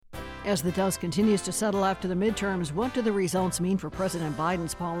As the dust continues to settle after the midterms, what do the results mean for President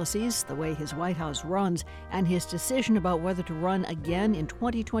Biden's policies, the way his White House runs, and his decision about whether to run again in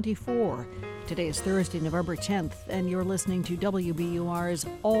 2024? Today is Thursday, November 10th, and you're listening to WBUR's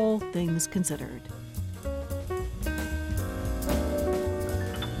All Things Considered.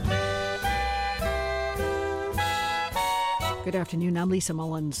 Good afternoon, I'm Lisa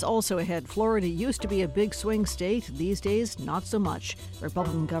Mullins. Also ahead, Florida used to be a big swing state. These days, not so much.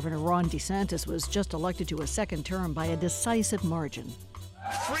 Republican Governor Ron DeSantis was just elected to a second term by a decisive margin.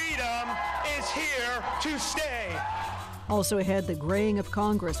 Freedom is here to stay. Also ahead, the graying of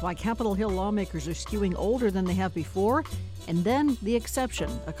Congress, why Capitol Hill lawmakers are skewing older than they have before. And then the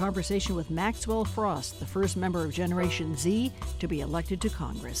exception, a conversation with Maxwell Frost, the first member of Generation Z to be elected to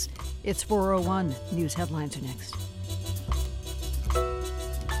Congress. It's 4:01. News headlines are next.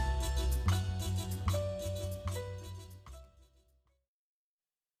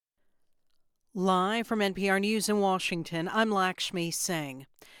 Live from NPR News in Washington, I'm Lakshmi Singh.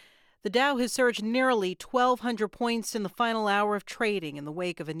 The Dow has surged nearly 1,200 points in the final hour of trading in the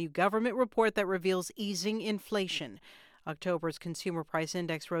wake of a new government report that reveals easing inflation. October's consumer price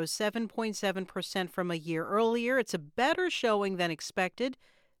index rose 7.7% from a year earlier. It's a better showing than expected.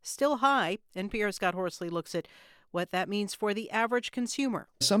 Still high. NPR's Scott Horsley looks at what that means for the average consumer.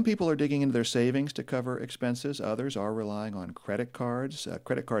 Some people are digging into their savings to cover expenses. Others are relying on credit cards.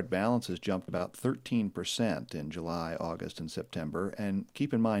 Credit card balances jumped about 13% in July, August, and September. And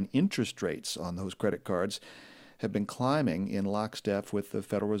keep in mind, interest rates on those credit cards have been climbing in lockstep with the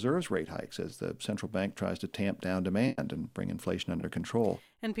Federal Reserve's rate hikes as the central bank tries to tamp down demand and bring inflation under control.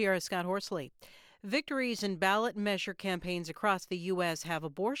 NPR's Scott Horsley. Victories in ballot measure campaigns across the U.S. have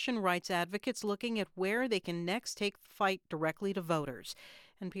abortion rights advocates looking at where they can next take the fight directly to voters.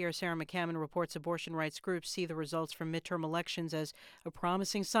 NPR's Sarah McCammon reports abortion rights groups see the results from midterm elections as a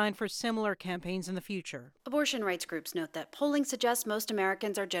promising sign for similar campaigns in the future. Abortion rights groups note that polling suggests most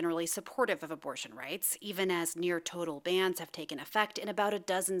Americans are generally supportive of abortion rights, even as near-total bans have taken effect in about a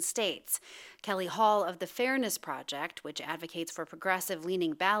dozen states. Kelly Hall of the Fairness Project, which advocates for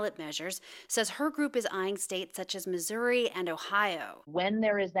progressive-leaning ballot measures, says her group is eyeing states such as Missouri and Ohio. When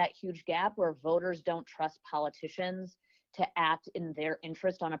there is that huge gap where voters don't trust politicians to act in their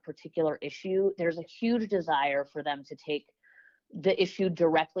interest on a particular issue, there's a huge desire for them to take the issue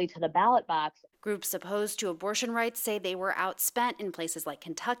directly to the ballot box. Groups opposed to abortion rights say they were outspent in places like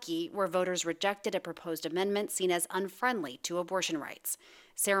Kentucky, where voters rejected a proposed amendment seen as unfriendly to abortion rights.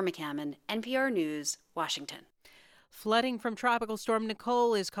 Sarah McCammon, NPR News, Washington. Flooding from Tropical Storm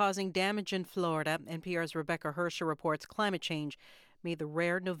Nicole is causing damage in Florida. NPR's Rebecca Hersher reports climate change made the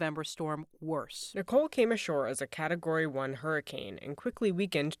rare November storm worse. Nicole came ashore as a Category 1 hurricane and quickly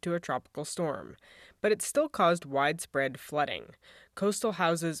weakened to a tropical storm. But it still caused widespread flooding. Coastal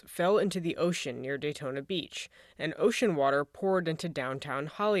houses fell into the ocean near Daytona Beach, and ocean water poured into downtown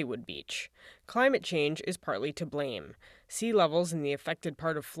Hollywood Beach. Climate change is partly to blame. Sea levels in the affected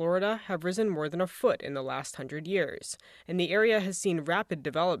part of Florida have risen more than a foot in the last 100 years, and the area has seen rapid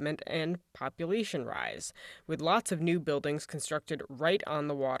development and population rise, with lots of new buildings constructed right on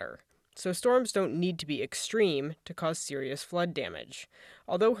the water. So storms don't need to be extreme to cause serious flood damage.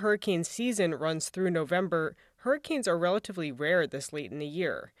 Although hurricane season runs through November, hurricanes are relatively rare this late in the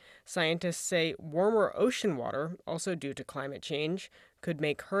year. Scientists say warmer ocean water, also due to climate change, could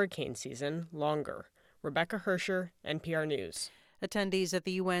make hurricane season longer. Rebecca Hersher, NPR News. Attendees at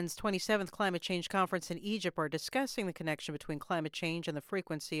the UN's 27th Climate Change Conference in Egypt are discussing the connection between climate change and the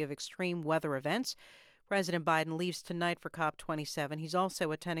frequency of extreme weather events. President Biden leaves tonight for COP27. He's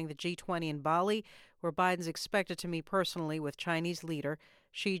also attending the G20 in Bali, where Biden's expected to meet personally with Chinese leader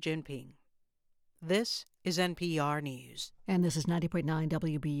Xi Jinping. This is NPR News. And this is 90.9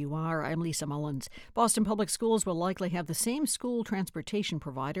 WBUR. I'm Lisa Mullins. Boston Public Schools will likely have the same school transportation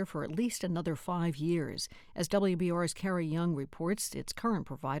provider for at least another 5 years. As WBUR's Carrie Young reports, its current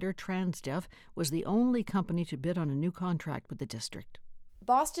provider, TransDev, was the only company to bid on a new contract with the district.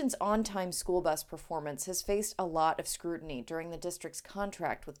 Boston's on-time school bus performance has faced a lot of scrutiny during the district's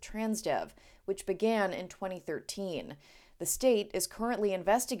contract with TransDev, which began in 2013. The state is currently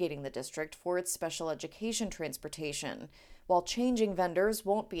investigating the district for its special education transportation. While changing vendors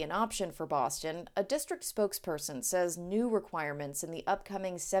won't be an option for Boston, a district spokesperson says new requirements in the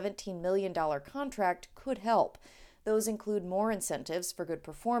upcoming $17 million contract could help. Those include more incentives for good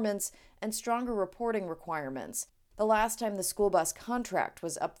performance and stronger reporting requirements. The last time the school bus contract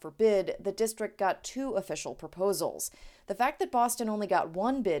was up for bid, the district got 2 official proposals. The fact that Boston only got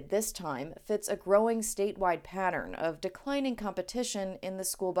 1 bid this time fits a growing statewide pattern of declining competition in the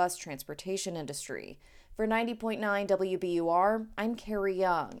school bus transportation industry. For 90.9 WBUR, I'm Carrie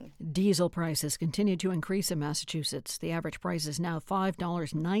Young. Diesel prices continue to increase in Massachusetts. The average price is now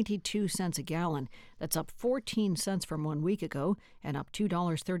 $5.92 a gallon. That's up 14 cents from 1 week ago and up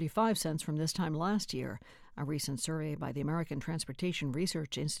 $2.35 from this time last year. A recent survey by the American Transportation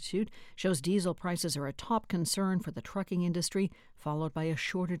Research Institute shows diesel prices are a top concern for the trucking industry, followed by a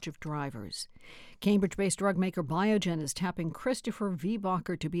shortage of drivers. Cambridge-based drug maker Biogen is tapping Christopher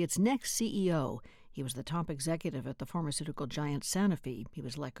Viehbacher to be its next CEO. He was the top executive at the pharmaceutical giant Sanofi. He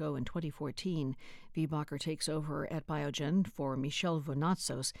was let go in 2014. Viehbacher takes over at Biogen for Michel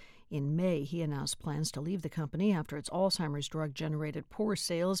Vounatsos. In May, he announced plans to leave the company after its Alzheimer's drug generated poor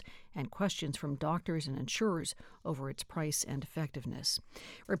sales and questions from doctors and insurers over its price and effectiveness.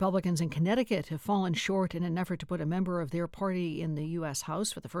 Republicans in Connecticut have fallen short in an effort to put a member of their party in the U.S.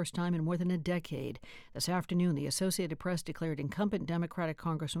 House for the first time in more than a decade. This afternoon, the Associated Press declared incumbent Democratic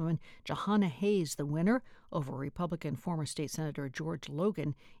Congresswoman Jahana Hayes the winner over Republican former state Senator George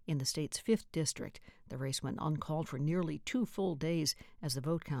Logan in the state's 5th district. The race went uncalled for nearly 2 full days as the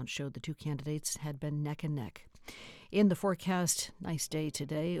vote count showed the two candidates had been neck and neck. In the forecast, nice day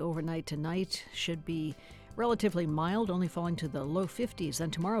today. Overnight tonight should be relatively mild, only falling to the low 50s.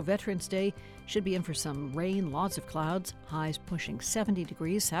 Then tomorrow, Veterans Day, should be in for some rain, lots of clouds, highs pushing 70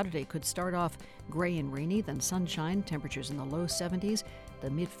 degrees. Saturday could start off gray and rainy, then sunshine, temperatures in the low 70s, the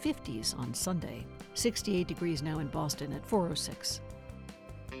mid-50s on Sunday. 68 degrees now in Boston at 4:06.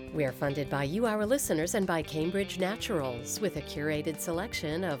 We're funded by you, our listeners, and by Cambridge Naturals, with a curated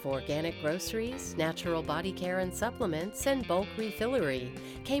selection of organic groceries, natural body care and supplements, and bulk refillery.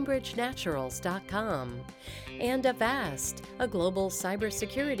 CambridgeNaturals.com. And Avast, a global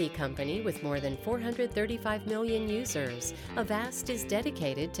cybersecurity company with more than 435 million users. Avast is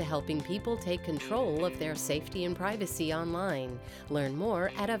dedicated to helping people take control of their safety and privacy online. Learn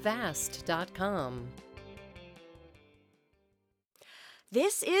more at Avast.com.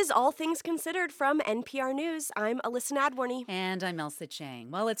 This is All Things Considered from NPR News. I'm Alyssa Nadworny. And I'm Elsa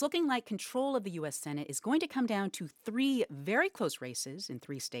Chang. Well, it's looking like control of the U.S. Senate is going to come down to 3 very close races in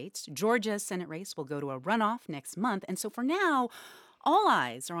 3 states. Georgia's Senate race will go to a runoff next month. And so for now, all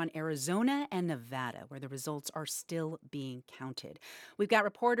eyes are on Arizona and Nevada, where the results are still being counted. We've got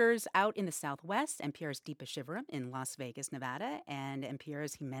reporters out in the Southwest, NPR's Deepa Shivaram in Las Vegas, Nevada, and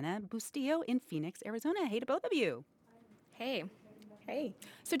NPR's Jimena Bustillo in Phoenix, Arizona. Hey to both of you. Hey. Hey.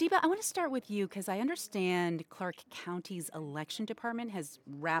 So, Deepa, I want to start with you because I understand Clark County's election department has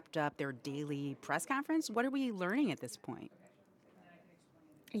wrapped up their daily press conference. What are we learning at this point?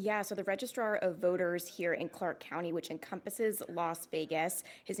 Yeah, so the registrar of voters here in Clark County, which encompasses Las Vegas,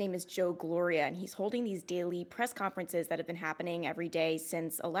 his name is Joe Gloria, and he's holding these daily press conferences that have been happening every day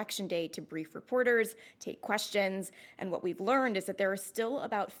since Election Day to brief reporters, take questions. And what we've learned is that there are still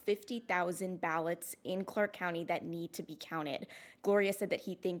about 50,000 ballots in Clark County that need to be counted. Gloria said that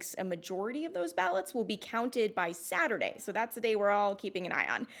he thinks a majority of those ballots will be counted by Saturday. So that's the day we're all keeping an eye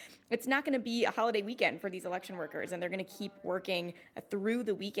on. It's not going to be a holiday weekend for these election workers, and they're going to keep working through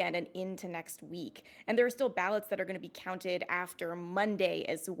the weekend and into next week. And there are still ballots that are going to be counted after Monday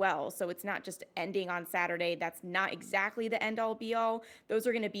as well. So it's not just ending on Saturday. That's not exactly the end all be all. Those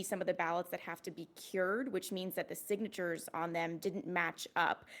are going to be some of the ballots that have to be cured, which means that the signatures on them didn't match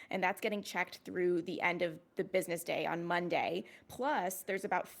up. And that's getting checked through the end of the business day on Monday. Plus, there's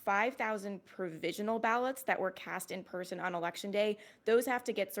about 5,000 provisional ballots that were cast in person on Election Day. Those have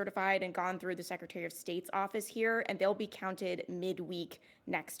to get certified and gone through the Secretary of State's office here, and they'll be counted midweek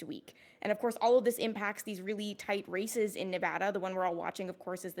next week. And of course, all of this impacts these really tight races in Nevada. The one we're all watching, of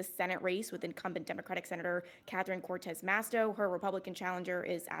course, is the Senate race with incumbent Democratic Senator Catherine Cortez Masto. Her Republican challenger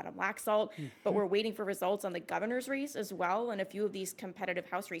is Adam Laxalt. But we're waiting for results on the governor's race as well, and a few of these competitive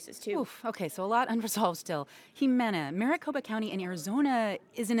House races too. Oof, okay, so a lot unresolved still. Jimena, Maricopa County in Arizona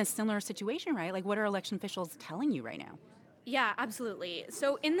is in a similar situation, right? Like, what are election officials telling you right now? Yeah, absolutely.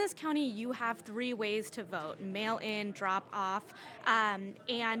 So in this county, you have 3 ways to vote: mail-in, drop-off,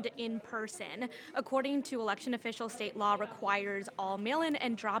 and in person. According to election officials, state law requires all mail-in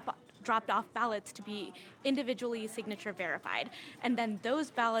and dropped-off ballots to be individually signature verified. And then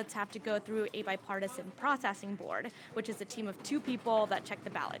those ballots have to go through a bipartisan processing board, which is a team of 2 people that check the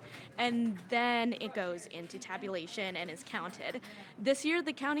ballot. And then it goes into tabulation and is counted. This year,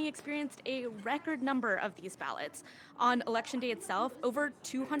 the county experienced a record number of these ballots. On Election Day itself, over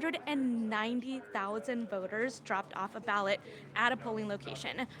 290,000 voters dropped off a ballot at a polling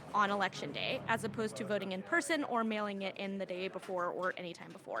location on Election Day, as opposed to voting in person or mailing it in the day before or any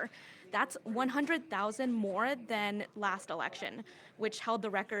time before. That's 100,000 more than last election, which held the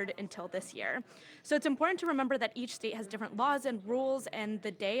record until this year. So it's important to remember that each state has different laws and rules, and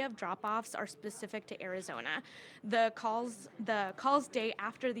the day of drop-offs are specific to Arizona. The calls day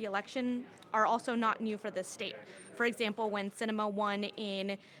after the election are also not new for this state. For example, when Sinema won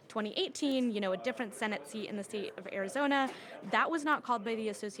in 2018, a different Senate seat in the state of Arizona, that was not called by the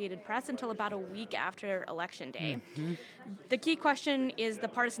Associated Press until about a week after Election Day. The key question is the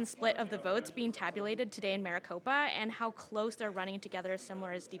partisan split of the votes being tabulated today in Maricopa and how close they're running together,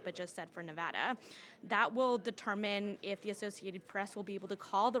 similar as Deepa just said for Nevada. That will determine if the Associated Press will be able to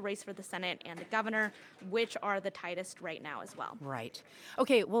call the race for the Senate and the governor, which are the tightest right now as well. Right.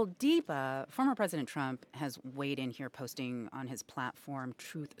 Okay, well, Deepa, former President Trump has weighed in here, posting on his platform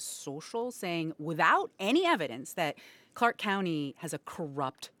Truth Social, saying without any evidence that Clark County has a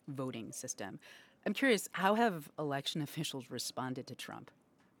corrupt voting system. I'm curious, how have election officials responded to Trump?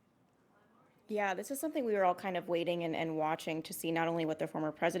 Yeah, this is something we were all kind of waiting and watching to see not only what the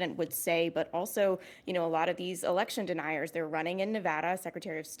former president would say, but also, a lot of these election deniers. They're running in Nevada,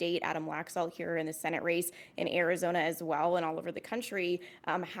 Secretary of State Adam Laxalt here in the Senate race, in Arizona as well, and all over the country,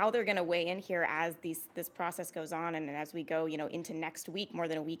 how they're going to weigh in here as this process goes on and as we go, into next week, more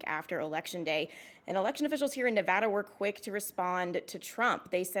than a week after Election Day. And election officials here in Nevada were quick to respond to Trump.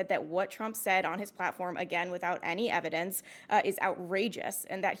 They said that what Trump said on his platform, again, without any evidence, is outrageous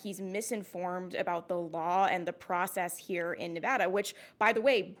and that he's misinformed about the law and the process here in Nevada, which, by the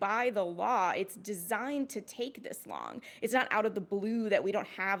way, by the law, it's designed to take this long. It's not out of the blue that we don't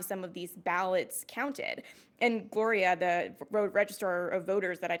have some of these ballots counted. And Gloria, the registrar of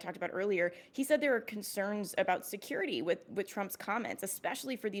voters that I talked about earlier, he said there are concerns about security with Trump's comments,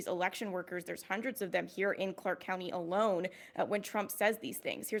 especially for these election workers. There's hundreds of them here in Clark County alone when Trump says these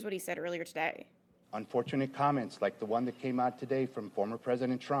things. Here's what he said earlier today. Unfortunate comments like the one that came out today from former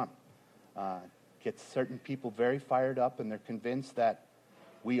President Trump gets certain people very fired up, and they're convinced that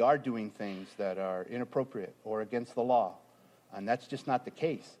we are doing things that are inappropriate or against the law. And that's just not the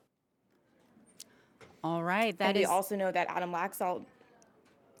case. All right. We also know that Adam Laxalt.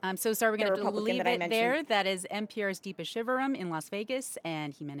 I'm so sorry. We're going to have to leave it there. That is NPR's Deepa Shivaram in Las Vegas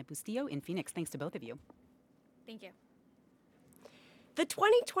and Jimena Bustillo in Phoenix. Thanks to both of you. Thank you. The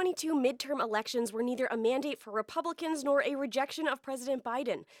 2022 midterm elections were neither a mandate for Republicans nor a rejection of President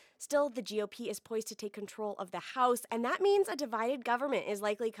Biden. Still, the GOP is poised to take control of the House, and that means a divided government is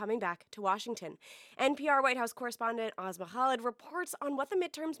likely coming back to Washington. NPR White House correspondent Asma Khalid reports on what the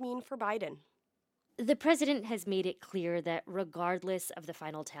midterms mean for Biden. The president has made it clear that regardless of the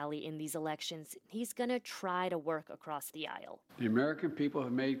final tally in these elections, he's going to try to work across the aisle. The American people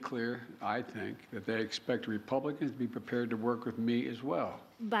have made clear, I think, that they expect Republicans to be prepared to work with me as well.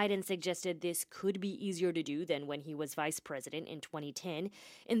 Biden suggested this could be easier to do than when he was vice president in 2010.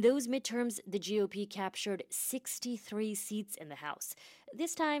 In those midterms, the GOP captured 63 seats in the House.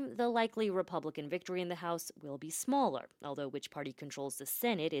 This time, the likely Republican victory in the House will be smaller, although which party controls the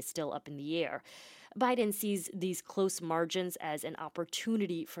Senate is still up in the air. Biden sees these close margins as an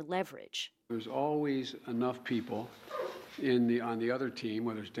opportunity for leverage. There's always enough people on the other team,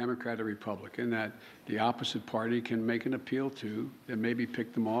 whether it's Democrat or Republican, that the opposite party can make an appeal to and maybe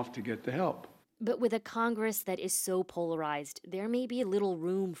pick them off to get the help. But with a Congress that is so polarized, there may be little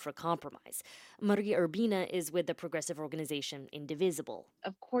room for compromise. Maria Urbina is with the progressive organization Indivisible.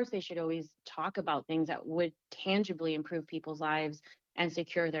 Of course, they should always talk about things that would tangibly improve people's lives and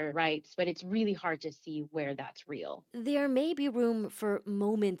secure their rights, but it's really hard to see where that's real. There may be room for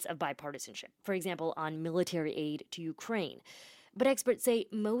moments of bipartisanship, for example, on military aid to Ukraine. But experts say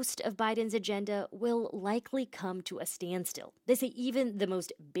most of Biden's agenda will likely come to a standstill. They say even the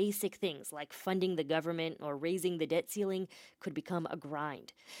most basic things like funding the government or raising the debt ceiling could become a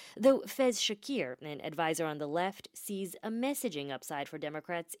grind. Though Fez Shakir, an advisor on the left, sees a messaging upside for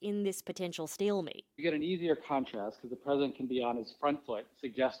Democrats in this potential stalemate. You get an easier contrast because the president can be on his front foot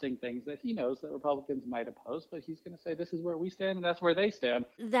suggesting things that he knows that Republicans might oppose, but he's going to say this is where we stand and that's where they stand.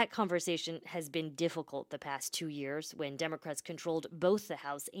 That conversation has been difficult the past 2 years when Democrats controlled both the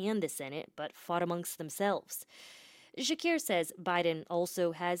House and the Senate, but fought amongst themselves. Shakir says Biden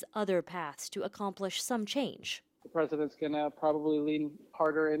also has other paths to accomplish some change. The president's going to probably lean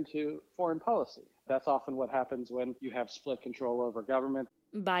harder into foreign policy. That's often what happens when you have split control over government.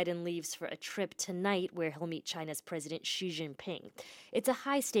 Biden leaves for a trip tonight where he'll meet China's President Xi Jinping. It's a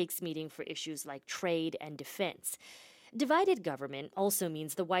high-stakes meeting for issues like trade and defense. Divided government also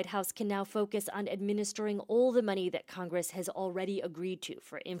means the White House can now focus on administering all the money that Congress has already agreed to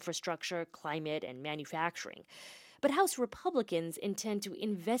for infrastructure, climate, and manufacturing. But House Republicans intend to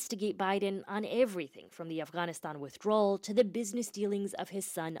investigate Biden on everything from the Afghanistan withdrawal to the business dealings of his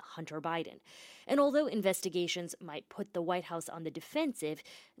son, Hunter Biden. And although investigations might put the White House on the defensive,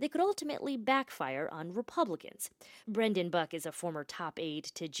 they could ultimately backfire on Republicans. Brendan Buck is a former top aide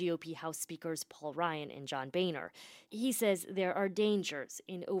to GOP House Speakers Paul Ryan and John Boehner. He says there are dangers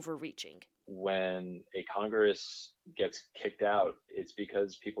in overreaching. When a Congress gets kicked out, it's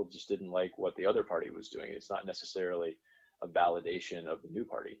because people just didn't like what the other party was doing. It's not necessarily a validation of the new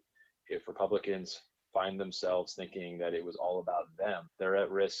party. If Republicans find themselves thinking that it was all about them, they're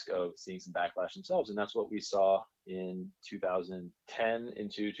at risk of seeing some backlash themselves. And that's what we saw in 2010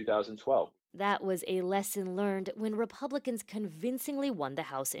 into 2012. That was a lesson learned when Republicans convincingly won the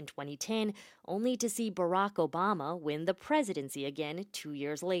House in 2010, only to see Barack Obama win the presidency again 2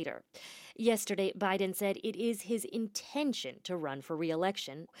 years later. Yesterday, Biden said it is his intention to run for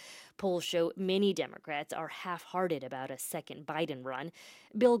re-election. Polls show many Democrats are half-hearted about a second Biden run.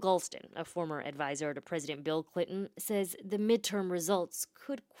 Bill Galston, a former advisor to President Bill Clinton, says the midterm results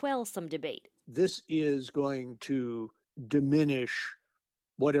could quell some debate. This is going to diminish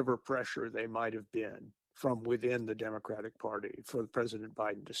whatever pressure they might have been from within the Democratic Party for President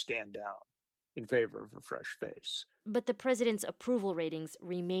Biden to stand down in favor of a fresh face. But the president's approval ratings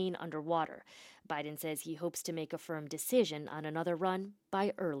remain underwater. Biden says he hopes to make a firm decision on another run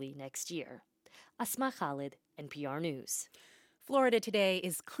by early next year. Asma Khalid, NPR News. Florida today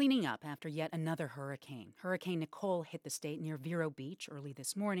is cleaning up after yet another hurricane. Hurricane Nicole hit the state near Vero Beach early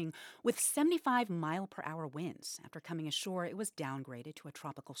this morning with 75-mile-per-hour winds. After coming ashore, it was downgraded to a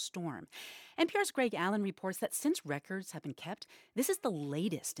tropical storm. NPR's Greg Allen reports that since records have been kept, this is the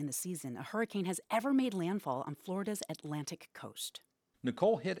latest in the season a hurricane has ever made landfall on Florida's Atlantic coast.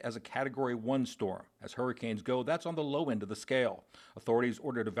 Nicole hit as a Category 1 storm. As hurricanes go, that's on the low end of the scale. Authorities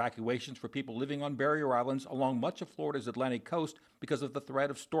ordered evacuations for people living on barrier islands along much of Florida's Atlantic coast because of the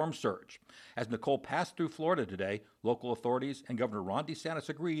threat of storm surge. As Nicole passed through Florida today, local authorities and Governor Ron DeSantis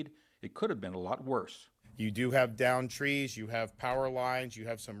agreed it could have been a lot worse. You do have downed trees, you have power lines, you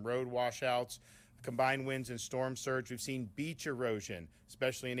have some road washouts, combined winds and storm surge. We've seen beach erosion,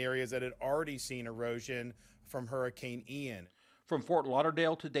 especially in areas that had already seen erosion from Hurricane Ian. From Fort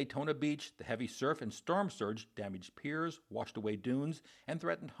Lauderdale to Daytona Beach, the heavy surf and storm surge damaged piers, washed away dunes, and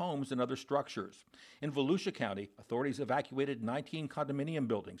threatened homes and other structures. In Volusia County, authorities evacuated 19 condominium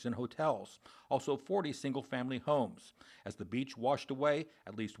buildings and hotels, also 40 single-family homes. As the beach washed away,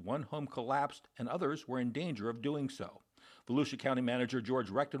 at least one home collapsed, and others were in danger of doing so. Volusia County Manager George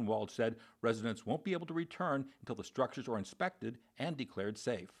Rechtenwald said residents won't be able to return until the structures are inspected and declared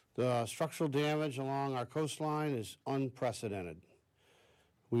safe. The structural damage along our coastline is unprecedented.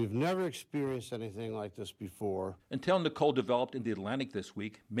 We've never experienced anything like this before. Until Nicole developed in the Atlantic this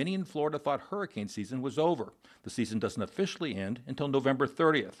week, many in Florida thought hurricane season was over. The season doesn't officially end until November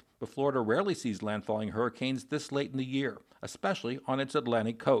 30th, but Florida rarely sees landfalling hurricanes this late in the year, especially on its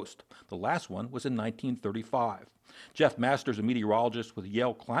Atlantic coast. The last one was in 1935. Jeff Masters, a meteorologist with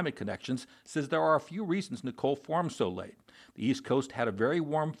Yale Climate Connections, says there are a few reasons Nicole formed so late. The East Coast had a very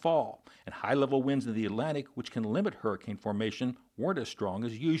warm fall, and high-level winds in the Atlantic, which can limit hurricane formation, weren't as strong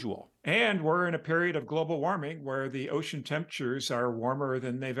as usual. And we're in a period of global warming where the ocean temperatures are warmer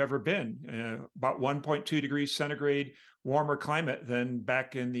than they've ever been, about 1.2 degrees centigrade warmer climate than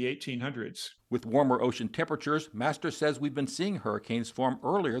back in the 1800s. With warmer ocean temperatures, Masters says we've been seeing hurricanes form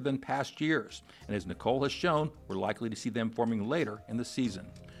earlier than past years, and as Nicole has shown, we're likely to see them forming later in the season.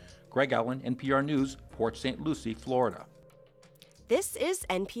 Greg Allen, NPR News, Port St. Lucie, Florida. This is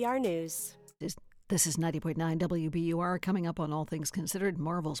NPR News. This is 90.9 WBUR. Coming up on All Things Considered,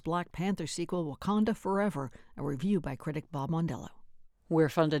 Marvel's Black Panther sequel, Wakanda Forever, a review by critic Bob Mondello. We're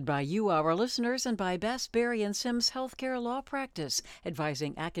funded by you, our listeners, and by Bass, Berry & Sims Healthcare Law Practice,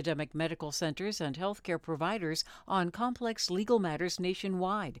 advising academic medical centers and healthcare providers on complex legal matters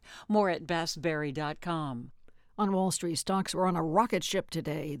nationwide. More at bassberry.com. On Wall Street, stocks were on a rocket ship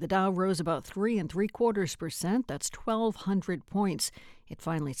today. The Dow rose about 3.75%. That's 1,200 points. It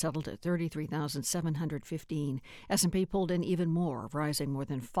finally settled at 33,715. S&P pulled in even more, rising more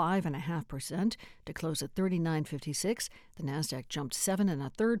than 5.5% to close at 39.56. The Nasdaq jumped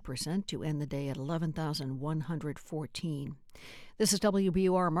 7.33% to end the day at 11,114. This is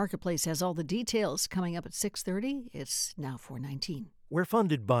WBUR Marketplace. Has all the details coming up at 6:30. It's now 4:19. We're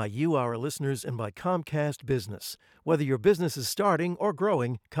funded by you, our listeners, and by Comcast Business. Whether your business is starting or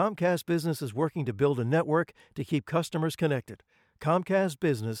growing, Comcast Business is working to build a network to keep customers connected. Comcast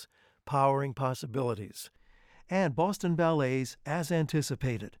Business, powering possibilities. And Boston Ballet's As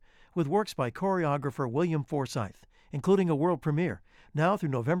Anticipated, with works by choreographer William Forsythe, including a world premiere, now through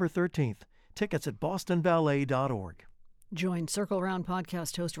November 13th. Tickets at bostonballet.org. Join Circle Round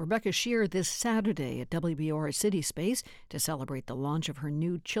podcast host Rebecca Shear this Saturday at WBUR City Space to celebrate the launch of her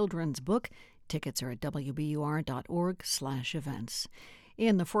new children's book. Tickets are at wbur.org/events.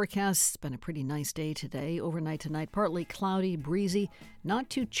 In the forecast, it's been a pretty nice day today. Overnight tonight, partly cloudy, breezy,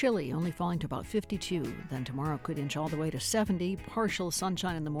 not too chilly, only falling to about 52. Then tomorrow could inch all the way to 70. Partial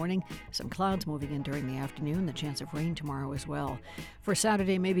sunshine in the morning, some clouds moving in during the afternoon, the chance of rain tomorrow as well. For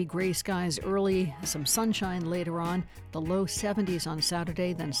Saturday, maybe gray skies early, some sunshine later on, the low 70s on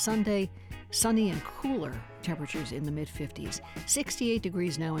Saturday. Then Sunday, sunny and cooler, temperatures in the mid-50s. 68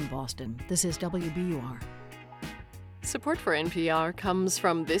 degrees now in Boston. This is WBUR. Support for NPR comes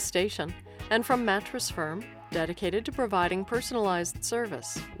from this station and from Mattress Firm, dedicated to providing personalized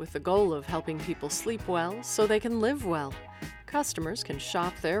service with the goal of helping people sleep well so they can live well. Customers can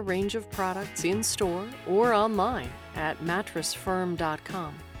shop their range of products in-store or online at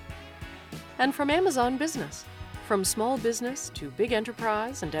mattressfirm.com. And from Amazon Business. From small business to big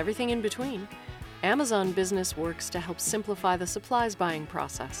enterprise and everything in between, Amazon Business works to help simplify the supplies buying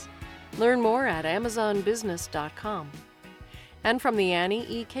process. Learn more at amazonbusiness.com. And from the Annie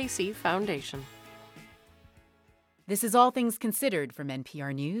E. Casey Foundation. This is All Things Considered from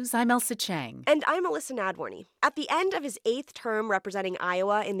NPR News. I'm Elsa Chang. And I'm Alyssa Nadworny. At the end of his 8th term representing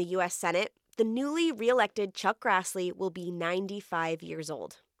Iowa in the U.S. Senate, the newly re-elected Chuck Grassley will be 95 years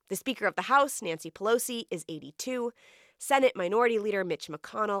old. The Speaker of the House, Nancy Pelosi, is 82. Senate Minority Leader Mitch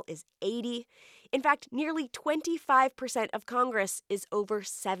McConnell is 80. In fact, nearly 25% of Congress is over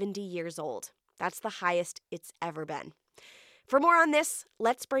 70 years old. That's the highest it's ever been. For more on this,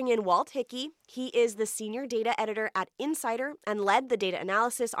 let's bring in Walt Hickey. He is the senior data editor at Insider and led the data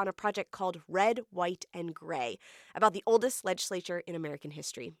analysis on a project called Red, White, and Gray about the oldest legislature in American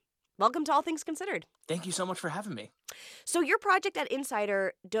history. Welcome to All Things Considered. Thank you so much for having me. So your project at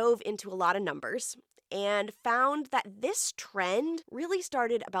Insider dove into a lot of numbers and found that this trend really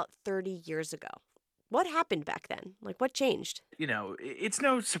started about 30 years ago. What happened back then? What changed? You know, it's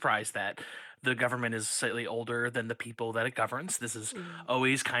no surprise that the government is slightly older than the people that it governs. This has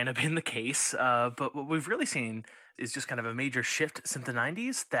always kind of been the case. But what we've really seen is just kind of a major shift since the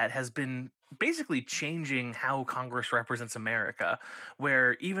 90s that has been basically changing how Congress represents America,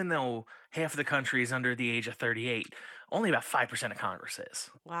 where even though half of the country is under the age of 38, only about 5% of Congress is.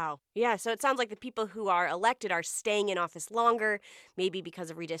 Wow. Yeah, so it sounds like the people who are elected are staying in office longer, maybe because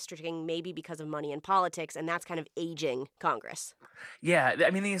of redistricting, maybe because of money in politics, and that's kind of aging Congress. Yeah,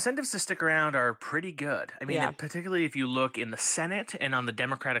 I mean, the incentives to stick around are pretty good. I mean, particularly if you look in the Senate and on the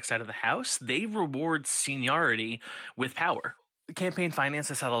Democratic side of the House, they reward seniority with power. Campaign finance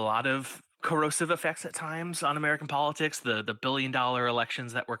has had a lot of corrosive effects at times on American politics, the billion-dollar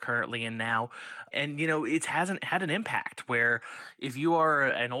elections that we're currently in now. And, you know, it hasn't had an impact where if you are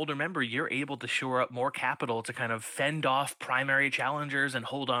an older member, you're able to shore up more capital to kind of fend off primary challengers and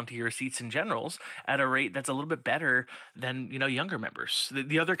hold on to your seats in generals at a rate that's a little bit better than, you know, younger members.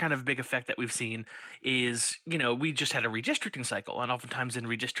 The other kind of big effect that we've seen is, you know, we just had a redistricting cycle. And oftentimes in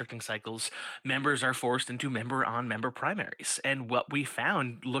redistricting cycles, members are forced into member-on-member primaries. And what we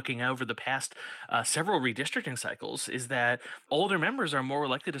found looking over the past several redistricting cycles is that older members are more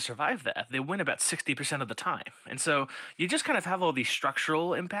likely to survive that. They win about 60% of the time. And so you just kind of have all these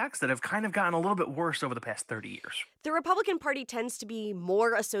structural impacts that have kind of gotten a little bit worse over the past 30 years. The Republican Party tends to be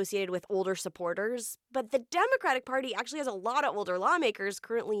more associated with older supporters, but the Democratic Party actually has a lot of older lawmakers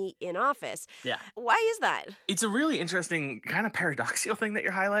currently in office. Yeah. Why is that? It's a really interesting kind of paradoxical thing that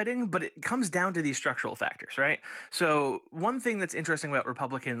you're highlighting, but it comes down to these structural factors, right? So one thing that's interesting about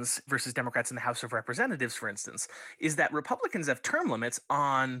Republicans versus Democrats in the House of Representatives, for instance, is that Republicans have term limits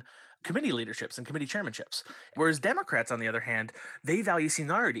on committee leaderships and committee chairmanships. Whereas Democrats, on the other hand, they value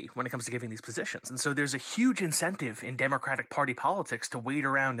seniority when it comes to giving these positions. And so there's a huge incentive in Democratic Party politics to wait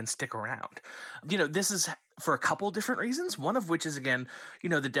around and stick around. You know, this is for a couple different reasons, one of which is, again, you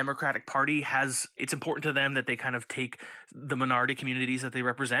know, the Democratic Party it's important to them that they kind of take the minority communities that they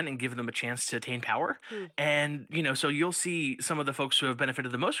represent and give them a chance to attain power. And, you know, so you'll see some of the folks who have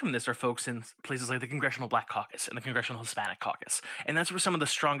benefited the most from this are folks in places like the Congressional Black Caucus and the Congressional Hispanic Caucus. And that's where some of the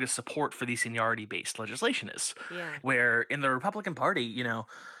strongest support for the seniority-based legislation is. Where in the Republican Party, you know,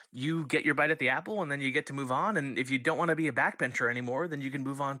 you get your bite at the apple and then you get to move on. And if you don't want to be a backbencher anymore, then you can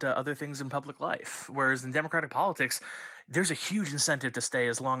move on to other things in public life. Whereas in Democratic politics, there's a huge incentive to stay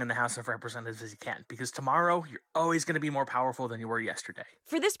as long in the House of Representatives as you can, because tomorrow you're always going to be more powerful than you were yesterday.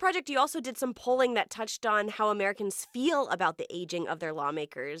 For this project, you also did some polling that touched on how Americans feel about the aging of their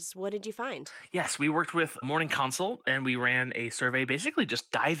lawmakers. What did you find? Yes, we worked with Morning Consult and we ran a survey basically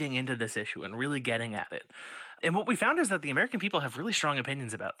just diving into this issue and really getting at it. And what we found is that the American people have really strong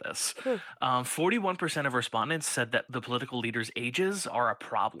opinions about this. 41% of respondents said that the political leaders' ages are a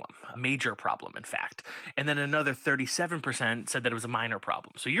problem, a major problem, in fact. And then another 37% said that it was a minor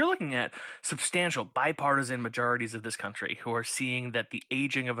problem. So you're looking at substantial bipartisan majorities of this country who are seeing that the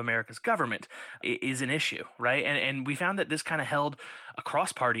aging of America's government is an issue, right? And we found that this kind of held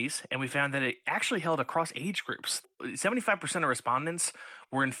across parties, and we found that it actually held across age groups. 75% of respondents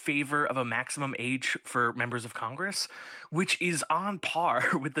were in favor of a maximum age for members of Congress, which is on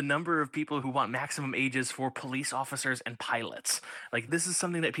par with the number of people who want maximum ages for police officers and pilots. Like, this is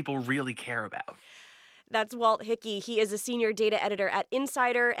something that people really care about. That's Walt Hickey. He is a senior data editor at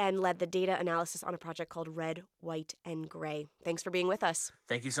Insider and led the data analysis on a project called Red, White, and Gray. Thanks for being with us.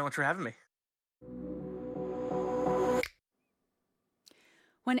 Thank you so much for having me.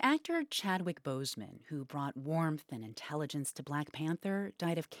 When actor Chadwick Boseman, who brought warmth and intelligence to Black Panther,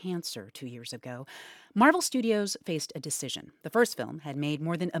 died of cancer 2 years ago, Marvel Studios faced a decision. The first film had made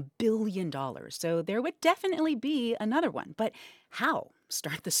more than $1 billion, so there would definitely be another one. But how?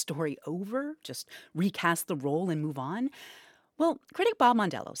 Start the story over? Just recast the role and move on? Well, critic Bob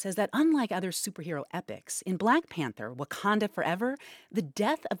Mondello says that unlike other superhero epics, in Black Panther, Wakanda Forever, the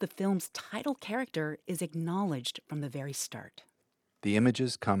death of the film's title character is acknowledged from the very start. The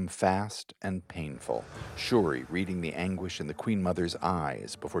images come fast and painful. Shuri reading the anguish in the Queen Mother's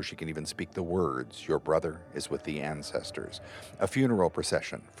eyes before she can even speak the words, "Your brother is with the ancestors." A funeral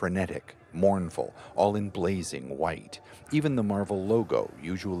procession, frenetic, mournful, all in blazing white. Even the Marvel logo,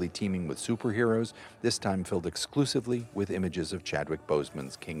 usually teeming with superheroes, this time filled exclusively with images of Chadwick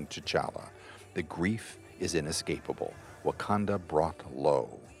Boseman's King T'Challa. The grief is inescapable. Wakanda brought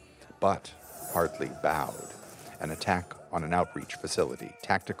low, but hardly bowed. An attack on an outreach facility.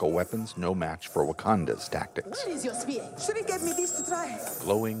 Tactical weapons, no match for Wakanda's tactics. Where is your spear? Shuri gave me this to try.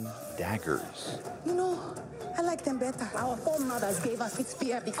 Glowing daggers. You know, I like them better. Our foremothers gave us this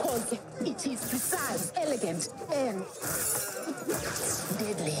spear because it is precise, elegant, and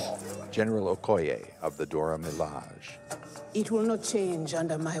deadly. General Okoye of the Dora Milaje. It will not change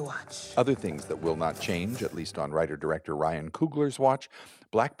under my watch. Other things that will not change, at least on writer-director Ryan Coogler's watch,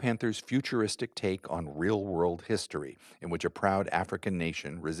 Black Panther's futuristic take on real-world history, in which a proud African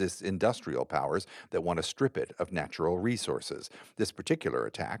nation resists industrial powers that want to strip it of natural resources. This particular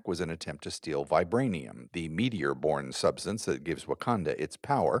attack was an attempt to steal vibranium, the meteor-borne substance that gives Wakanda its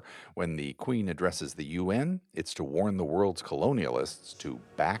power. When the Queen addresses the UN, it's to warn the world's colonialists to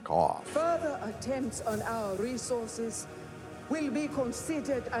back off. Further attempts on our resources will be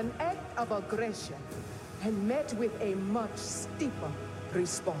considered an act of aggression and met with a much steeper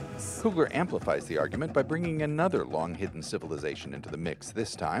response. Coogler amplifies the argument by bringing another long-hidden civilization into the mix,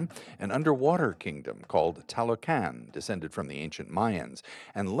 this time an underwater kingdom called Talocan, descended from the ancient Mayans,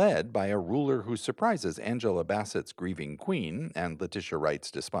 and led by a ruler who surprises Angela Bassett's grieving queen and Letitia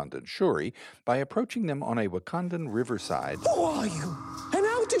Wright's despondent Shuri by approaching them on a Wakandan riverside. Who are you? And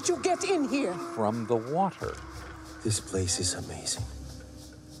how did you get in here? From the water. This place is amazing.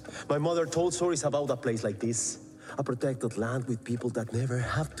 My mother told stories about a place like this. A protected land with people that never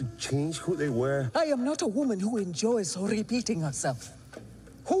have to change who they were. I am not a woman who enjoys repeating herself.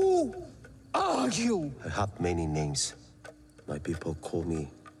 Who are you? I have many names. My people call me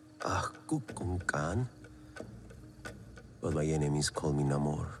Kukungkan, but my enemies call me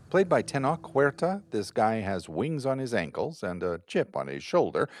Namor. Played by Tenoch Huerta, this guy has wings on his ankles and a chip on his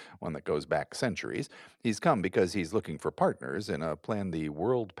shoulder, one that goes back centuries. He's come because he's looking for partners in a plan the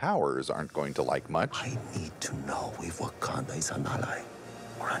world powers aren't going to like much. I need to know if Wakanda is an ally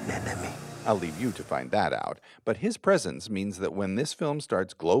or an enemy. I'll leave you to find that out. But his presence means that when this film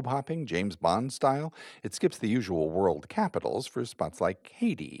starts globe-hopping, James Bond style, it skips the usual world capitals for spots like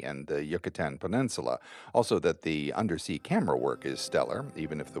Haiti and the Yucatan Peninsula. Also that the undersea camera work is stellar,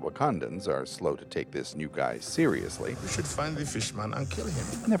 even if the Wakandans are slow to take this new guy seriously. We should find the fishman and kill him.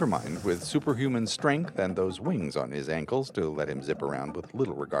 Never mind, with superhuman strength and those wings on his ankles to let him zip around with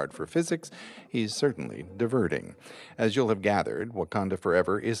little regard for physics, he's certainly diverting. As you'll have gathered, Wakanda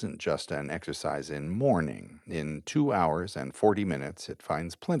Forever isn't just an exercise in mourning. In 2 hours and 40 minutes, it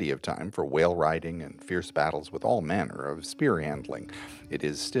finds plenty of time for whale riding and fierce battles with all manner of spear handling. It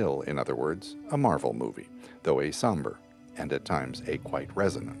is still, in other words, a Marvel movie, though a somber and at times a quite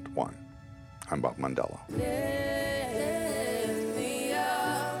resonant one. I'm Bob Mondello.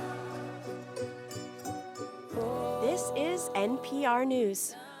 This is NPR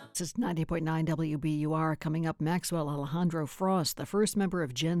News. This is 90.9 WBUR. Coming up, Maxwell Alejandro Frost, the first member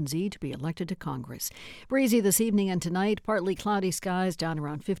of Gen Z to be elected to Congress. Breezy this evening and tonight. Partly cloudy skies, down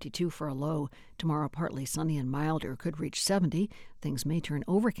around 52 for a low. Tomorrow, partly sunny and milder, could reach 70. Things may turn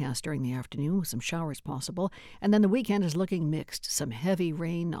overcast during the afternoon with some showers possible. And then the weekend is looking mixed. Some heavy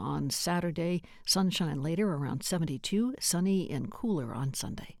rain on Saturday, sunshine later around 72, sunny and cooler on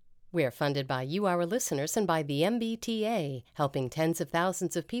Sunday. We're funded by you, our listeners, and by the MBTA, helping tens of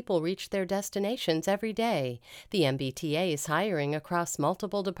thousands of people reach their destinations every day. The MBTA is hiring across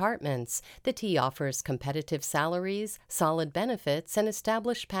multiple departments. The T offers competitive salaries, solid benefits, and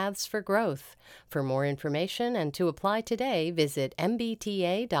established paths for growth. For more information and to apply today, visit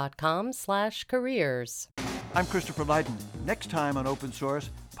mbta.com/careers. I'm Christopher Lydon. Next time on Open Source,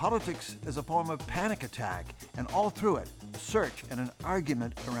 politics is a form of panic attack, and all through it, a search and an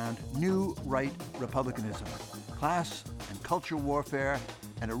argument around new right republicanism, class and culture warfare,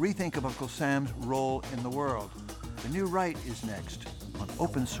 and a rethink of Uncle Sam's role in the world. The New Right is next on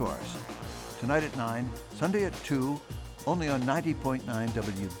Open Source. Tonight at 9, Sunday at 2, only on 90.9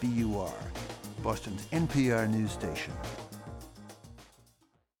 WBUR, Boston's NPR news station.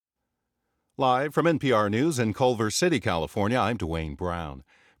 Live from NPR News in Culver City, California, I'm Dwayne Brown.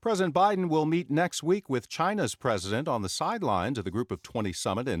 President Biden will meet next week with China's president on the sidelines of the Group of 20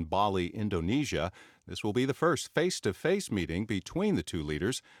 summit in Bali, Indonesia. This will be the first face-to-face meeting between the two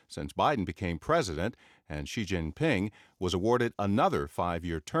leaders since Biden became president and Xi Jinping was awarded another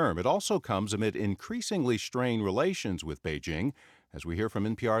 5-year term. It also comes amid increasingly strained relations with Beijing, as we hear from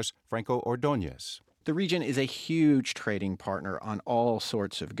NPR's Franco Ordóñez. The region is a huge trading partner on all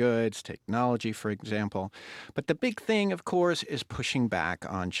sorts of goods, technology, for example. But the big thing, of course, is pushing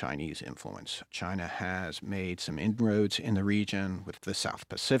back on Chinese influence. China has made some inroads in the region with the South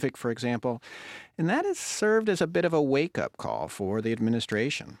Pacific, for example, and that has served as a bit of a wake-up call for the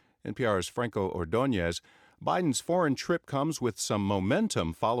administration. NPR's Franco Ordóñez. Biden's foreign trip comes with some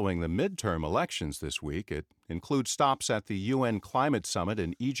momentum following the midterm elections this week. It includes stops at the UN Climate Summit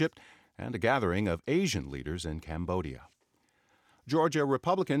in Egypt and a gathering of Asian leaders in Cambodia. Georgia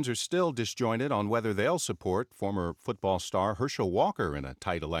Republicans are still disjointed on whether they'll support former football star Herschel Walker in a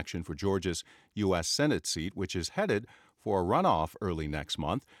tight election for Georgia's U.S. Senate seat, which is headed for a runoff early next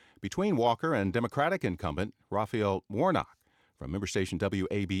month between Walker and Democratic incumbent Raphael Warnock. From member station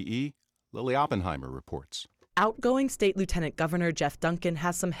WABE, Lily Oppenheimer reports. Outgoing State Lieutenant Governor Jeff Duncan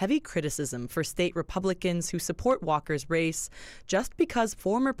has some heavy criticism for state Republicans who support Walker's race just because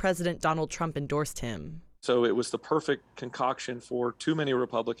former President Donald Trump endorsed him. So it was the perfect concoction for too many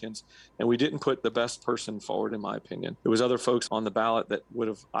Republicans, and we didn't put the best person forward, in my opinion. There was other folks on the ballot that would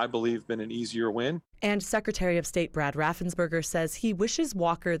have, I believe, been an easier win. And Secretary of State Brad Raffensperger says he wishes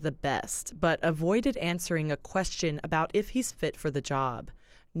Walker the best, but avoided answering a question about if he's fit for the job.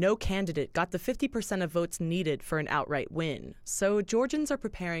 No candidate got the 50% of votes needed for an outright win, so Georgians are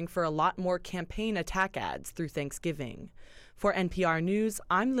preparing for a lot more campaign attack ads through Thanksgiving. For NPR News,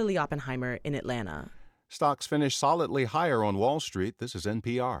 I'm Lily Oppenheimer in Atlanta. Stocks finished solidly higher on Wall Street. This is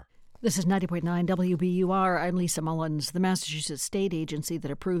NPR. This is 90.9 WBUR. I'm Lisa Mullins. The Massachusetts state agency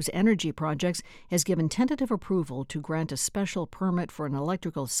that approves energy projects has given tentative approval to grant a special permit for an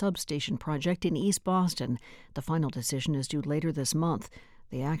electrical substation project in East Boston. The final decision is due later this month.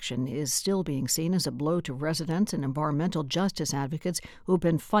 The action is still being seen as a blow to residents and environmental justice advocates who've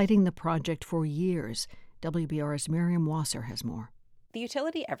been fighting the project for years. WBR's Miriam Wasser has more. The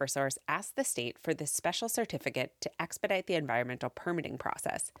utility Eversource asked the state for this special certificate to expedite the environmental permitting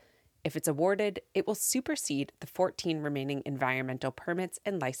process. If it's awarded, it will supersede the 14 remaining environmental permits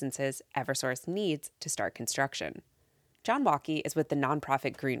and licenses Eversource needs to start construction. John Walke is with the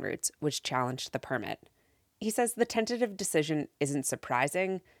nonprofit Green Roots, which challenged the permit. He says the tentative decision isn't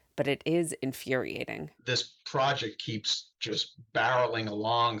surprising, but it is infuriating. This project keeps just barreling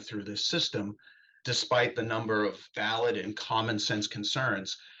along through this system, despite the number of valid and common sense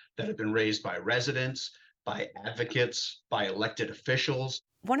concerns that have been raised by residents, by advocates, by elected officials.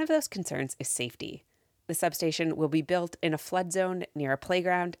 One of those concerns is safety. The substation will be built in a flood zone near a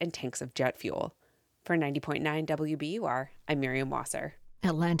playground and tanks of jet fuel. For 90.9 WBUR, I'm Miriam Wasser.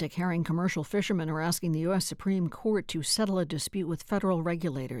 Atlantic herring commercial fishermen are asking the U.S. Supreme Court to settle a dispute with federal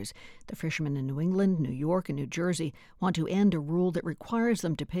regulators. The fishermen in New England, New York, and New Jersey want to end a rule that requires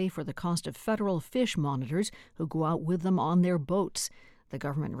them to pay for the cost of federal fish monitors who go out with them on their boats. The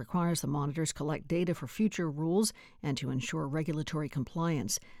government requires the monitors collect data for future rules and to ensure regulatory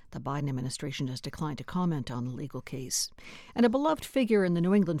compliance. The Biden administration has declined to comment on the legal case. And a beloved figure in the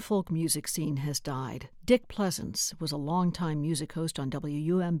New England folk music scene has died. Dick Pleasance was a longtime music host on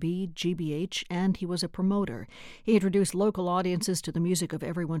WUMB, GBH, and he was a promoter. He introduced local audiences to the music of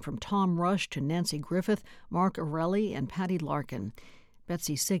everyone from Tom Rush to Nancy Griffith, Mark Orelli, and Patty Larkin.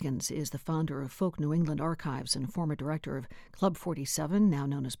 Betsy Siggins is the founder of Folk New England Archives and former director of Club 47, now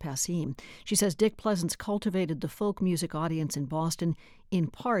known as Passim. She says Dick Pleasance cultivated the folk music audience in Boston in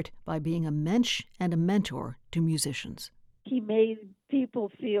part by being a mensch and a mentor to musicians. He made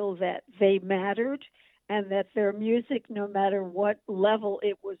people feel that they mattered and that their music, no matter what level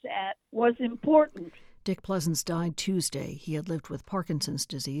it was at, was important. Dick Pleasance died Tuesday. He had lived with Parkinson's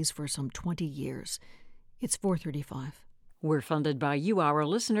disease for some 20 years. It's 4:35. We're funded by you, our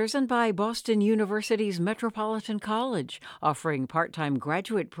listeners, and by Boston University's Metropolitan College, offering part-time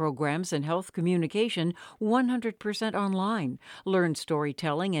graduate programs in health communication 100% online. Learn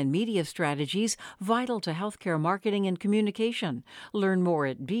storytelling and media strategies vital to healthcare marketing and communication. Learn more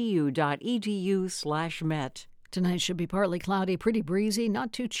at bu.edu/met. Tonight should be partly cloudy, pretty breezy,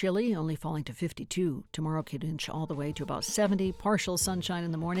 not too chilly, only falling to 52. Tomorrow could inch all the way to about 70, partial sunshine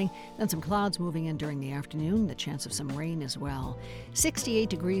in the morning, then some clouds moving in during the afternoon, the chance of some rain as well. 68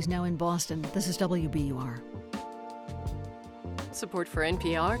 degrees now in Boston. This is WBUR. Support for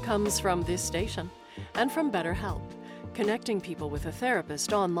NPR comes from this station and from BetterHelp, connecting people with a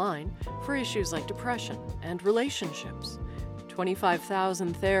therapist online for issues like depression and relationships.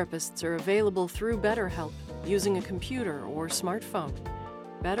 25,000 therapists are available through BetterHelp using a computer or smartphone.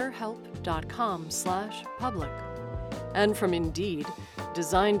 BetterHelp.com/public. And from Indeed,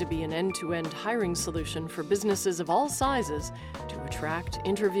 designed to be an end-to-end hiring solution for businesses of all sizes to attract,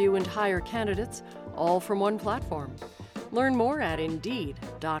 interview, and hire candidates, all from one platform. Learn more at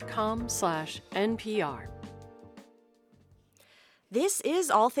Indeed.com/NPR. This is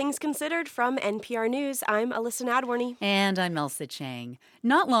All Things Considered from NPR News. I'm Alyssa Nadworny. And I'm Elsa Chang.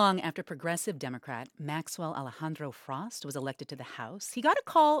 Not long after progressive Democrat Maxwell Alejandro Frost was elected to the House, he got a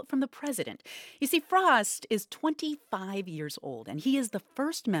call from the president. You see, Frost is 25 years old, and he is the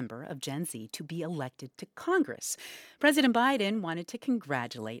first member of Gen Z to be elected to Congress. President Biden wanted to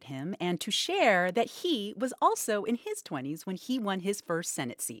congratulate him and to share that he was also in his 20s when he won his first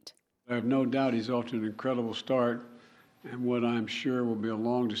Senate seat. I have no doubt he's off to an incredible start, and what I'm sure will be a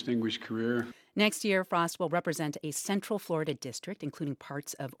long, distinguished career. Next year, Frost will represent a Central Florida district, including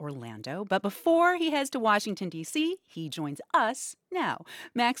parts of Orlando. But before he heads to Washington, D.C., he joins us now.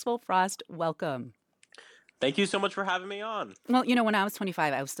 Maxwell Frost, welcome. Thank you so much for having me on. Well, you know, when I was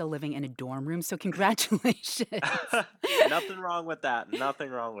 25, I was still living in a dorm room, so congratulations. Nothing wrong with that.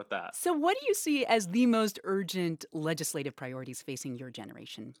 Nothing wrong with that. So what do you see as the most urgent legislative priorities facing your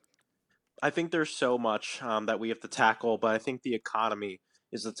generation? I think there's so much that we have to tackle, but I think the economy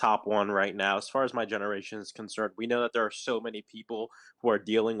is the top one right now. As far as my generation is concerned, we know that there are so many people who are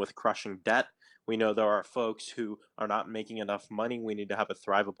dealing with crushing debt. We know there are folks who are not making enough money. We need to have a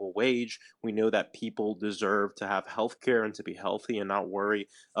thrivable wage. We know that people deserve to have health care and to be healthy and not worry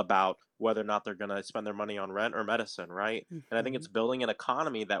about whether or not they're going to spend their money on rent or medicine, right? Mm-hmm. And I think it's building an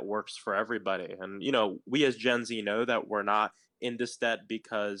economy that works for everybody. And, you know, we as Gen Z know that we're not in this debt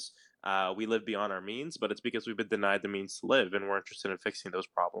because we live beyond our means, but it's because we've been denied the means to live, and we're interested in fixing those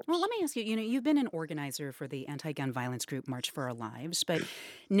problems. Well, let me ask you, you've been an organizer for the anti-gun violence group March for Our Lives, but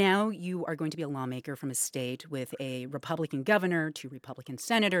now you are going to be a lawmaker from a state with a Republican governor, 2 Republican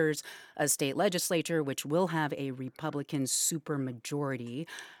senators, a state legislature which will have a Republican supermajority.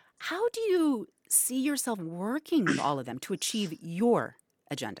 How do you see yourself working with all of them to achieve your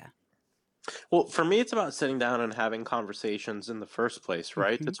agenda? Well, for me, it's about sitting down and having conversations in the first place,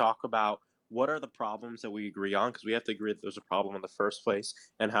 right? Mm-hmm. To talk about what are the problems that we agree on, because we have to agree that there's a problem in the first place,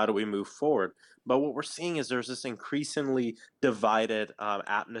 and how do we move forward. But what we're seeing is there's this increasingly divided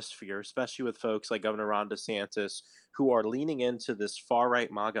atmosphere, especially with folks like Governor Ron DeSantis, who are leaning into this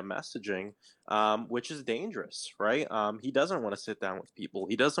far-right MAGA messaging, which is dangerous, right? He doesn't want to sit down with people.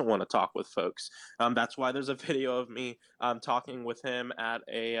 He doesn't want to talk with folks. That's why there's a video of me talking with him at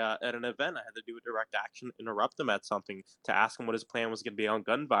an event. I had to do a direct action, interrupt him at something to ask him what his plan was going to be on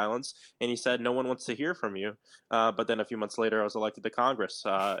gun violence, and he said, "No one wants to hear from you." But then a few months later, I was elected to Congress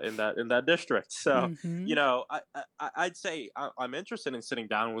in that district. So, you know, I'd say I'm interested in sitting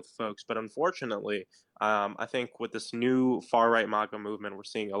down with folks, but unfortunately, I think with this new far-right MAGA movement, we're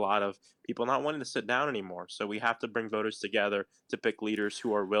seeing a lot of people not wanting to sit down anymore. So we have to bring voters together to pick leaders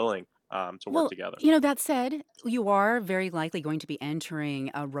who are willing to work together. That said, you are very likely going to be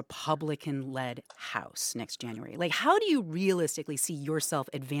entering a Republican-led House next January. Like, how do you realistically see yourself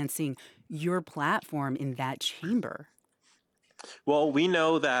advancing your platform in that chamber? Well, we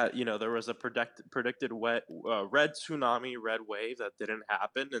know that there was a predicted red tsunami, red wave that didn't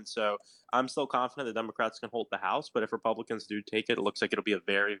happen, and so I'm still confident the Democrats can hold the House. But if Republicans do take it, it looks like it'll be a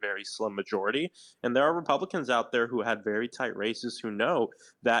very, very slim majority. And there are Republicans out there who had very tight races who know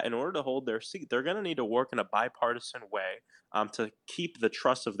that in order to hold their seat, they're going to need to work in a bipartisan way to keep the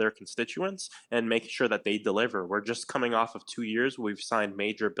trust of their constituents and make sure that they deliver. We're just coming off of 2 years. We've signed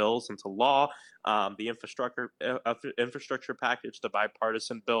major bills into law. The infrastructure package, the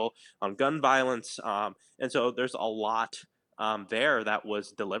bipartisan bill on gun violence, and so there's a lot there that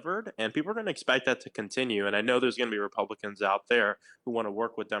was delivered, and people are going to expect that to continue. And I know there's going to be Republicans out there who want to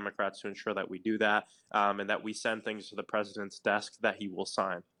work with Democrats to ensure that we do that, and that we send things to the president's desk that he will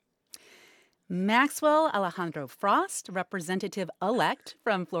sign. Maxwell Alejandro Frost, representative-elect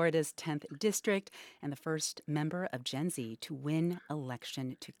from Florida's 10th District and the first member of Gen Z to win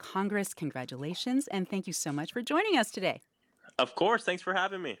election to Congress. Congratulations, and thank you so much for joining us today. Of course. Thanks for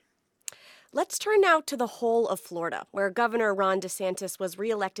having me. Let's turn now to the whole of Florida, where Governor Ron DeSantis was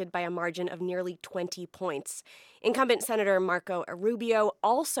reelected by a margin of nearly 20 points. Incumbent Senator Marco Rubio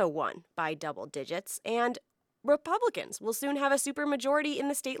also won by double digits, and Republicans will soon have a supermajority in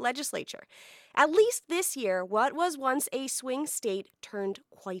the state legislature. At least this year, what was once a swing state turned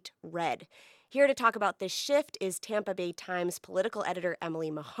quite red. Here to talk about this shift is Tampa Bay Times political editor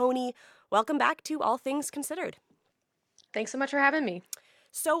Emily Mahoney. Welcome back to All Things Considered. Thanks so much for having me.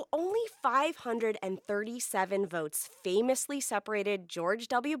 So only 537 votes famously separated George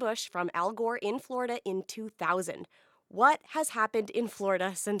W. Bush from Al Gore in Florida in 2000. What has happened in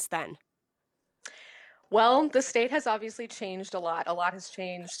Florida since then? Well, the state has obviously changed a lot. A lot has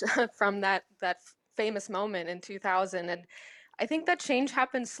changed from that famous moment in 2000. And I think that change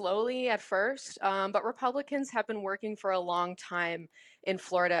happened slowly at first, but Republicans have been working for a long time in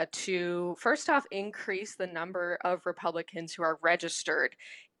Florida to, first off, increase the number of Republicans who are registered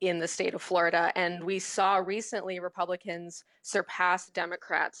in the state of Florida. And we saw recently Republicans surpass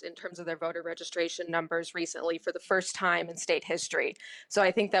Democrats in terms of their voter registration numbers recently for the first time in state history. So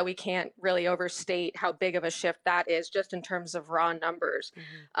I think that we can't really overstate how big of a shift that is just in terms of raw numbers.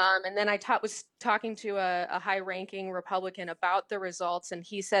 And then I was talking to a high-ranking Republican about the results, and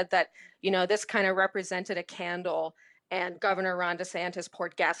he said that, this kind of represented a candle, and Governor Ron DeSantis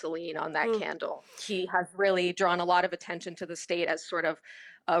poured gasoline on that candle. He has really drawn a lot of attention to the state as sort of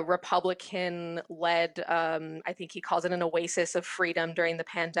a Republican-led, I think he calls it an oasis of freedom during the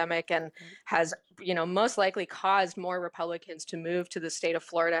pandemic, and has, most likely caused more Republicans to move to the state of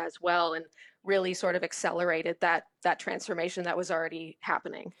Florida as well, and really sort of accelerated that transformation that was already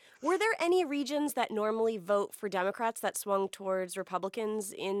happening. Were there any regions that normally vote for Democrats that swung towards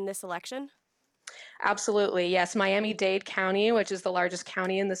Republicans in this election? Absolutely, yes. Miami-Dade County, which is the largest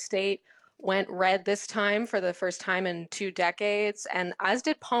county in the state, went red this time for the first time in 2 decades, and as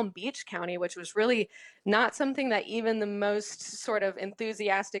did Palm Beach County, which was really not something that even the most sort of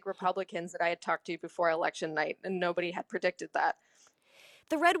enthusiastic Republicans that I had talked to before election night, and nobody had predicted that.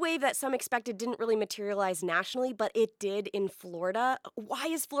 The red wave that some expected didn't really materialize nationally, but it did in Florida. Why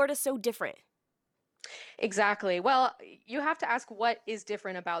is Florida so different? Exactly. Well, you have to ask what is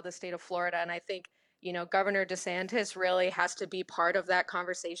different about the state of Florida, and I think Governor DeSantis really has to be part of that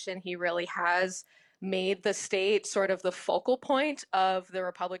conversation. He really has made the state sort of the focal point of the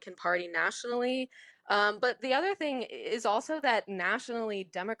Republican Party nationally. But the other thing is also that nationally,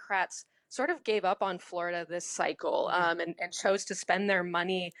 Democrats sort of gave up on Florida this cycle, and chose to spend their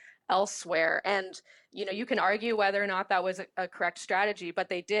money elsewhere. And, you can argue whether or not that was a correct strategy, but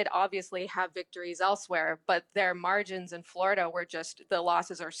they did obviously have victories elsewhere. But their margins in Florida were the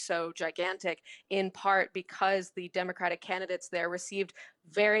losses are so gigantic, in part because the Democratic candidates there received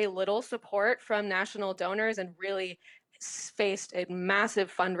very little support from national donors and really faced a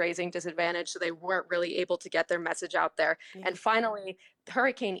massive fundraising disadvantage, so they weren't really able to get their message out there. And finally,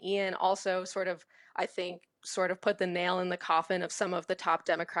 Hurricane Ian also I think, put the nail in the coffin of some of the top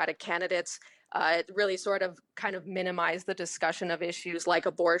Democratic candidates. It really kind of minimized the discussion of issues like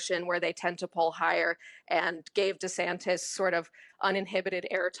abortion, where they tend to poll higher, and gave DeSantis sort of uninhibited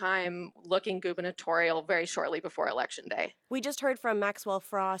airtime looking gubernatorial very shortly before Election Day. We just heard from Maxwell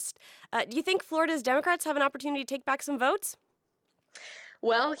Frost. Do you think Florida's Democrats have an opportunity to take back some votes?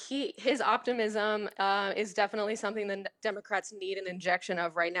 Well, his optimism is definitely something that Democrats need an injection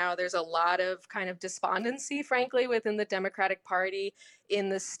of right now. There's a lot of kind of despondency, frankly, within the Democratic Party in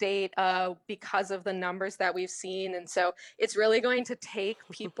the state because of the numbers that we've seen, and so it's really going to take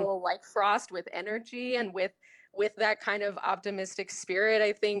people like Frost with energy and with that kind of optimistic spirit,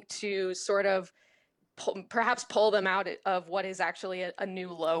 I think, to sort of perhaps pull them out of what is actually a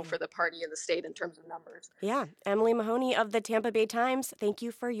new low for the party in the state in terms of numbers. Yeah. Emily Mahoney of the Tampa Bay Times, thank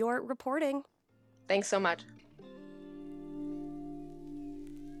you for your reporting. Thanks so much.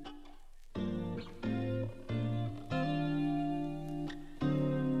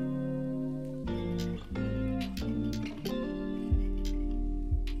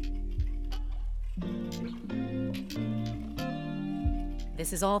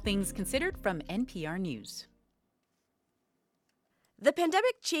 This is All Things Considered from NPR News. The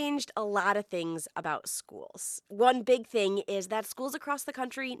pandemic changed a lot of things about schools. One big thing is that schools across the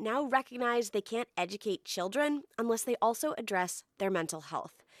country now recognize they can't educate children unless they also address their mental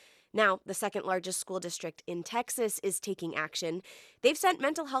health. Now, the second largest school district in Texas is taking action. They've sent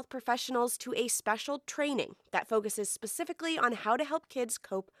mental health professionals to a special training that focuses specifically on how to help kids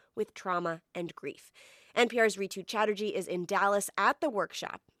cope with trauma and grief. NPR's Ritu Chatterjee is in Dallas at the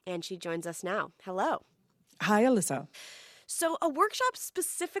workshop, and she joins us now. Hello. Hi, Alyssa. So, a workshop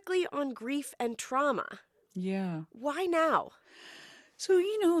specifically on grief and trauma. Yeah. Why now? So,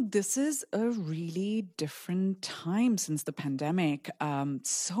 this is a really different time since the pandemic.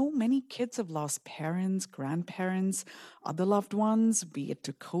 So many kids have lost parents, grandparents, other loved ones, be it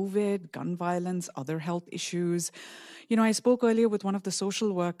to COVID, gun violence, other health issues. I spoke earlier with one of the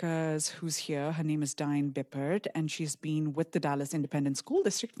social workers who's here. Her name is Diane Bippert, and she's been with the Dallas Independent School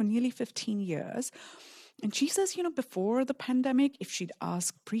District for nearly 15 years. And she says, before the pandemic, if she'd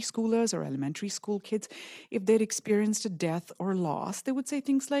ask preschoolers or elementary school kids if they'd experienced a death or loss, they would say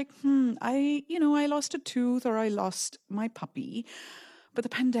things like, I lost a tooth or I lost my puppy. But the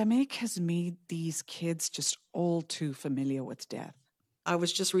pandemic has made these kids just all too familiar with death. I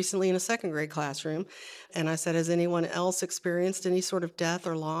was just recently in a second grade classroom, and I said, has anyone else experienced any sort of death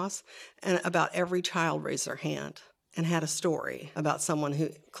or loss? And about every child raised their hand and had a story about someone who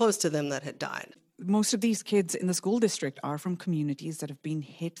close to them that had died. Most of these kids in the school district are from communities that have been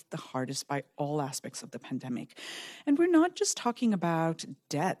hit the hardest by all aspects of the pandemic. And we're not just talking about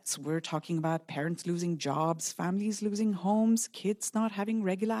deaths. We're talking about parents losing jobs, families losing homes, kids not having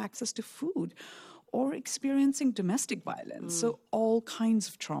regular access to food, or experiencing domestic violence. So all kinds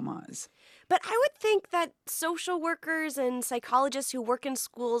of traumas. But I would think that social workers and psychologists who work in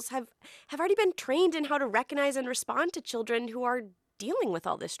schools have already been trained in how to recognize and respond to children who are dealing with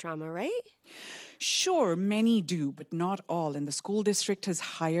all this trauma, right? Sure, many do, but not all. And the school district has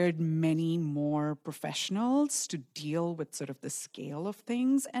hired many more professionals to deal with sort of the scale of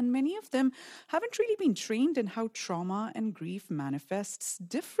things. And many of them haven't really been trained in how trauma and grief manifests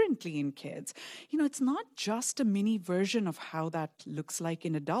differently in kids. It's not just a mini version of how that looks like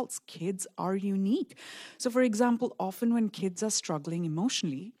in adults. Kids are unique. So, for example, often when kids are struggling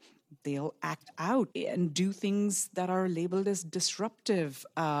emotionally, they'll act out and do things that are labeled as disruptive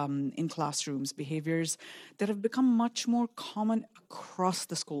in classrooms, behaviors that have become much more common across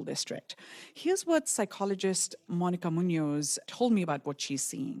the school district. Here's what psychologist Monica Munoz told me about what she's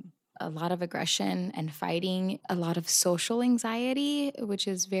seeing. A lot of aggression and fighting, a lot of social anxiety, which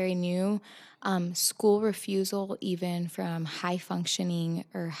is very new, school refusal even from high-functioning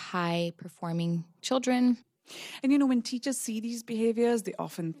or high-performing children. And when teachers see these behaviors, they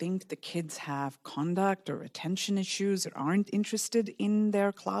often think the kids have conduct or attention issues or aren't interested in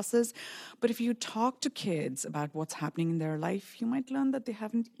their classes. But if you talk to kids about what's happening in their life, you might learn that they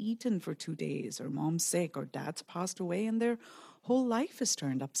haven't eaten for 2 days, or mom's sick, or dad's passed away, and their whole life is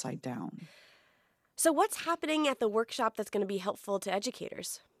turned upside down. So what's happening at the workshop that's going to be helpful to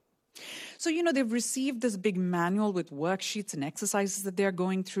educators? So, they've received this big manual with worksheets and exercises that they're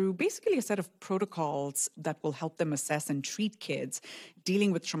going through, basically a set of protocols that will help them assess and treat kids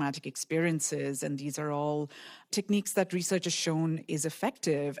dealing with traumatic experiences. And these are all techniques that research has shown is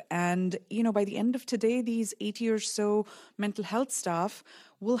effective. And, by the end of today, these 80 or so mental health staff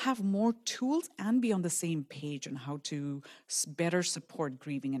will have more tools and be on the same page on how to better support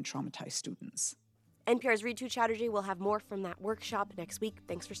grieving and traumatized students. NPR's Ritu Chatterjee will have more from that workshop next week.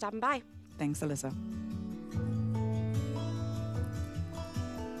 Thanks for stopping by. Thanks, Alyssa.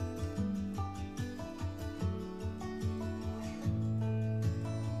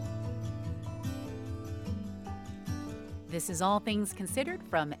 This is All Things Considered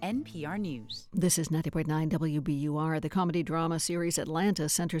from NPR News. This is 90.9 WBUR. The comedy drama series Atlanta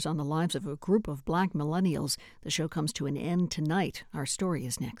centers on the lives of a group of black millennials. The show comes to an end tonight. Our story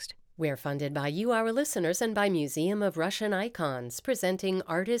is next. We're funded by you, our listeners, and by Museum of Russian Icons, presenting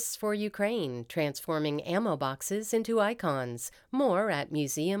Artists for Ukraine, transforming ammo boxes into icons. More at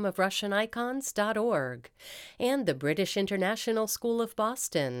museumofrussianicons.org. And the British International School of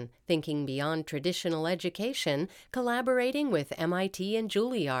Boston, thinking beyond traditional education, collaborating with MIT and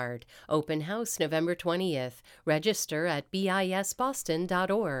Juilliard. Open house November 20th. Register at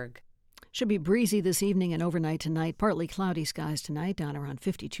bisboston.org. Should be breezy this evening and overnight tonight. Partly cloudy skies tonight, down around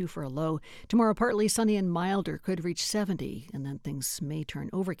 52 for a low. Tomorrow, partly sunny and milder, could reach 70. And then things may turn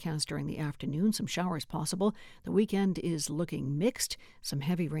overcast during the afternoon. Some showers possible. The weekend is looking mixed. Some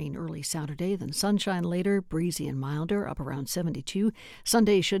heavy rain early Saturday, then sunshine later, breezy and milder, up around 72.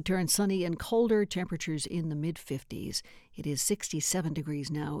 Sunday should turn sunny and colder, temperatures in the mid-50s. It is 67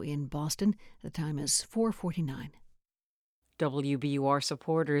 degrees now in Boston. The time is 4:49. WBUR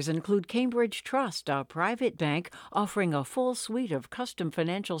supporters include Cambridge Trust, a private bank offering a full suite of custom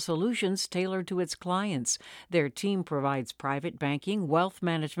financial solutions tailored to its clients. Their team provides private banking, wealth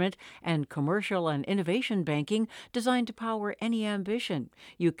management, and commercial and innovation banking designed to power any ambition.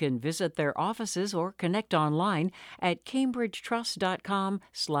 You can visit their offices or connect online at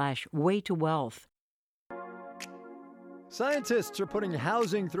cambridgetrust.com/waytowealth. Scientists are putting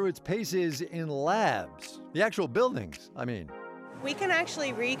housing through its paces in labs. The actual buildings, I mean. We can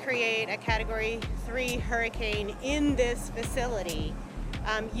actually recreate a Category 3 hurricane in this facility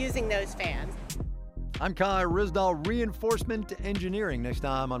using those fans. I'm Kai Rizdal, Reinforcement Engineering, next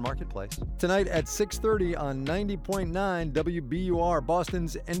time on Marketplace. Tonight at 6:30 on 90.9 WBUR,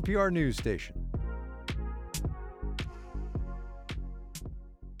 Boston's NPR news station.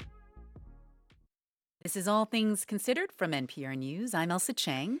 This is All Things Considered from NPR News. I'm Elsa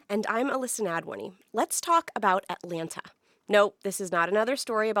Chang. And I'm Alyssa Nadwani. Let's talk about Atlanta. No, this is not another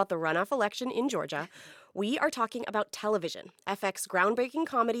story about the runoff election in Georgia. We are talking about television, FX's groundbreaking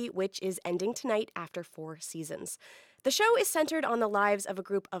comedy, which is ending tonight after 4 seasons. The show is centered on the lives of a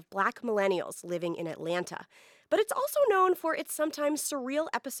group of black millennials living in Atlanta. But it's also known for its sometimes surreal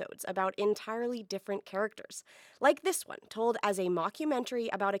episodes about entirely different characters, like this one, told as a mockumentary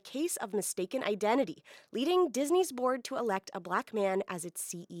about a case of mistaken identity, leading Disney's board to elect a black man as its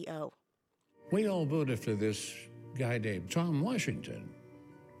CEO. We all voted for this guy named Tom Washington,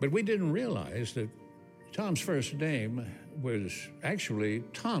 but we didn't realize that Tom's first name was actually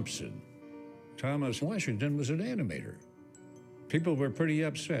Thompson. Thomas Washington was an animator. People were pretty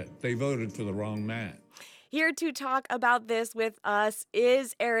upset. They voted for the wrong man. Here to talk about this with us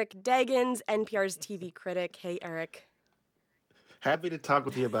is Eric Deggans, NPR's TV critic. Hey, Eric. Happy to talk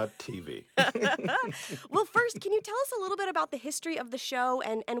with you about TV. Well, first, can you tell us a little bit about the history of the show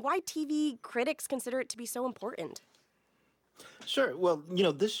and why TV critics consider it to be so important? Sure. Well,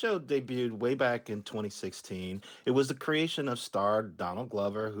 this show debuted way back in 2016. It was the creation of star Donald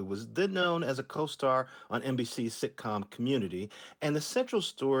Glover, who was then known as a co-star on NBC's sitcom Community. And the central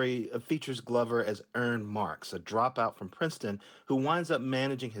story features Glover as Ern Marks, a dropout from Princeton who winds up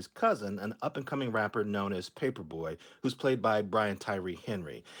managing his cousin, an up-and-coming rapper known as Paperboy, who's played by Brian Tyree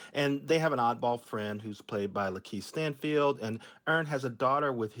Henry. And they have an oddball friend who's played by Lakeith Stanfield, and Ern has a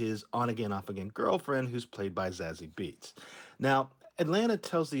daughter with his on-again, off-again girlfriend who's played by Zazie Beetz. Now, Atlanta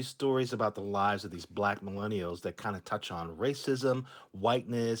tells these stories about the lives of these black millennials that kind of touch on racism,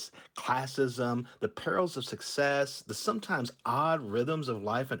 whiteness, classism, the perils of success, the sometimes odd rhythms of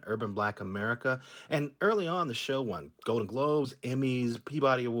life in urban black America. And early on, the show won Golden Globes, Emmys,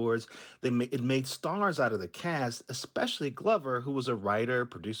 Peabody Awards. It made stars out of the cast, especially Glover, who was a writer,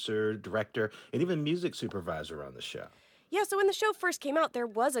 producer, director, and even music supervisor on the show. Yeah, so when the show first came out, there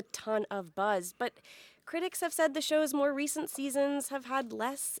was a ton of buzz, but critics have said the show's more recent seasons have had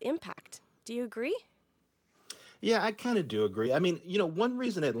less impact. Do you agree? Yeah, I kind of do agree. I mean, one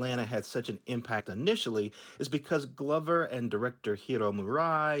reason Atlanta had such an impact initially is because Glover and director Hiro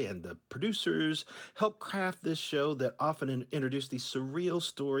Murai and the producers helped craft this show that often introduced these surreal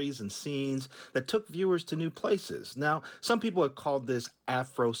stories and scenes that took viewers to new places. Now, some people have called this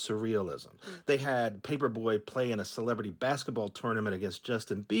Afro-surrealism. They had Paperboy play in a celebrity basketball tournament against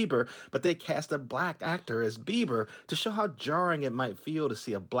Justin Bieber, but they cast a black actor as Bieber to show how jarring it might feel to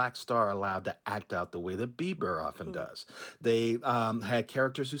see a black star allowed to act out the way that Bieber often does. They had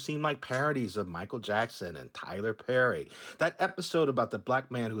characters who seemed like parodies of Michael Jackson and Tyler Perry. That episode about the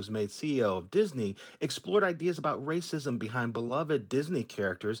black man who was made CEO of Disney explored ideas about racism behind beloved Disney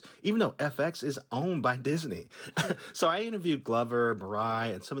characters, even though FX is owned by Disney. So I interviewed Glover,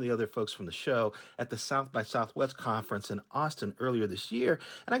 Mariah, and some of the other folks from the show at the South by Southwest conference in Austin earlier this year,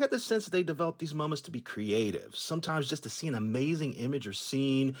 and I got the sense that they developed these moments to be creative, sometimes just to see an amazing image or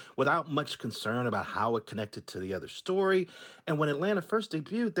scene without much concern about how it connected to the other story. And when Atlanta first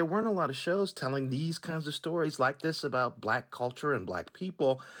debuted, there weren't a lot of shows telling these kinds of stories like this about Black culture and Black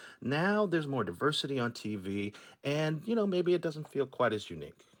people. Now there's more diversity on TV, and, maybe it doesn't feel quite as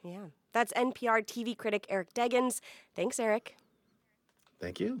unique. Yeah. That's NPR TV critic Eric Deggans. Thanks, Eric.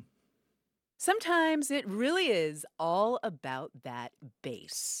 Thank you. Sometimes it really is all about that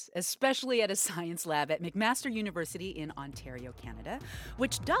bass, especially at a science lab at McMaster University in Ontario, Canada,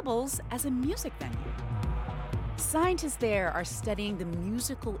 which doubles as a music venue. Scientists there are studying the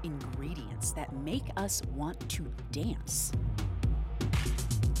musical ingredients that make us want to dance.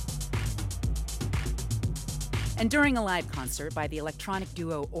 And during a live concert by the electronic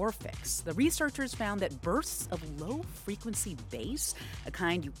duo Orphix, the researchers found that bursts of low-frequency bass, a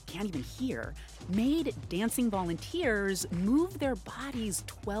kind you can't even hear, made dancing volunteers move their bodies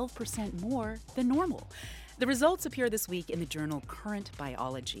 12% more than normal. The results appear this week in the journal Current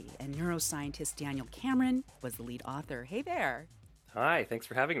Biology, and neuroscientist Daniel Cameron was the lead author. Hey there. Hi, thanks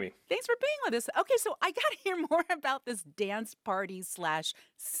for having me. Thanks for being with us. Okay, so I got to hear more about this dance party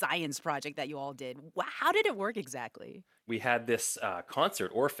 / science project that you all did. How did it work exactly? We had this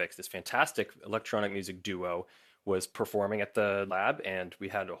concert, Orphix, this fantastic electronic music duo, was performing at the lab, and we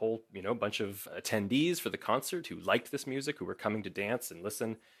had a whole, bunch of attendees for the concert who liked this music, who were coming to dance and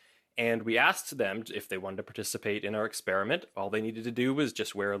listen. And we asked them if they wanted to participate in our experiment. All they needed to do was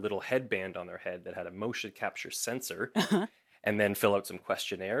just wear a little headband on their head that had a motion capture sensor. And then fill out some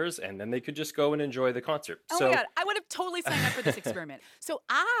questionnaires, and then they could just go and enjoy the concert. Oh my God, I would have totally signed up for this experiment. So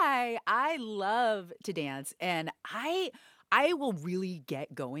I love to dance, and I will really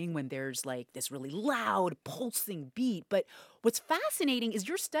get going when there's like this really loud, pulsing beat. But what's fascinating is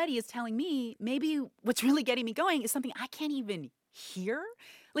your study is telling me maybe what's really getting me going is something I can't even hear.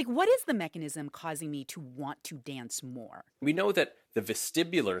 Like, what is the mechanism causing me to want to dance more? We know that the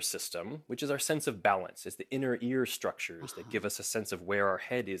vestibular system, which is our sense of balance, is the inner ear structures that give us a sense of where our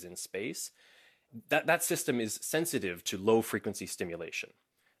head is in space. That system is sensitive to low-frequency stimulation,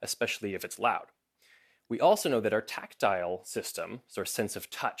 especially if it's loud. We also know that our tactile system, so our sense of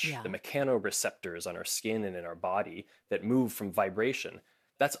touch, the mechanoreceptors on our skin and in our body that move from vibration,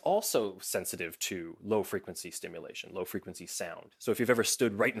 that's also sensitive to low-frequency stimulation, low-frequency sound. So if you've ever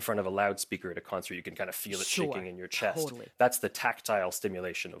stood right in front of a loudspeaker at a concert, you can kind of feel it shaking in your chest. Totally. That's the tactile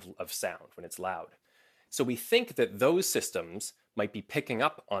stimulation of sound when it's loud. So we think that those systems might be picking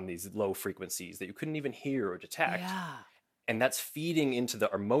up on these low frequencies that you couldn't even hear or detect. Yeah. And that's feeding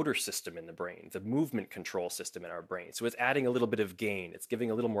into our motor system in the brain, the movement control system in our brain. So it's adding a little bit of gain. It's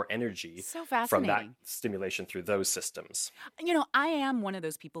giving a little more energy from that stimulation through those systems. I am one of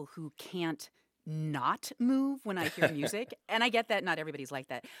those people who can't not move when I hear music. And I get that not everybody's like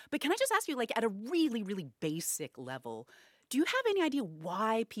that. But can I just ask you, like, at a really, really basic level, do you have any idea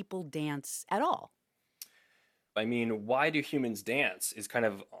why people dance at all? I mean, why do humans dance is kind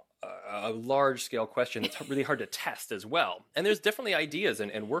of a large-scale question that's really hard to test as well. And there's definitely ideas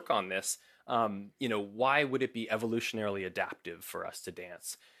and work on this. Why would it be evolutionarily adaptive for us to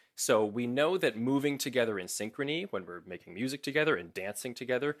dance? So we know that moving together in synchrony when we're making music together and dancing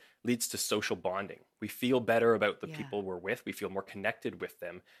together leads to social bonding. We feel better about the people we're with. We feel more connected with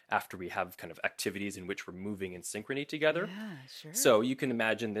them after we have kind of activities in which we're moving in synchrony together. Yeah, sure. So you can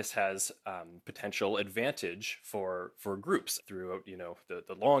imagine this has potential advantage for groups throughout,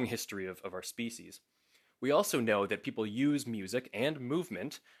 the long history of our species. We also know that people use music and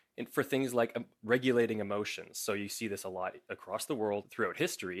movement for things like regulating emotions. So you see this a lot across the world throughout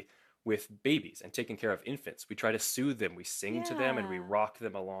history with babies and taking care of infants. We try to soothe them, we sing to them, and we rock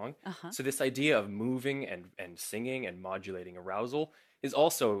them along. So this idea of moving and singing and modulating arousal is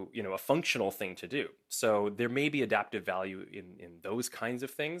also, a functional thing to do. So there may be adaptive value in those kinds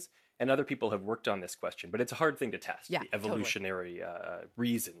of things. And other people have worked on this question, but it's a hard thing to test, the evolutionary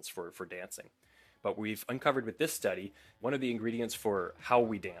reasons for dancing. But we've uncovered with this study one of the ingredients for how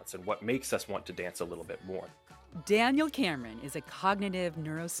we dance and what makes us want to dance a little bit more. Daniel Cameron is a cognitive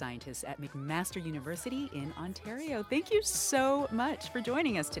neuroscientist at McMaster University in Ontario. Thank you so much for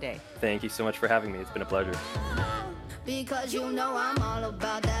joining us today. Thank you so much for having me. It's been a pleasure. Because I'm all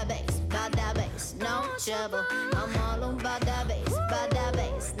about that bass, no trouble. I'm all about that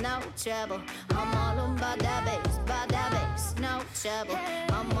bass, no trouble. I'm all about that bass. trouble.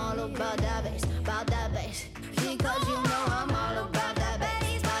 I'm all about that bass, because you know I'm all about that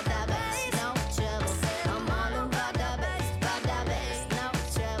bass, no trouble. I'm all about that bass, no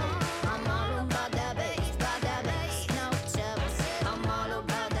trouble. I'm all about that bass, no trouble. I'm all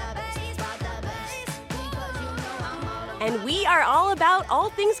about that bass, because you know I'm all about. And we are all about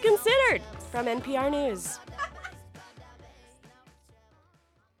All Things Considered from NPR News.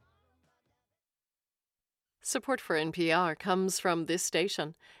 Support for NPR comes from this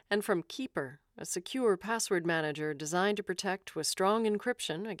station and from Keeper, a secure password manager designed to protect with strong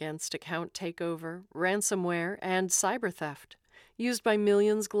encryption against account takeover, ransomware, and cyber theft, used by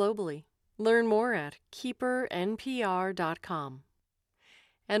millions globally. Learn more at keepernpr.com.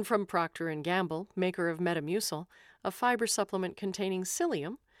 And from Procter & Gamble, maker of Metamucil, a fiber supplement containing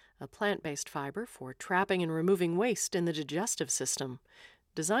psyllium, a plant-based fiber for trapping and removing waste in the digestive system,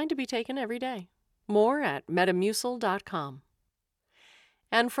 designed to be taken every day. More at metamucil.com.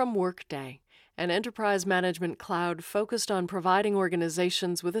 And from Workday, an enterprise management cloud focused on providing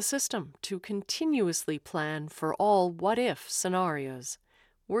organizations with a system to continuously plan for all what-if scenarios.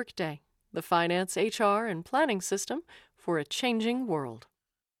 Workday, the finance, HR, and planning system for a changing world.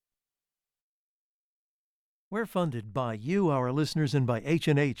 We're funded by you, our listeners, and by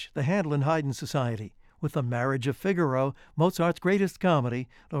H&H, the Handel and Haydn Society, with The Marriage of Figaro, Mozart's Greatest Comedy,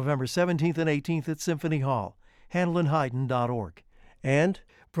 November 17th and 18th at Symphony Hall, handelandhaydn.org. And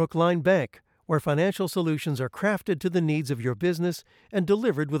Brookline Bank, where financial solutions are crafted to the needs of your business and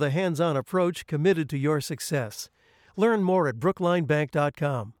delivered with a hands-on approach committed to your success. Learn more at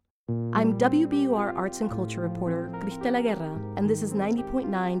brooklinebank.com. I'm WBUR Arts and Culture reporter Cristela Guerra, and this is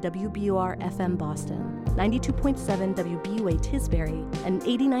 90.9 WBUR FM Boston, 92.7 WBUA Tisbury, and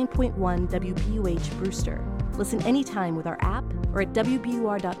 89.1 WBUH Brewster. Listen anytime with our app or at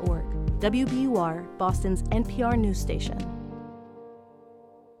WBUR.org. WBUR, Boston's NPR news station.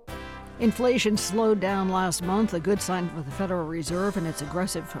 Inflation slowed down last month, a good sign for the Federal Reserve and its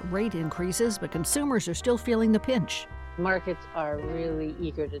aggressive rate increases, but consumers are still feeling the pinch. Markets are really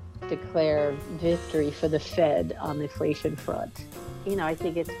eager to declare victory for the Fed on the inflation front. I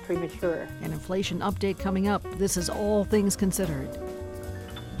think it's premature. An inflation update coming up. This is All Things Considered.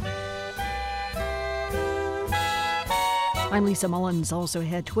 I'm Lisa Mullins. Also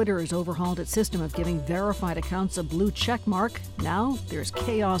ahead, Twitter has overhauled its system of giving verified accounts a blue check mark. Now there's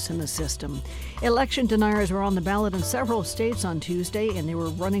chaos in the system. Election deniers were on the ballot in several states on Tuesday, and they were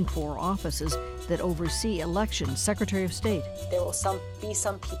running for offices that oversee elections. Secretary of State. There will be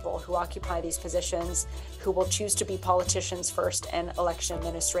some people who occupy these positions who will choose to be politicians first and election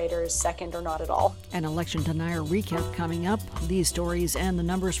administrators second or not at all. An election denier recap coming up. These stories and the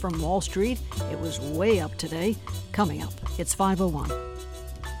numbers from Wall Street. It was way up today. Coming up. It's 5:01.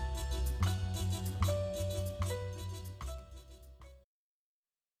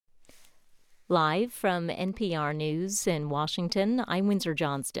 Live from NPR News in Washington, I'm Windsor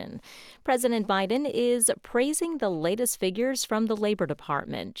Johnston. President Biden is praising the latest figures from the Labor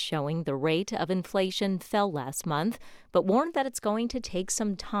Department, showing the rate of inflation fell last month, but warned that it's going to take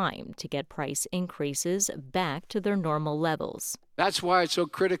some time to get price increases back to their normal levels. That's why it's so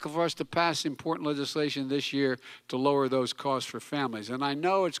critical for us to pass important legislation this year to lower those costs for families. And I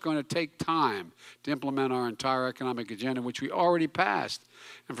know it's going to take time to implement our entire economic agenda, which we already passed,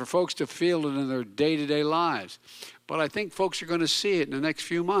 and for folks to feel it in their day-to-day lives. But I think folks are going to see it in the next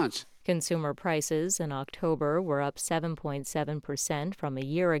few months. Consumer prices in October were up 7.7% from a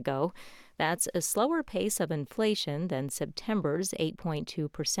year ago. That's a slower pace of inflation than September's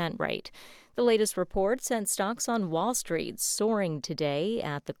 8.2% rate. The latest report sent stocks on Wall Street soaring today.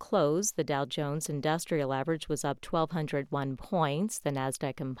 At the close, the Dow Jones Industrial Average was up 1,201 points. The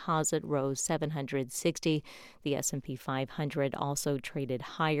Nasdaq Composite rose 760. The S&P 500 also traded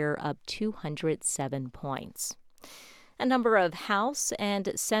higher, up 207 points. A number of House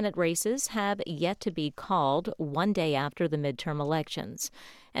and Senate races have yet to be called one day after the midterm elections.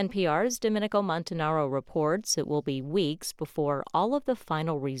 NPR's Domenico Montanaro reports it will be weeks before all of the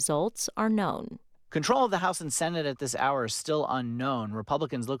final results are known. Control of the House and Senate at this hour is still unknown.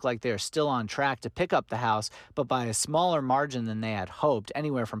 Republicans look like they are still on track to pick up the House, but by a smaller margin than they had hoped,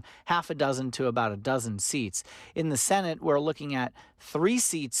 anywhere from half a dozen to about a dozen seats. In the Senate, we're looking at 3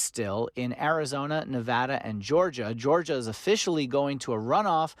 seats still in Arizona, Nevada, and Georgia. Georgia is officially going to a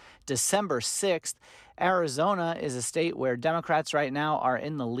runoff December 6th. Arizona is a state where Democrats right now are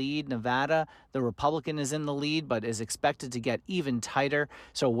in the lead. Nevada, the Republican is in the lead, but is expected to get even tighter.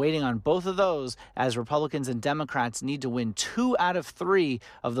 So waiting on both of those as Republicans and Democrats need to win 2 out of 3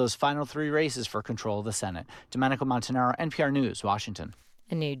 of those final 3 races for control of the Senate. Domenico Montanaro, NPR News, Washington.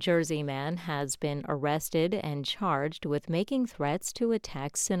 A New Jersey man has been arrested and charged with making threats to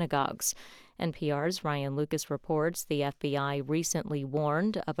attack synagogues. NPR's Ryan Lucas reports the FBI recently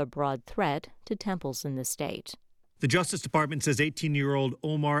warned of a broad threat to temples in the state. The Justice Department says 18-year-old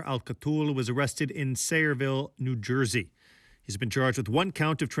Omar Al-Khatul was arrested in Sayreville, New Jersey. He's been charged with one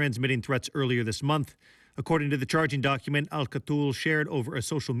count of transmitting threats earlier this month. According to the charging document, Al-Khatul shared over a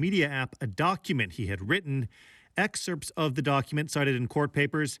social media app a document he had written. Excerpts of the document cited in court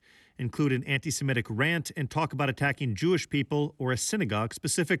papers include an anti-Semitic rant and talk about attacking Jewish people or a synagogue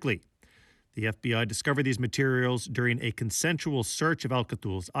specifically. The FBI discovered these materials during a consensual search of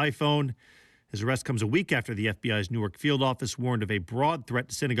Al-Khatul's iPhone. His arrest comes a week after the FBI's Newark field office warned of a broad threat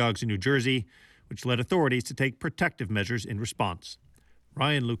to synagogues in New Jersey, which led authorities to take protective measures in response.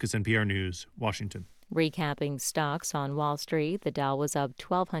 Ryan Lucas, NPR News, Washington. Recapping stocks on Wall Street, the Dow was up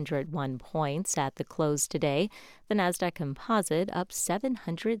 1,201 points at the close today. The Nasdaq Composite up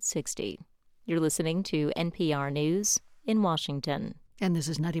 760. You're listening to NPR News in Washington. And this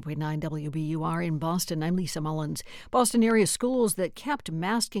is 90.9 WBUR in Boston. I'm Lisa Mullins. Boston area schools that kept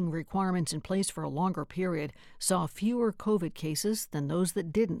masking requirements in place for a longer period saw fewer COVID cases than those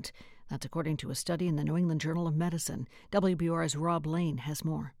that didn't. That's according to a study in the New England Journal of Medicine. WBUR's Rob Lane has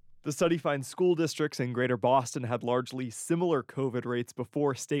more. The study finds school districts in Greater Boston had largely similar COVID rates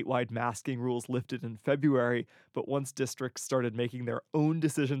before statewide masking rules lifted in February, but once districts started making their own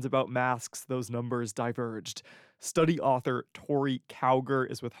decisions about masks, those numbers diverged. Study author Tori Cowger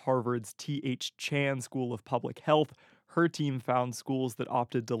is with Harvard's T.H. Chan School of Public Health. Her team found schools that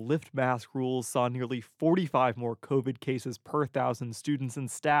opted to lift mask rules saw nearly 45 more COVID cases per 1,000 students and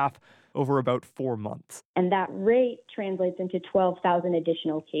staff over about 4 months. And that rate translates into 12,000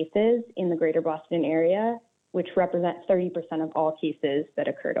 additional cases in the greater Boston area, which represent 30% of all cases that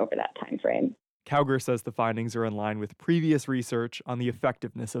occurred over that time frame. Cowger says the findings are in line with previous research on the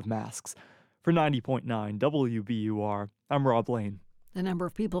effectiveness of masks. For 90.9 WBUR, I'm Rob Lane. The number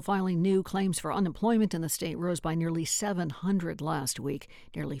of people filing new claims for unemployment in the state rose by nearly 700 last week.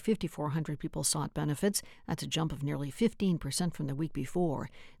 Nearly 5,400 people sought benefits. That's a jump of nearly 15% from the week before.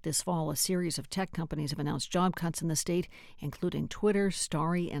 This fall, a series of tech companies have announced job cuts in the state, including Twitter,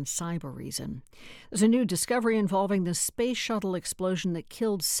 Starry, and Cybereason. There's a new discovery involving the space shuttle explosion that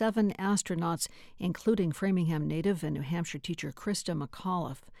killed 7 astronauts, including Framingham native and New Hampshire teacher Krista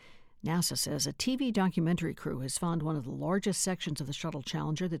McAuliffe. NASA says a TV documentary crew has found one of the largest sections of the shuttle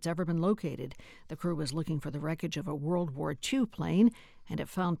Challenger that's ever been located. The crew was looking for the wreckage of a World War II plane, and it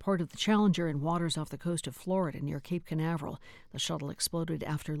found part of the Challenger in waters off the coast of Florida near Cape Canaveral. The shuttle exploded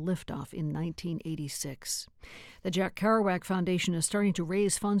after liftoff in 1986. The Jack Kerouac Foundation is starting to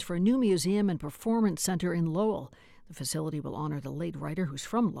raise funds for a new museum and performance center in Lowell. The facility will honor the late writer who's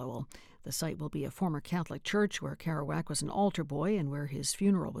from Lowell. The site will be a former Catholic church where Kerouac was an altar boy and where his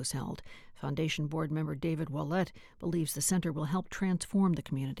funeral was held. Foundation board member David Ouellette believes the center will help transform the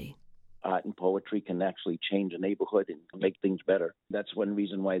community. Art and poetry can actually change a neighborhood and make things better. That's one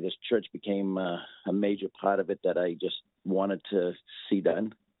reason why this church became a major part of it that I just wanted to see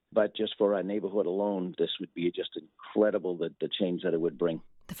done. But just for our neighborhood alone, this would be just incredible, the change that it would bring.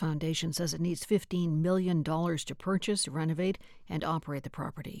 The foundation says it needs $15 million to purchase, renovate, and operate the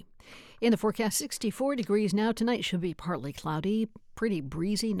property. In the forecast, 64 degrees now. Tonight should be partly cloudy, pretty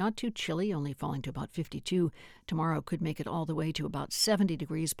breezy, not too chilly, only falling to about 52. Tomorrow could make it all the way to about 70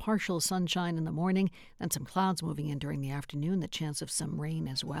 degrees, partial sunshine in the morning, then some clouds moving in during the afternoon, the chance of some rain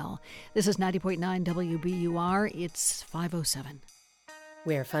as well. This is 90.9 WBUR. It's 5:07.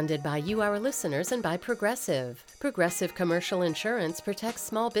 We're funded by you, our listeners, and by Progressive. Progressive Commercial Insurance protects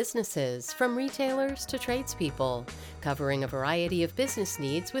small businesses, from retailers to tradespeople, covering a variety of business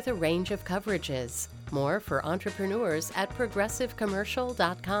needs with a range of coverages. More for entrepreneurs at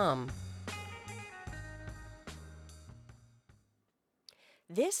progressivecommercial.com.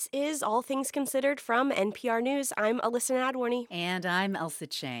 This is All Things Considered from NPR News. I'm Alyssa Nadworny. And I'm Elsa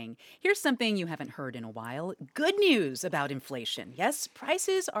Chang. Here's something you haven't heard in a while. Good news about inflation. Yes,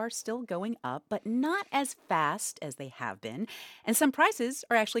 prices are still going up, but not as fast as they have been. And some prices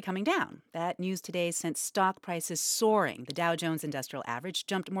are actually coming down. That news today sent stock prices soaring. The Dow Jones Industrial Average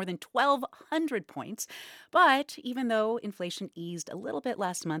jumped more than 1,200 points. But even though inflation eased a little bit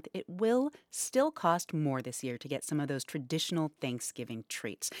last month, it will still cost more this year to get some of those traditional Thanksgiving treats.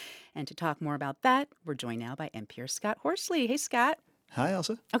 And to talk more about that, we're joined now by NPR's Scott Horsley. Hey, Scott. Hi,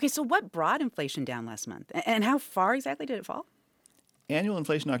 Elsa. Okay, so what brought inflation down last month? And how far exactly did it fall? Annual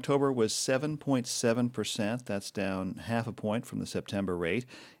inflation in October was 7.7%. That's down half a point from the September rate.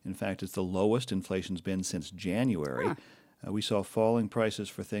 In fact, it's the lowest inflation's been since January. We saw falling prices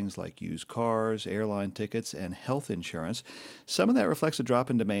for things like used cars, airline tickets, and health insurance. Some of that reflects a drop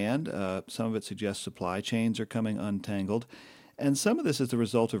in demand. Some of it suggests supply chains are coming untangled. And some of this is the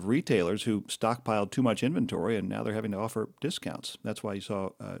result of retailers who stockpiled too much inventory and now they're having to offer discounts. That's why you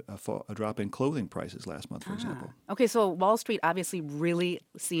saw a drop in clothing prices last month, for example. Okay, so Wall Street obviously really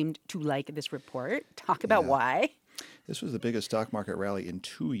seemed to like this report. Talk about why. This was the biggest stock market rally in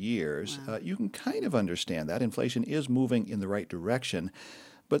 2 years. You can kind of understand that. Inflation is moving in the right direction.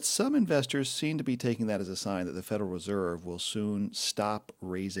 But some investors seem to be taking that as a sign that the Federal Reserve will soon stop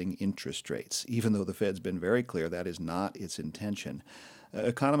raising interest rates, even though the Fed's been very clear that is not its intention.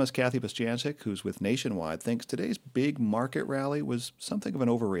 Economist Kathy Bostjancic, who's with Nationwide, thinks today's big market rally was something of an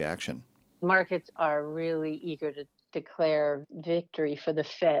overreaction. Markets are really eager to declare victory for the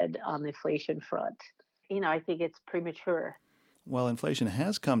Fed on the inflation front. I think it's premature. While inflation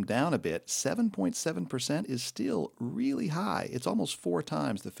has come down a bit, 7.7% is still really high. It's almost 4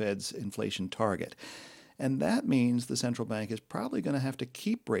 times the Fed's inflation target. And that means the central bank is probably going to have to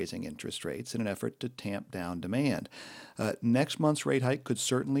keep raising interest rates in an effort to tamp down demand. Next month's rate hike could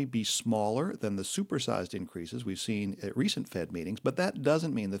certainly be smaller than the supersized increases we've seen at recent Fed meetings, but that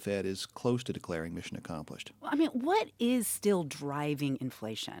doesn't mean the Fed is close to declaring mission accomplished. Well, I mean, what is still driving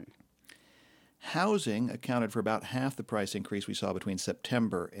inflation? Housing accounted for about half the price increase we saw between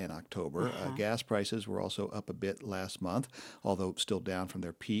September and October. Gas prices were also up a bit last month, although still down from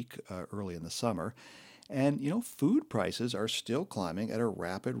their peak early in the summer. And, food prices are still climbing at a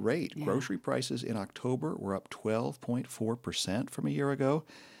rapid rate. Yeah. Grocery prices in October were up 12.4% from a year ago.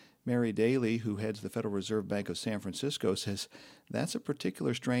 Mary Daly, who heads the Federal Reserve Bank of San Francisco, says that's a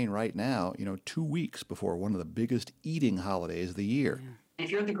particular strain right now, 2 weeks before one of the biggest eating holidays of the year. Yeah. If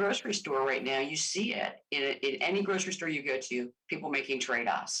you're at the grocery store right now, you see it. In any grocery store you go to, people making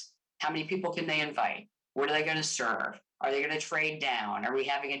trade-offs. How many people can they invite? What are they going to serve? Are they going to trade down? Are we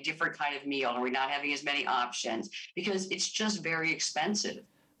having a different kind of meal? Are we not having as many options? Because it's just very expensive.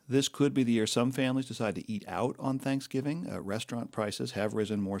 This could be the year some families decide to eat out on Thanksgiving. Restaurant prices have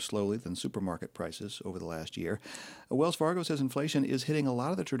risen more slowly than supermarket prices over the last year. Wells Fargo says inflation is hitting a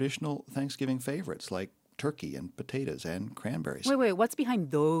lot of the traditional Thanksgiving favorites like turkey and potatoes and cranberries. Wait, what's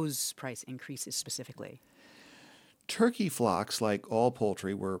behind those price increases specifically? Turkey flocks, like all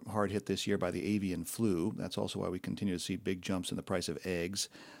poultry, were hard hit this year by the avian flu. That's also why we continue to see big jumps in the price of eggs.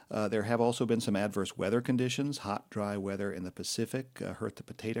 There have also been some adverse weather conditions. Hot, dry weather in the Pacific hurt the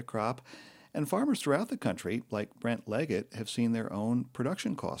potato crop. And farmers throughout the country, like Brent Leggett, have seen their own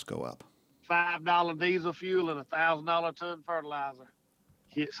production costs go up. $5 diesel fuel and $1,000 ton fertilizer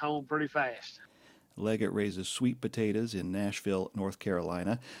hits home pretty fast. Leggett raises sweet potatoes in Nashville, North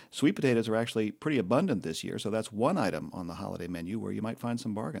Carolina. Sweet potatoes are actually pretty abundant this year, so that's one item on the holiday menu where you might find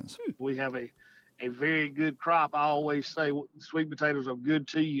some bargains. We have a very good crop. I always say sweet potatoes are good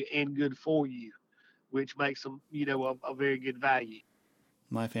to you and good for you, which makes them, a very good value.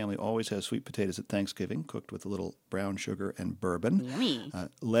 My family always has sweet potatoes at Thanksgiving, cooked with a little brown sugar and bourbon. Yummy.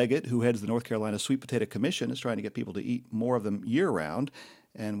 Leggett, who heads the North Carolina Sweet Potato Commission, is trying to get people to eat more of them year-round.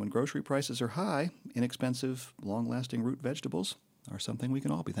 And when grocery prices are high, inexpensive, long-lasting root vegetables are something we can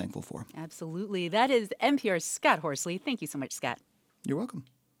all be thankful for. Absolutely. That is NPR's Scott Horsley. Thank you so much, Scott. You're welcome.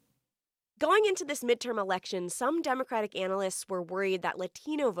 Going into this midterm election, some Democratic analysts were worried that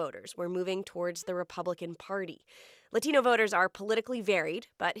Latino voters were moving towards the Republican Party. Latino voters are politically varied,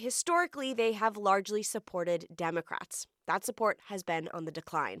 but historically they have largely supported Democrats. That support has been on the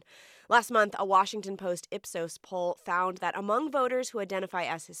decline. Last month, a Washington Post Ipsos poll found that among voters who identify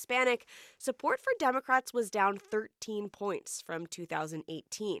as Hispanic, support for Democrats was down 13 points from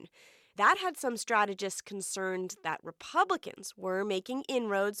 2018. That had some strategists concerned that Republicans were making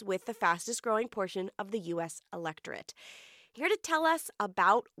inroads with the fastest-growing portion of the U.S. electorate. Here to tell us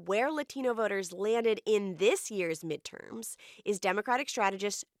about where Latino voters landed in this year's midterms is Democratic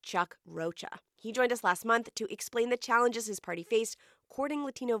strategist Chuck Rocha. He joined us last month to explain the challenges his party faced courting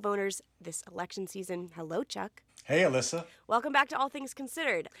Latino voters this election season. Hello, Chuck. Hey, Alyssa. Welcome back to All Things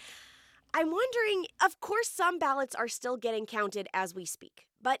Considered. I'm wondering, of course, some ballots are still getting counted as we speak,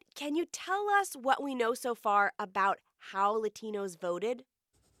 but can you tell us what we know so far about how Latinos voted?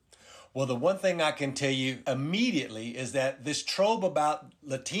 Well, the one thing I can tell you immediately is that this trope about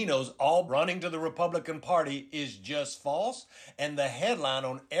Latinos all running to the Republican Party is just false. And the headline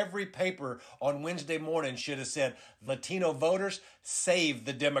on every paper on Wednesday morning should have said, Latino voters saved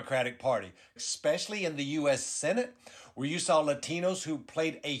the Democratic Party, especially in the U.S. Senate, where you saw Latinos who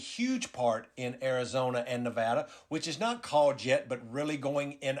played a huge part in Arizona and Nevada, which is not called yet, but really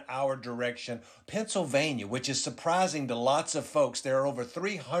going in our direction. Pennsylvania, which is surprising to lots of folks. There are over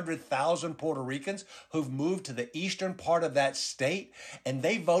 300,000 Puerto Ricans who've moved to the eastern part of that state, and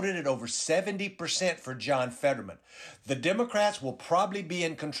they voted at over 70% for John Fetterman. The Democrats will probably be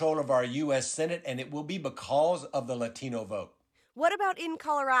in control of our U.S. Senate, and it will be because of the Latino vote. What about in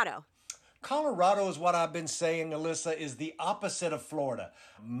Colorado? Colorado is what I've been saying, Alyssa, is the opposite of Florida,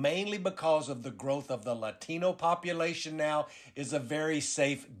 mainly because of the growth of the Latino population now is a very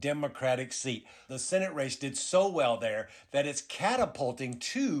safe Democratic seat. The Senate race did so well there that it's catapulting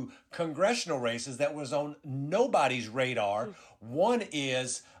two congressional races that was on nobody's radar. One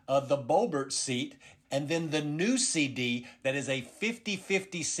is the Boebert seat, and then the new CD that is a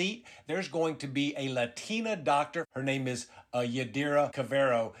 50-50 seat. There's going to be a Latina doctor. Her name is Yadira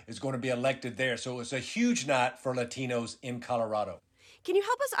Cavero is going to be elected there. So it's a huge night for Latinos in Colorado. Can you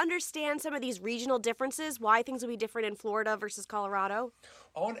help us understand some of these regional differences, why things will be different in Florida versus Colorado?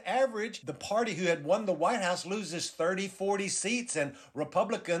 On average, the party who had won the White House loses 30, 40 seats, and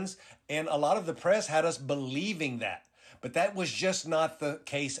Republicans and a lot of the press had us believing that. But that was just not the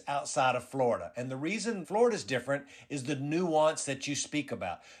case outside of Florida. And the reason Florida's different is the nuance that you speak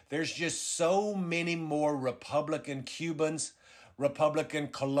about. There's just so many more Republican Cubans, Republican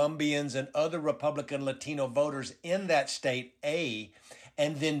Colombians, and other Republican Latino voters in that state, A.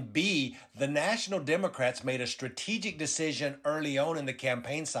 And then B, the National Democrats made a strategic decision early on in the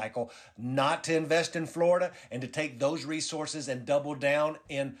campaign cycle not to invest in Florida and to take those resources and double down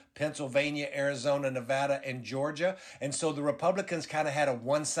in Pennsylvania, Arizona, Nevada, and Georgia. And so the Republicans kind of had a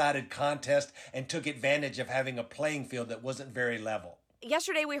one-sided contest and took advantage of having a playing field that wasn't very level.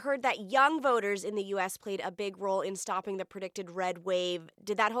 Yesterday, we heard that young voters in the U.S. played a big role in stopping the predicted red wave.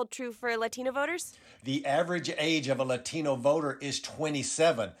 Did that hold true for Latino voters? The average age of a Latino voter is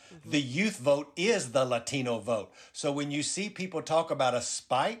 27. The youth vote is the Latino vote. So when you see people talk about a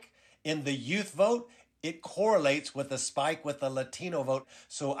spike in the youth vote, it correlates with a spike with the Latino vote.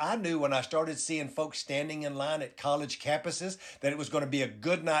 So I knew when I started seeing folks standing in line at college campuses that it was going to be a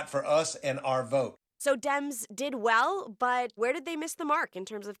good night for us and our vote. So Dems did well, but where did they miss the mark in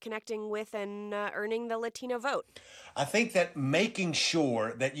terms of connecting with and earning the Latino vote? I think that making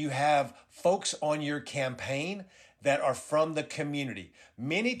sure that you have folks on your campaign that are from the community.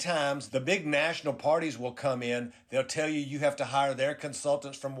 Many times the big national parties will come in, they'll tell you you have to hire their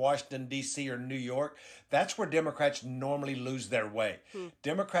consultants from Washington, D.C. or New York. That's where Democrats normally lose their way.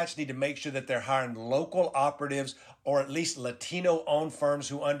 Democrats need to make sure that they're hiring local operatives or at least Latino-owned firms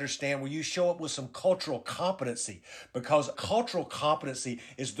who understand where you show up with some cultural competency, because cultural competency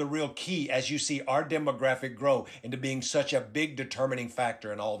is the real key as you see our demographic grow into being such a big determining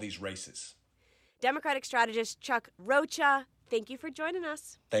factor in all these races. Democratic strategist Chuck Rocha, thank you for joining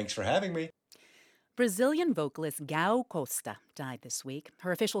us. Thanks for having me. Brazilian vocalist Gal Costa died this week.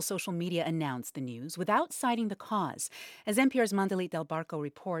 Her official social media announced the news without citing the cause. As NPR's Mandelit Del Barco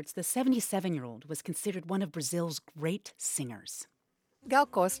reports, the 77-year-old was considered one of Brazil's great singers. Gal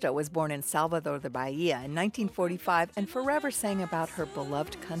Costa was born in Salvador de Bahia in 1945 and forever sang about her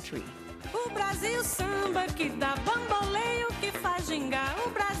beloved country. O Brasil samba que dá bamboleio que faz gingar. O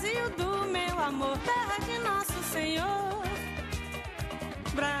Brasil do meu amor, terra de nosso Senhor.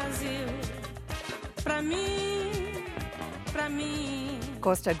 Brasil, pra mim, pra mim.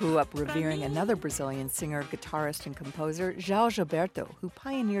 Costa grew up revering another Brazilian singer, guitarist, and composer, João Gilberto, who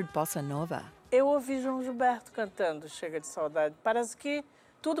pioneered bossa nova. Eu ouvi João Gilberto cantando Chega de Saudade. Parece que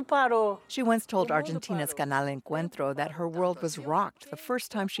tudo parou. She once told Argentina's Canal Encuentro that her world was rocked the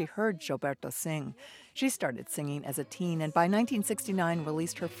first time she heard Gilberto sing. She started singing as a teen and by 1969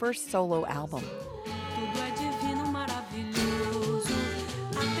 released her first solo album. Tudo é divino, maravilhoso.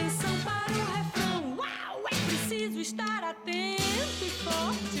 Atenção para o refrão. Uau, é preciso estar atento e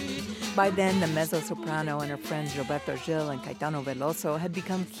forte. By then, the mezzo-soprano and her friends Gilberto Gil and Caetano Veloso had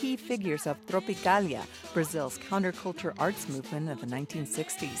become key figures of Tropicalia, Brazil's counterculture arts movement of the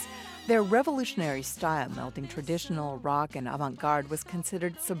 1960s. Their revolutionary style, melding traditional rock and avant-garde, was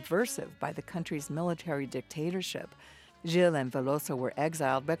considered subversive by the country's military dictatorship. Gil and Veloso were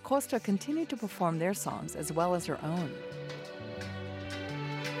exiled, but Costa continued to perform their songs as well as her own.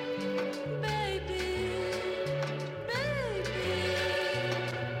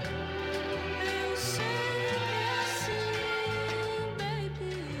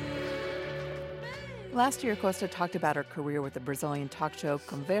 Last year, Costa talked about her career with the Brazilian talk show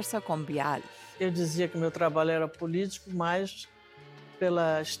Conversa com Bial. Eu dizia que meu trabalho era político, mas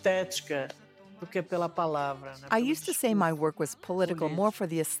pela estética do que pela palavra. Né? I used to say my work was political more for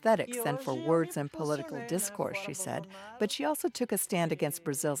the aesthetics than for words and political discourse, she said. But she also took a stand against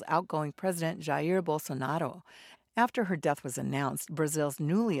Brazil's outgoing president, Jair Bolsonaro. After her death was announced, Brazil's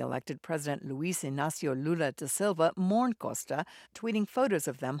newly elected president, Luiz Inácio Lula da Silva, mourned Costa, tweeting photos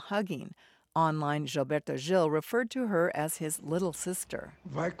of them hugging. Online, Gilberto Gil referred to her as his little sister.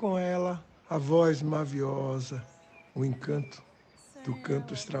 Vai com ela a voz maviosa, o encanto do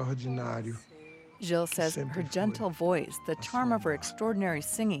canto extraordinário. Gil says her gentle voice, the charm of her extraordinary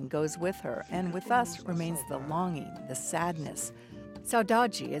singing goes with her, and with us remains the longing, the sadness.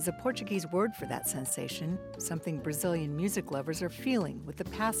 Saudade is a Portuguese word for that sensation, something Brazilian music lovers are feeling with the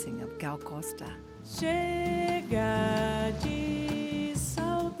passing of Gal Costa. Chega de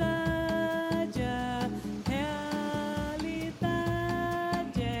saudade, a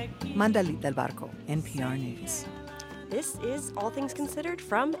realidade é que... Mandali del Barco, NPR News. This is All Things Considered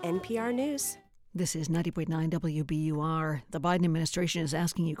from NPR News. This is 90.9 WBUR. The Biden administration is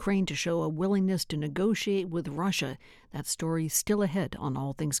asking Ukraine to show a willingness to negotiate with Russia. That story still ahead on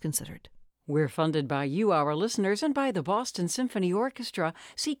All Things Considered. We're funded by you, our listeners, and by the Boston Symphony Orchestra.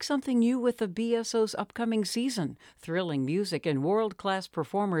 Seek something new with the BSO's upcoming season. Thrilling music and world-class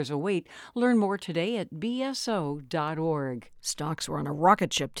performers await. Learn more today at bso.org. Stocks were on a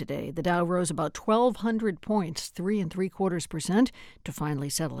rocket ship today. The Dow rose about 1,200 points, 3.75%, to finally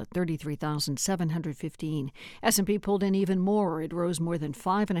settle at 33,715. S&P pulled in even more. It rose more than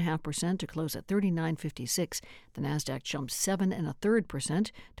 5.5% to close at 39.56. The Nasdaq jumped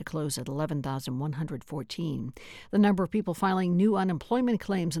 7.33% to close at 11,114. The number of people filing new unemployment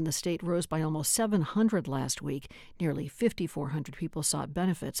claims in the state rose by almost 700 last week. Nearly 5,400 people sought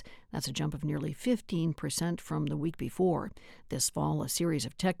benefits. That's a jump of nearly 15% from the week before. This fall, a series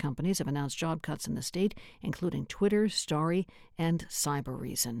of tech companies have announced job cuts in the state, including Twitter, Starry, and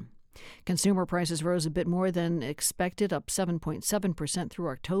Cybereason. Consumer prices rose a bit more than expected, up 7.7% through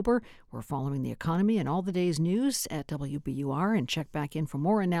October. We're following the economy and all the day's news at WBUR, and check back in for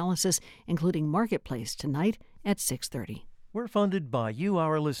more analysis, including Marketplace, tonight at 6:30. We're funded by you,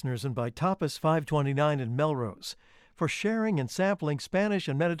 our listeners, and by Tapas 529 in Melrose. For sharing and sampling Spanish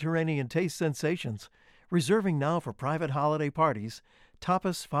and Mediterranean taste sensations, reserving now for private holiday parties,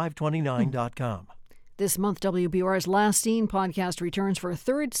 tapas529.com. This month, WBUR's Last Seen podcast returns for a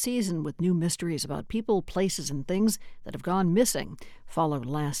third season with new mysteries about people, places, and things that have gone missing. Follow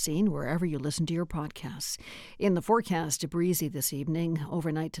Last Seen wherever you listen to your podcasts. In the forecast, breezy this evening.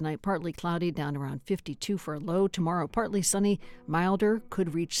 Overnight tonight, partly cloudy, down around 52 for a low. Tomorrow, partly sunny, milder,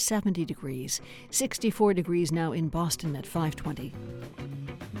 could reach 70 degrees. 64 degrees now in Boston at 5:20.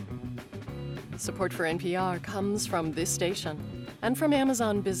 Support for NPR comes from this station and from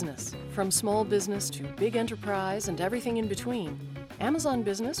Amazon Business. From small business to big enterprise and everything in between, Amazon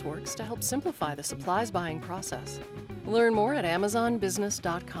Business works to help simplify the supplies buying process. Learn more at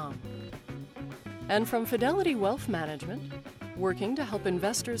amazonbusiness.com. And from Fidelity Wealth Management, working to help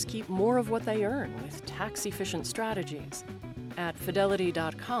investors keep more of what they earn with tax-efficient strategies. At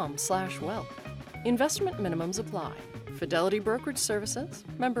fidelity.com/wealth. Investment minimums apply. Fidelity Brokerage Services,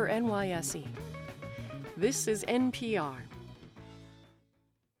 member NYSE. This is NPR.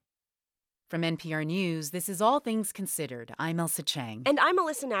 From NPR News, this is All Things Considered. I'm Elsa Chang. And I'm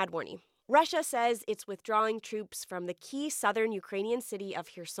Melissa Nadworny. Russia says it's withdrawing troops from the key southern Ukrainian city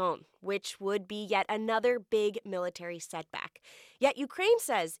of Kherson, which would be yet another big military setback. Yet Ukraine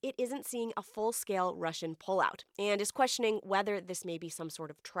says it isn't seeing a full-scale Russian pullout and is questioning whether this may be some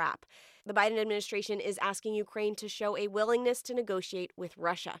sort of trap. The Biden administration is asking Ukraine to show a willingness to negotiate with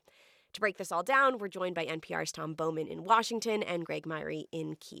Russia. To break this all down, we're joined by NPR's Tom Bowman in Washington and Greg Myrie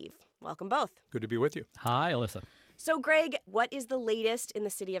in Kyiv. Welcome both. Good to be with you. Hi, Alyssa. So, Greg, what is the latest in the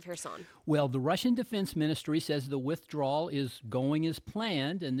city of Kherson? Well, the Russian Defense Ministry says the withdrawal is going as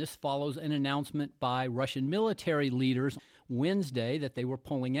planned, and this follows an announcement by Russian military leaders Wednesday that they were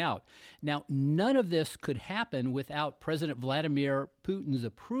pulling out. Now, none of this could happen without President Vladimir Putin's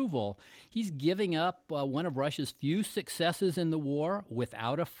approval. He's giving up one of Russia's few successes in the war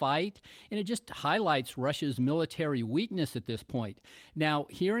without a fight, and it just highlights Russia's military weakness at this point. Now,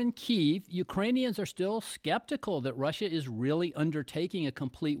 here in Kyiv, Ukrainians are still skeptical that Russia is really undertaking a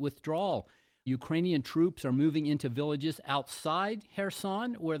complete withdrawal. Ukrainian troops are moving into villages outside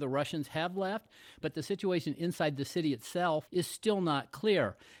Kherson, where the Russians have left, but the situation inside the city itself is still not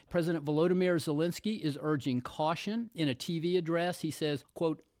clear. President Volodymyr Zelensky is urging caution. In a TV address, he says,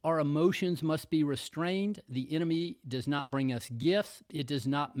 quote, Our emotions must be restrained. The enemy does not bring us gifts. It does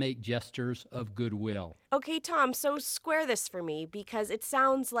not make gestures of goodwill. Okay, Tom, so square this for me, because it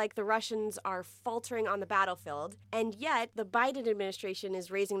sounds like the Russians are faltering on the battlefield, and yet the Biden administration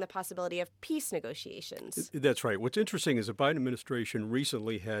is raising the possibility of peace negotiations. That's right. What's interesting is the Biden administration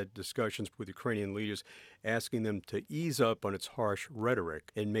recently had discussions with Ukrainian leaders asking them to ease up on its harsh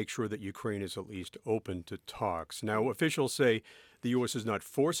rhetoric and make sure that Ukraine is at least open to talks. Now, officials say the U.S. is not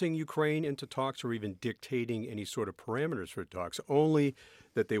forcing Ukraine into talks or even dictating any sort of parameters for talks, only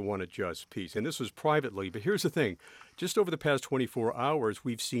that they want a just peace. And this was privately, but here's the thing. Just over the past 24 hours,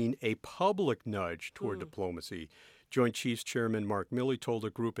 we've seen a public nudge toward diplomacy. Joint Chiefs Chairman Mark Milley told a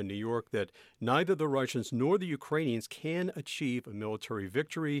group in New York that neither the Russians nor the Ukrainians can achieve a military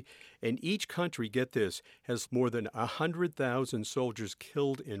victory, and each country, get this, has more than 100,000 soldiers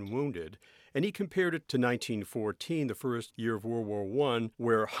killed and wounded. And he compared it to 1914, the first year of World War I,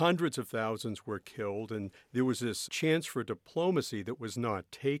 where hundreds of thousands were killed, and there was this chance for diplomacy that was not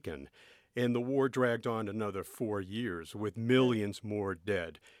taken. And the war dragged on another 4 years, with millions more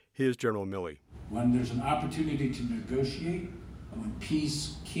dead. Here's General Milley. When there's an opportunity to negotiate, and when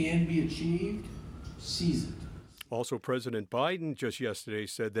peace can be achieved, seize it. Also, President Biden just yesterday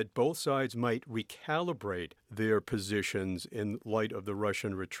said that both sides might recalibrate their positions in light of the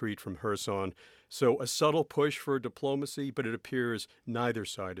Russian retreat from Kherson. So a subtle push for diplomacy, but it appears neither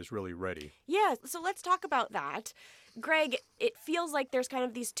side is really ready. Yeah, so let's talk about that. Greg, it feels like there's kind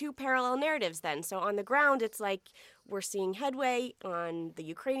of these two parallel narratives then. So on the ground, it's like we're seeing headway on the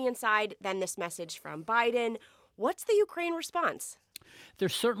Ukrainian side, then this message from Biden. What's the Ukraine response?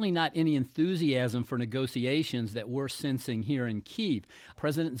 There's certainly not any enthusiasm for negotiations that we're sensing here in Kyiv.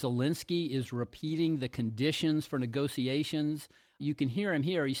 President Zelensky is repeating the conditions for negotiations. You can hear him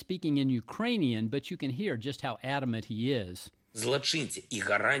here. He's speaking in Ukrainian, but you can hear just how adamant he is. Злочинці і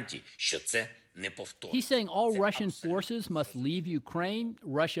гарантії, що це не повториться. He's saying all Russian forces must leave Ukraine.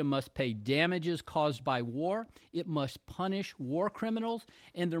 Russia must pay damages caused by war. It must punish war criminals,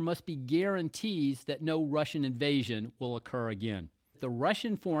 and there must be guarantees that no Russian invasion will occur again. The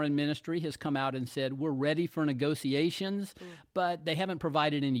Russian Foreign Ministry has come out and said, we're ready for negotiations, but they haven't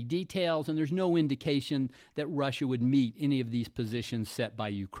provided any details, and there's no indication that Russia would meet any of these positions set by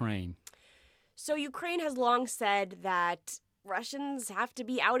Ukraine. So Ukraine has long said that Russians have to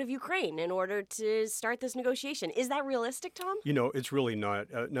be out of Ukraine in order to start this negotiation. Is that realistic, Tom? You know, it's really not.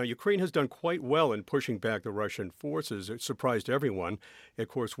 Now, Ukraine has done quite well in pushing back the Russian forces. It surprised everyone, of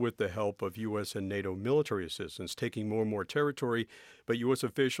course, with the help of U.S. and NATO military assistance, taking more and more territory. But U.S.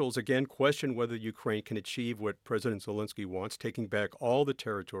 officials, again, question whether Ukraine can achieve what President Zelensky wants, taking back all the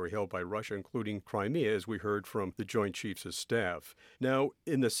territory held by Russia, including Crimea, as we heard from the Joint Chiefs of Staff. Now,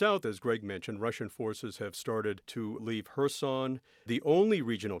 in the south, as Greg mentioned, Russian forces have started to leave Kherson, the only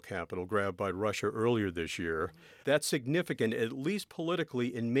regional capital grabbed by Russia earlier this year. That's significant, at least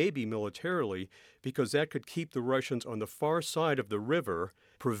politically and maybe militarily, because that could keep the Russians on the far side of the river,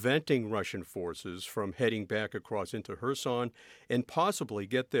 preventing Russian forces from heading back across into Kherson, and possibly,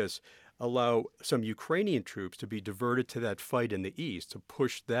 get this, allow some Ukrainian troops to be diverted to that fight in the east, to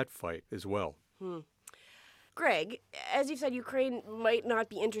push that fight as well. Greg, as you said, Ukraine might not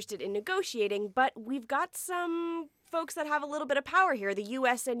be interested in negotiating, but we've got some folks that have a little bit of power here, the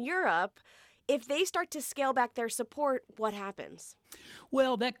U.S. and Europe. If they start to scale back their support, what happens?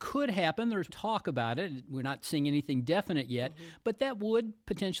 Well, that could happen. There's talk about it. We're not seeing anything definite yet, but that would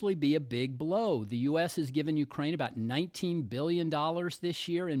potentially be a big blow. The U.S. has given Ukraine about $19 billion this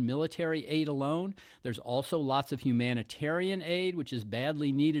year in military aid alone. There's also lots of humanitarian aid, which is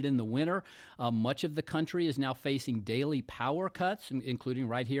badly needed in the winter. Much of the country is now facing daily power cuts, including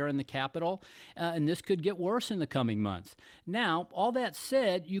right here in the capital, and this could get worse in the coming months. Now, all that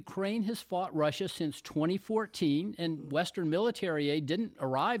said, Ukraine has fought Russia since 2014, and Western military aid didn't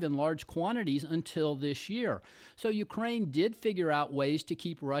arrive in large quantities until this year. So Ukraine did figure out ways to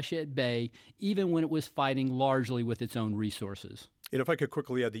keep Russia at bay, even when it was fighting largely with its own resources. And if I could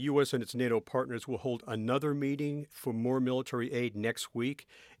quickly add, the U.S. and its NATO partners will hold another meeting for more military aid next week.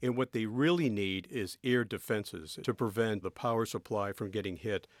 And what they really need is air defenses to prevent the power supply from getting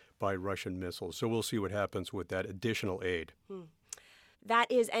hit by Russian missiles. So we'll see what happens with that additional aid.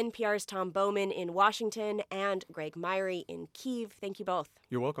 That is NPR's Tom Bowman in Washington and Greg Myrie in Kyiv. Thank you both.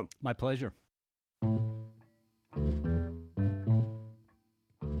 You're welcome. My pleasure.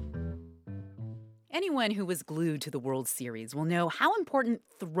 Anyone who was glued to the World Series will know how important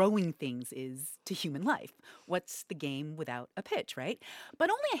throwing things is to human life. What's the game without a pitch, right? But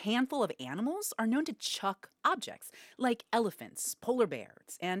only a handful of animals are known to chuck objects, like elephants, polar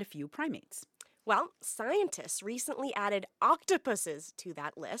bears, and a few primates. Well, scientists recently added octopuses to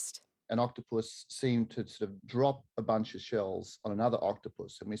that list. An octopus seemed to sort of drop a bunch of shells on another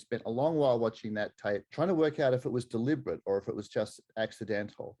octopus. And we spent a long while watching that tape, trying to work out if it was deliberate or if it was just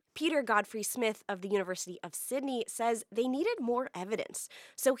accidental. Peter Godfrey Smith of the University of Sydney says they needed more evidence.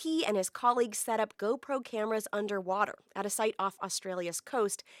 So he and his colleagues set up GoPro cameras underwater at a site off Australia's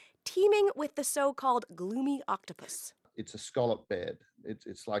coast, teeming with the so-called gloomy octopus. It's a scallop bed.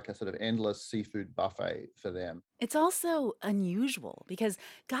 It's like a sort of endless seafood buffet for them. It's also unusual because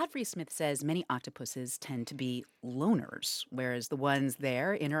Godfrey Smith says many octopuses tend to be loners, whereas the ones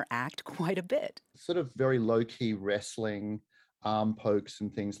there interact quite a bit. Sort of very low-key wrestling, arm pokes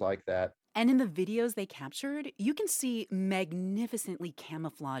and things like that. And in the videos they captured, you can see magnificently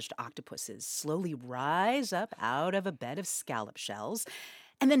camouflaged octopuses slowly rise up out of a bed of scallop shells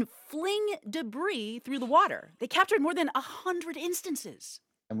and then fling debris through the water. They captured more than 100 instances.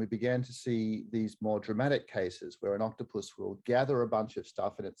 And we began to see these more dramatic cases where an octopus will gather a bunch of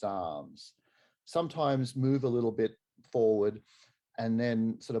stuff in its arms, sometimes move a little bit forward, and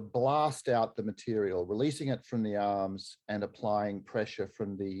then sort of blast out the material, releasing it from the arms and applying pressure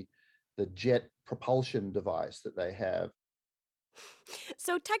from the jet propulsion device that they have.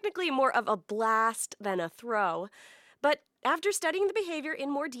 So technically more of a blast than a throw. But after studying the behavior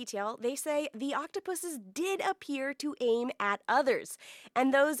in more detail, they say the octopuses did appear to aim at others,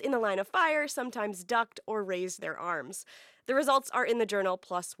 and those in the line of fire sometimes ducked or raised their arms. The results are in the journal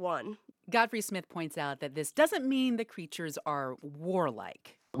PLOS ONE. Godfrey Smith points out that this doesn't mean the creatures are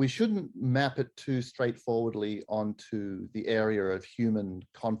warlike. We shouldn't map it too straightforwardly onto the area of human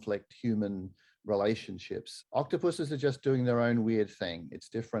conflict, human relationships. Octopuses are just doing their own weird thing. It's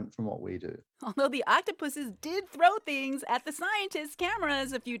different from what we do. Although the octopuses did throw things at the scientists'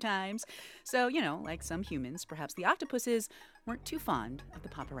 cameras a few times. So, like some humans, perhaps the octopuses weren't too fond of the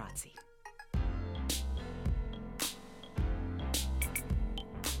paparazzi.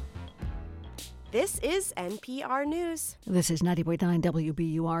 This is NPR News. This is 90.9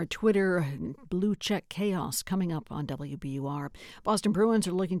 WBUR. Twitter blue check chaos coming up on WBUR. Boston Bruins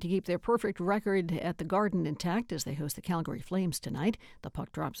are looking to keep their perfect record at the Garden intact as they host the Calgary Flames tonight. The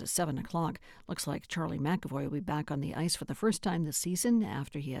puck drops at 7 o'clock. Looks like Charlie McAvoy will be back on the ice for the first time this season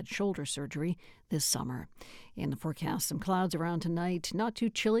after he had shoulder surgery this summer. In the forecast, some clouds around tonight. Not too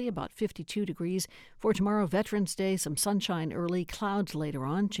chilly, about 52 degrees. For tomorrow, Veterans Day, some sunshine early, clouds later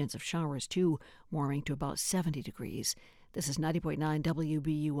on, chance of showers too, warming to about 70 degrees. This is 90.9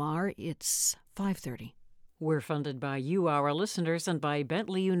 WBUR. It's 5:30. We're funded by you, our listeners, and by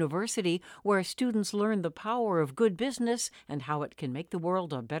Bentley University, where students learn the power of good business and how it can make the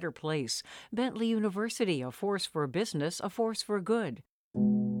world a better place. Bentley University, a force for business, a force for good.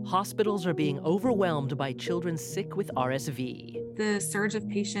 Hospitals are being overwhelmed by children sick with RSV. The surge of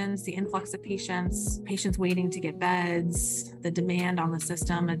patients, the influx of patients waiting to get beds, the demand on the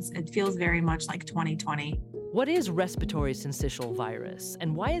system, it feels very much like 2020. What is respiratory syncytial virus,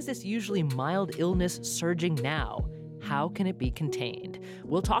 and why is this usually mild illness surging now? How can it be contained?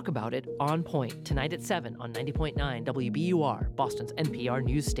 We'll talk about it on Point tonight at 7 on 90.9 WBUR, Boston's NPR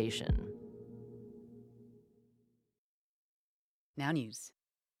news station. Now news.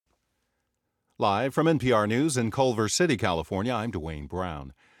 Live from NPR News in Culver City, California, I'm Dwayne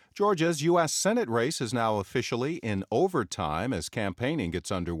Brown. Georgia's U.S. Senate race is now officially in overtime as campaigning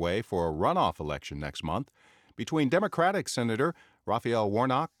gets underway for a runoff election next month between Democratic Senator Raphael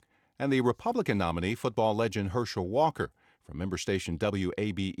Warnock and the Republican nominee, football legend Herschel Walker. From member station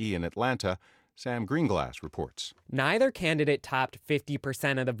WABE in Atlanta, Sam Greenglass reports. Neither candidate topped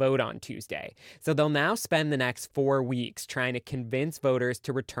 50% of the vote on Tuesday, so they'll now spend the next 4 weeks trying to convince voters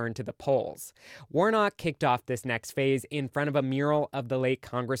to return to the polls. Warnock kicked off this next phase in front of a mural of the late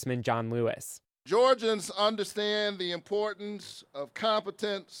Congressman John Lewis. Georgians understand the importance of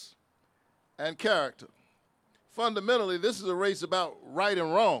competence and character. Fundamentally, this is a race about right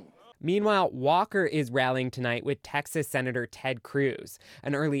and wrong. Meanwhile, Walker is rallying tonight with Texas Senator Ted Cruz.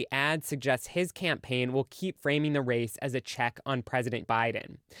 An early ad suggests his campaign will keep framing the race as a check on President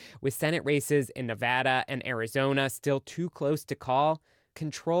Biden. With Senate races in Nevada and Arizona still too close to call,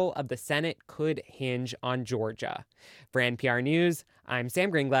 control of the Senate could hinge on Georgia. For NPR News, I'm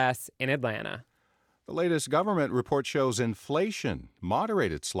Sam Greenglass in Atlanta. The latest government report shows inflation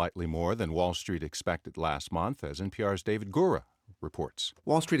moderated slightly more than Wall Street expected last month, as NPR's David Gura reports.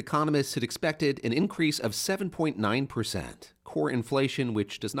 Wall Street economists had expected an increase of 7.9%. Core inflation,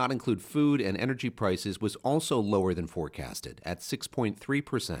 which does not include food and energy prices, was also lower than forecasted at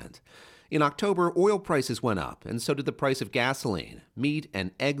 6.3%. In October, oil prices went up, and so did the price of gasoline. Meat and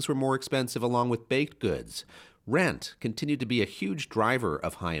eggs were more expensive, along with baked goods. Rent continued to be a huge driver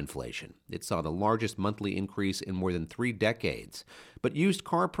of high inflation. It saw the largest monthly increase in more than 3 decades. But used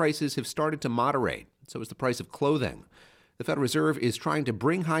car prices have started to moderate. So is the price of clothing. The Federal Reserve is trying to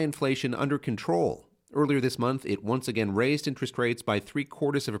bring high inflation under control. Earlier this month, it once again raised interest rates by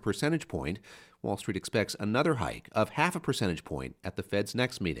 0.75 percentage point. Wall Street expects another hike of 0.5 percentage point at the Fed's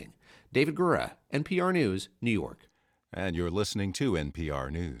next meeting. David Gura, NPR News, New York. And you're listening to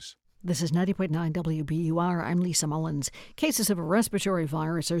NPR News. This is 90.9 WBUR. I'm Lisa Mullins. Cases of a respiratory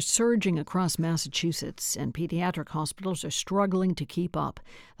virus are surging across Massachusetts, and pediatric hospitals are struggling to keep up.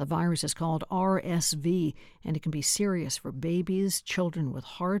 The virus is called RSV, and it can be serious for babies, children with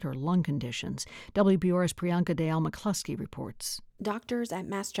heart or lung conditions. WBUR's Priyanka Dayal McCluskey reports. Doctors at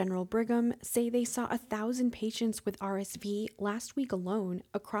Mass General Brigham say they saw 1,000 patients with RSV last week alone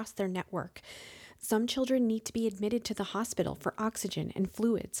across their network. Some children need to be admitted to the hospital for oxygen and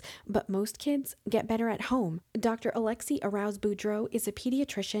fluids, but most kids get better at home. Dr. Alexi Arouse-Boudreau is a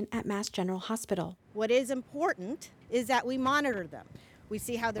pediatrician at Mass General Hospital. What is important is that we monitor them. We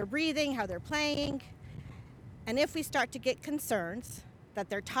see how they're breathing, how they're playing, and if we start to get concerns that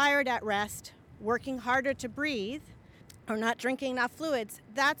they're tired at rest, working harder to breathe, or not drinking enough fluids,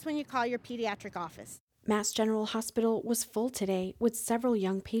 that's when you call your pediatric office. Mass General Hospital was full today with several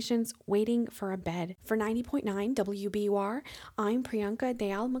young patients waiting for a bed. For 90.9 WBUR, I'm Priyanka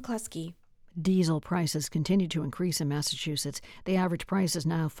Dayal McCluskey. Diesel prices continue to increase in Massachusetts. The average price is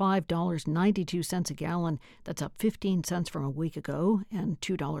now $5.92 a gallon. That's up 15 cents from a week ago and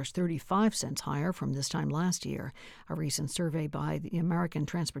 $2.35 higher from this time last year. A recent survey by the American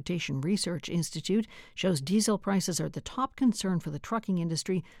Transportation Research Institute shows diesel prices are the top concern for the trucking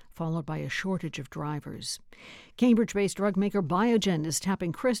industry, followed by a shortage of drivers. Cambridge-based drug maker Biogen is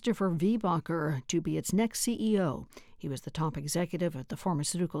tapping Christopher Viehbacher to be its next CEO. He was the top executive at the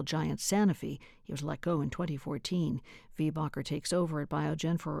pharmaceutical giant Sanofi. He was let go in 2014. Viehbacher takes over at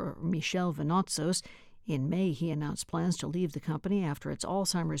Biogen for Michel Vinotzos. In May, he announced plans to leave the company after its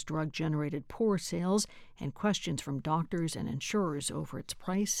Alzheimer's drug generated poor sales and questions from doctors and insurers over its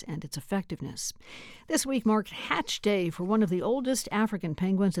price and its effectiveness. This week marked Hatch Day for one of the oldest African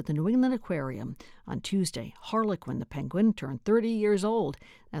penguins at the New England Aquarium. On Tuesday, Harlequin the penguin turned 30 years old.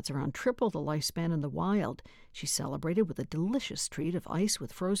 That's around triple the lifespan in the wild. She celebrated with a delicious treat of ice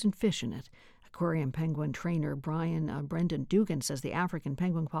with frozen fish in it. Aquarium penguin trainer Brendan Dugan says the African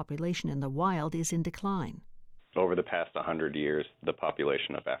penguin population in the wild is in decline. Over the past 100 years, the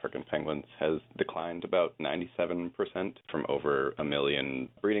population of African penguins has declined about 97%, from over 1 million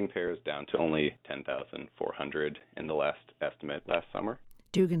breeding pairs down to only 10,400 in the last estimate last summer.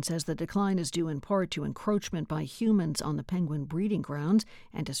 Dugan says the decline is due in part to encroachment by humans on the penguin breeding grounds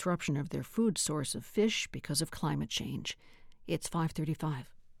and disruption of their food source of fish because of climate change. It's 5:35.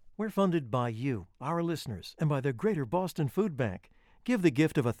 We're funded by you, our listeners, and by the Greater Boston Food Bank. Give the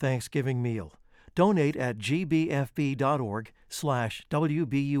gift of a Thanksgiving meal. Donate at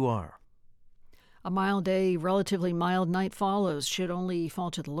gbfb.org/WBUR. A mild day, relatively mild night follows. Should only fall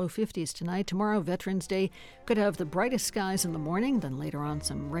to the low 50s tonight. Tomorrow, Veterans Day, could have the brightest skies in the morning, then later on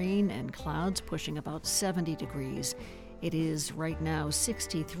some rain and clouds pushing about 70 degrees. It is right now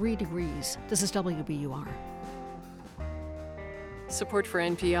 63 degrees. This is WBUR. Support for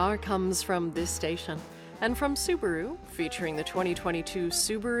NPR comes from this station and from Subaru, featuring the 2022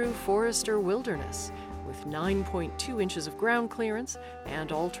 Subaru Forester Wilderness with 9.2 inches of ground clearance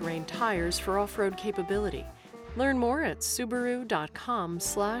and all-terrain tires for off-road capability. Learn more at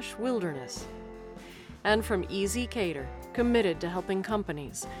subaru.com/wilderness. And from Easy Cater, committed to helping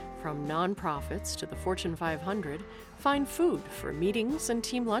companies, from nonprofits to the Fortune 500, find food for meetings and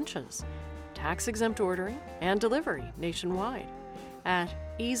team lunches. Tax-exempt ordering and delivery nationwide at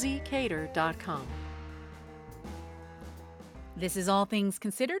easycater.com. This is All Things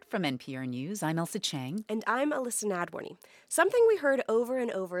Considered from NPR News. I'm Elsa Chang. And I'm Alyssa Nadworny. Something we heard over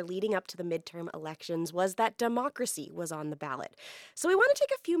and over leading up to the midterm elections was that democracy was on the ballot. So we want to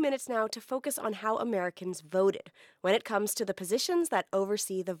take a few minutes now to focus on how Americans voted when it comes to the positions that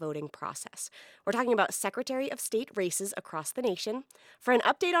oversee the voting process. We're talking about Secretary of State races across the nation. For an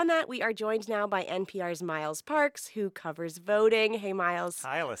update on that, we are joined now by NPR's Miles Parks, who covers voting. Hey, Miles.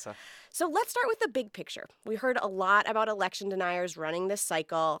 Hi, Alyssa. So let's start with the big picture. We heard a lot about election deniers running this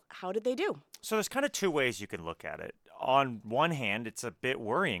cycle. How did they do? So there's kind of two ways you can look at it. On one hand, it's a bit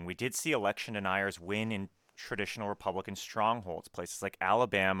worrying. We did see election deniers win in traditional Republican strongholds. Places like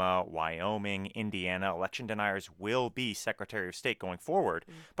Alabama, Wyoming, Indiana, election deniers will be Secretary of State going forward.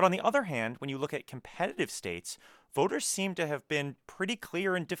 But on the other hand, when you look at competitive states, voters seem to have been pretty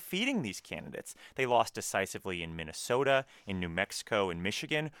clear in defeating these candidates. They lost decisively in Minnesota, in New Mexico, and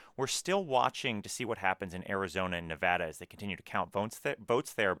Michigan. We're still watching to see what happens in Arizona and Nevada as they continue to count votes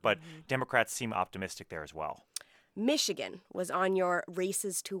there, but Democrats seem optimistic there as well. Michigan was on your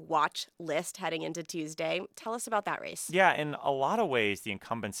races to watch list heading into Tuesday. Tell us about that race. Yeah, in a lot of ways, the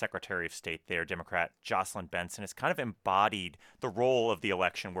incumbent Secretary of State there, Democrat Jocelyn Benson, has kind of embodied the role of the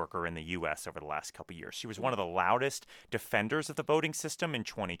election worker in the U.S. over the last couple of years. She was one of the loudest defenders of the voting system in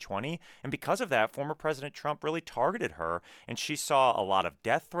 2020, and because of that, former President Trump really targeted her, and she saw a lot of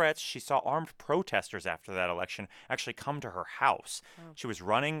death threats. She saw armed protesters after that election actually come to her house. Oh. She was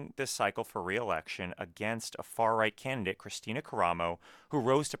running this cycle for re-election against a far-right candidate, Christina Caramo, who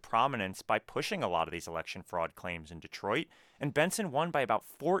rose to prominence by pushing a lot of these election fraud claims in Detroit. And Benson won by about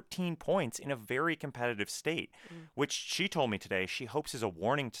 14 points in a very competitive state, which she told me today she hopes is a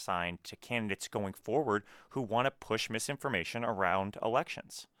warning sign to candidates going forward who want to push misinformation around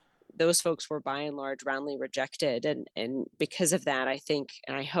elections. Those folks were by and large roundly rejected. And because of that, I think,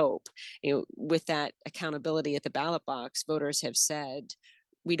 and I hope, with that accountability at the ballot box, voters have said,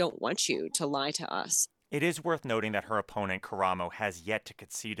 we don't want you to lie to us. It is worth noting that her opponent, Caramo, has yet to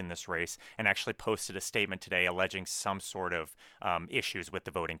concede in this race and actually posted a statement today alleging some sort of issues with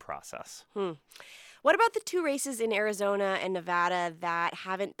the voting process. What about the two races in Arizona and Nevada that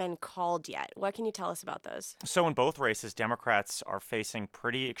haven't been called yet? What can you tell us about those? So in both races, Democrats are facing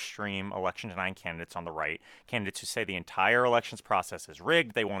pretty extreme election-denying candidates on the right, candidates who say the entire elections process is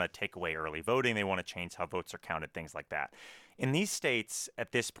rigged, they want to take away early voting, they want to change how votes are counted, things like that. In these states,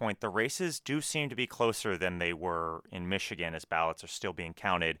 at this point, the races do seem to be closer than they were in Michigan as ballots are still being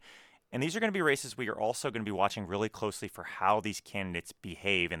counted. And these are going to be races we are also going to be watching really closely for how these candidates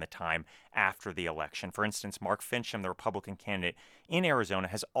behave in the time after the election. For instance, Mark Fincham, the Republican candidate in Arizona,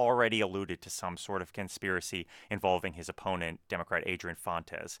 has already alluded to some sort of conspiracy involving his opponent, Democrat Adrian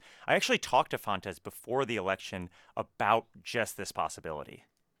Fontes. I actually talked to Fontes before the election about just this possibility.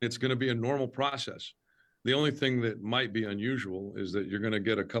 It's going to be a normal process. The only thing that might be unusual is that you're going to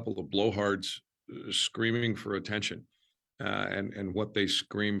get a couple of blowhards screaming for attention. And what they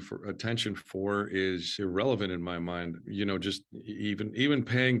scream for attention for is irrelevant in my mind. Just even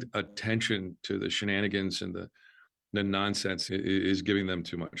paying attention to the shenanigans and the nonsense is giving them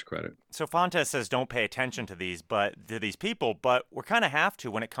too much credit. So Fontes says don't pay attention to these people, but we're kind of have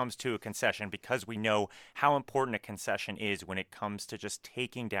to when it comes to a concession because we know how important a concession is when it comes to just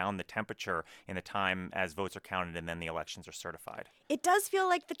taking down the temperature in the time as votes are counted and then the elections are certified. It does feel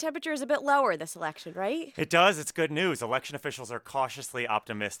like the temperature is a bit lower this election, right? It does. It's good news. Election officials are cautiously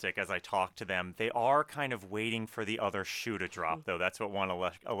optimistic as I talk to them. They are kind of waiting for the other shoe to drop, though. That's what one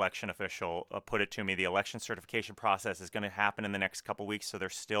election official put it to me. The election certification process is going to happen in the next couple weeks, so they're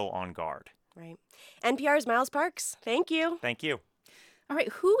still on guard. Right. NPR's Miles Parks, thank you. Thank you. All right,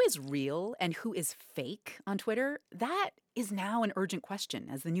 who is real and who is fake on Twitter? That is now an urgent question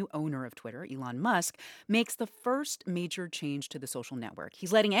as the new owner of Twitter, Elon Musk, makes the first major change to the social network.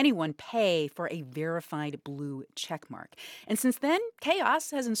 He's letting anyone pay for a verified blue checkmark. And since then,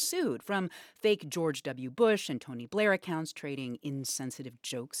 chaos has ensued, from fake George W. Bush and Tony Blair accounts trading insensitive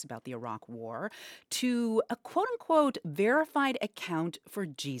jokes about the Iraq War to a quote-unquote verified account for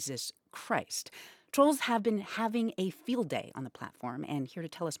Jesus Christ. Trolls have been having a field day on the platform, and here to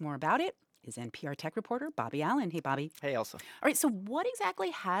tell us more about it is NPR tech reporter Bobby Allen. Hey, Bobby. Hey, Elsa. All right, so what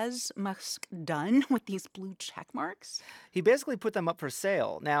exactly has Musk done with these blue check marks? He basically put them up for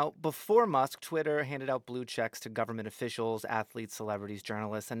sale. Now, before Musk, Twitter handed out blue checks to government officials, athletes, celebrities,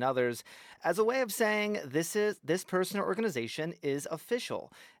 journalists, and others as a way of saying this person or organization is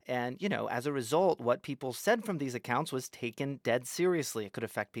official. And, as a result, what people said from these accounts was taken dead seriously. It could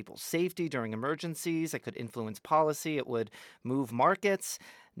affect people's safety during emergencies. It could influence policy. It would move markets.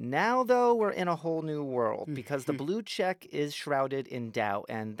 Now, though, we're in a whole new world because the blue check is shrouded in doubt.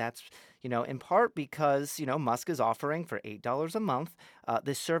 And that's, in part because, Musk is offering for $8 a month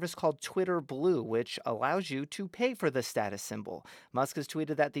this service called Twitter Blue, which allows you to pay for the status symbol. Musk has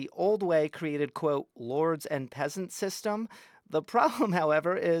tweeted that the old way created, quote, lords and peasants system The problem,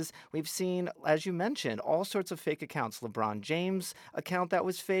 however, is we've seen, as you mentioned, all sorts of fake accounts. LeBron James account that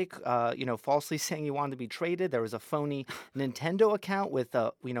was fake, falsely saying he wanted to be traded. There was a phony Nintendo account with,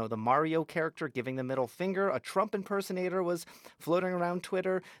 the Mario character giving the middle finger. A Trump impersonator was floating around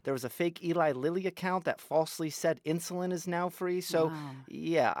Twitter. There was a fake Eli Lilly account that falsely said insulin is now free. So, Wow.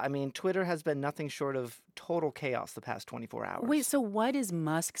 yeah, I mean, Twitter has been nothing short of total chaos the past 24 hours. Wait, so what is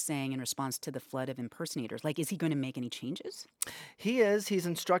Musk saying in response to the flood of impersonators? Like, is he going to make any changes? He is. He's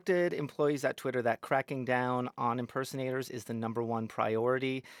instructed employees at Twitter that cracking down on impersonators is the number one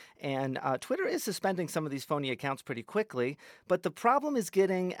priority. And Twitter is suspending some of these phony accounts pretty quickly. But the problem is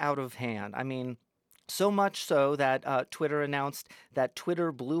getting out of hand. I mean, so much so that Twitter announced that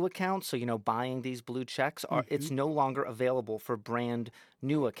Twitter Blue accounts, so, buying these blue checks, it's no longer available for brand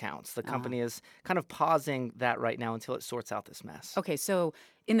new accounts. The company is kind of pausing that right now until it sorts out this mess. Okay, so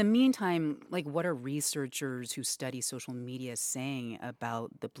in the meantime, like, what are researchers who study social media saying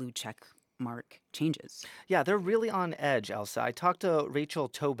about the blue check mark changes? Yeah, they're really on edge, Elsa. I talked to Rachel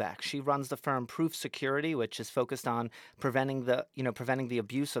Toback. She runs the firm Proof Security, which is focused on preventing the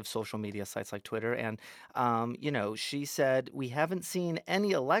abuse of social media sites like Twitter. And, she said, we haven't seen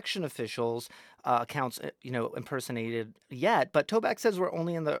any election officials' accounts, impersonated yet. But Toback says we're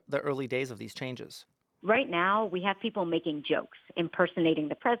only in the early days of these changes. Right now, we have people making jokes, impersonating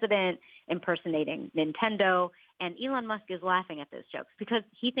the president, impersonating Nintendo, and Elon Musk is laughing at those jokes because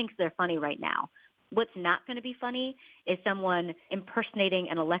he thinks they're funny right now. What's not going to be funny is someone impersonating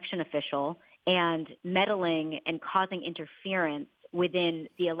an election official and meddling and causing interference within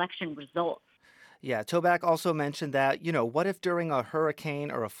the election results. Yeah, Toback also mentioned that, what if during a hurricane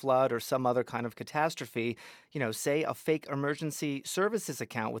or a flood or some other kind of catastrophe, say a fake emergency services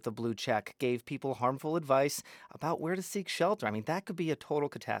account with a blue check gave people harmful advice about where to seek shelter? I mean, that could be a total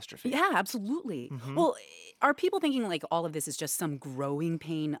catastrophe. Yeah, absolutely. Mhm. Well, are people thinking like all of this is just some growing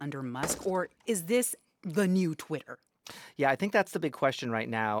pain under Musk, or is this the new Twitter? Yeah, I think that's the big question right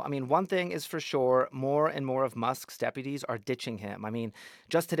now. I mean, one thing is for sure, more and more of Musk's deputies are ditching him. I mean,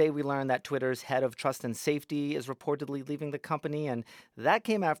 just today we learned that Twitter's head of trust and safety is reportedly leaving the company, and that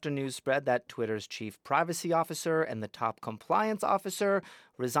came after news spread that Twitter's chief privacy officer and the top compliance officer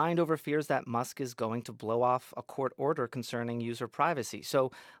resigned over fears that Musk is going to blow off a court order concerning user privacy.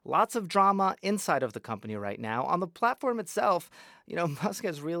 So lots of drama inside of the company right now. On the platform itself, Musk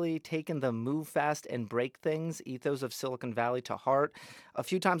has really taken the move fast and break things ethos of Silicon Valley to heart. A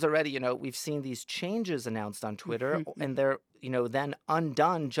few times already, we've seen these changes announced on Twitter, and they're then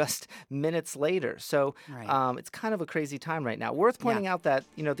undone just minutes later. So Right. it's kind of a crazy time right now. Worth pointing out that,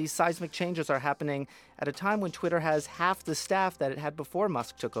 these seismic changes are happening at a time when Twitter has half the staff that it had before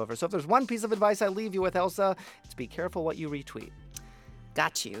Musk took over. So if there's one piece of advice I leave you with, Elsa, it's be careful what you retweet.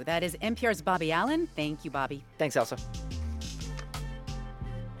 Got you. That is NPR's Bobby Allen. Thank you, Bobby. Thanks, Elsa.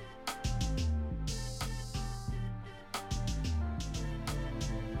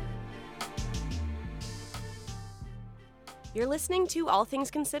 You're listening to All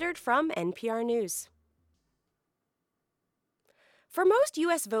Things Considered from NPR News. For most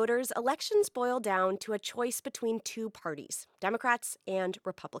U.S. voters, elections boil down to a choice between two parties, Democrats and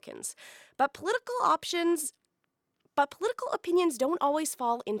Republicans. But political opinions don't always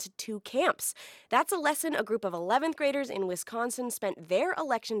fall into two camps. That's a lesson a group of 11th graders in Wisconsin spent their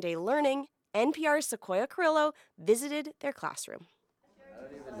election day learning. NPR's Sequoia Carrillo visited their classroom.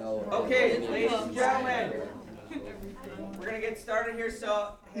 Okay, ladies and gentlemen, we're going to get started here,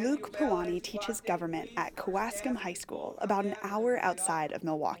 so... Luke Pawani teaches government at Kewaskum High School, about an hour outside of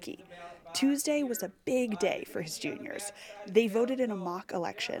Milwaukee. Tuesday was a big day for his juniors. They voted in a mock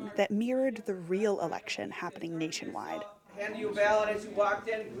election that mirrored the real election happening nationwide. Hand you a ballot as you walked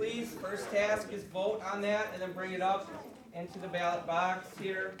in, please. First task is vote on that and then bring it up into the ballot box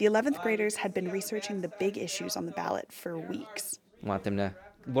here. The 11th graders had been researching the big issues on the ballot for weeks. I want them to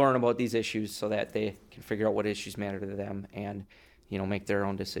learn about these issues so that they can figure out what issues matter to them and, make their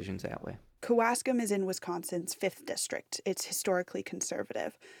own decisions that way. Kewaskum is in Wisconsin's 5th district. It's historically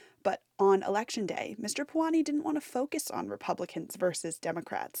conservative. But on Election Day, Mr. Pawani didn't want to focus on Republicans versus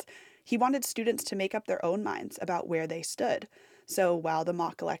Democrats. He wanted students to make up their own minds about where they stood. So while the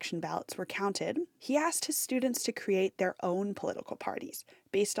mock election ballots were counted, he asked his students to create their own political parties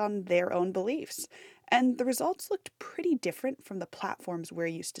based on their own beliefs. And the results looked pretty different from the platforms we're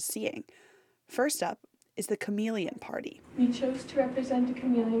used to seeing. First up is the Chameleon Party. We chose to represent a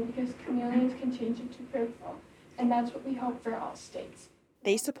chameleon because chameleons can change into purple, and that's what we hope for all states.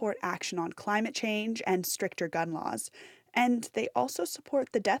 They support action on climate change and stricter gun laws, and they also support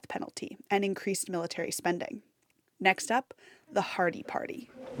the death penalty and increased military spending. Next up, the Hardy Party.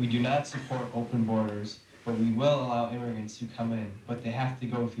 We do not support open borders but we will allow immigrants to come in, but they have to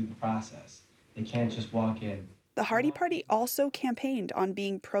go through the process. They can't just walk in. The Hardy Party also campaigned on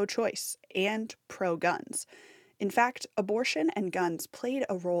being pro-choice and pro-guns. In fact, abortion and guns played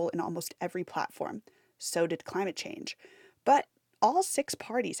a role in almost every platform. So did climate change. But all 6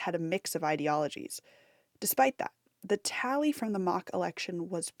 parties had a mix of ideologies. Despite that, the tally from the mock election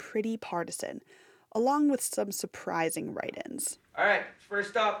was pretty partisan, along with some surprising write-ins. All right,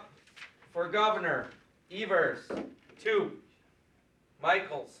 first up, for governor, Evers, 2.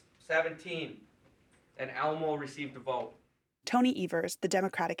 Michaels, 17. And Elmo received a vote. Tony Evers, the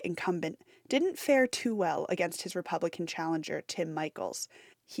Democratic incumbent, didn't fare too well against his Republican challenger, Tim Michaels.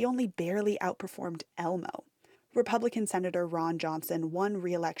 He only barely outperformed Elmo. Republican Senator Ron Johnson won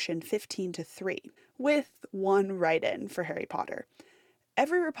re-election 15-3, with 1 write-in for Harry Potter.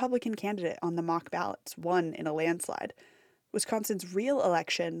 Every Republican candidate on the mock ballots won in a landslide. Wisconsin's real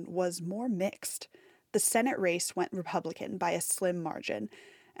election was more mixed. The Senate race went Republican by a slim margin,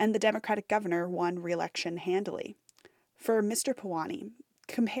 and the Democratic governor won re-election handily. For Mr. Puwani,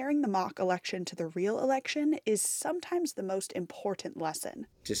 comparing the mock election to the real election is sometimes the most important lesson.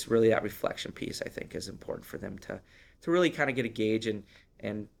 Just really that reflection piece, I think, is important for them to really kind of get a gauge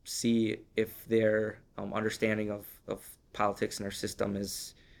and see if their understanding of politics and our system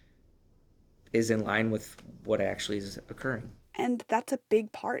is in line with what actually is occurring. And that's a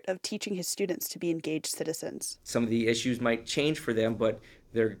big part of teaching his students to be engaged citizens. Some of the issues might change for them, but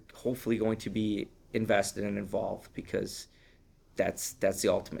they're hopefully going to be invested and involved, because that's the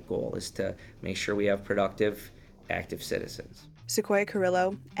ultimate goal, is to make sure we have productive, active citizens. Sequoia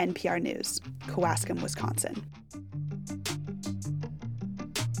Carrillo, NPR News, Kewaskum, Wisconsin.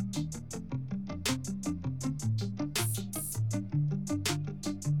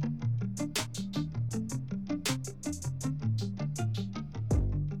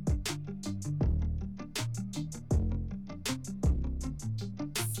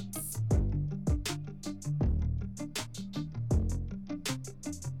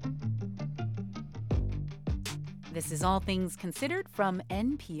 This is All Things Considered from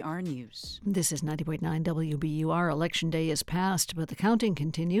NPR News. This is 90.9 WBUR. Election Day is past, but the counting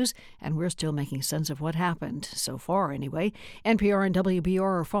continues, and we're still making sense of what happened, so far anyway. NPR and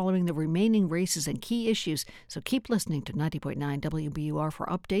WBUR are following the remaining races and key issues, so keep listening to 90.9 WBUR for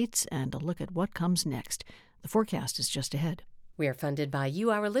updates and a look at what comes next. The forecast is just ahead. We are funded by you,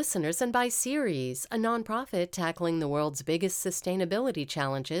 our listeners, and by Ceres, a nonprofit tackling the world's biggest sustainability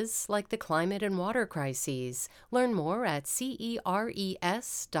challenges like the climate and water crises. Learn more at ceres.org/WBUR.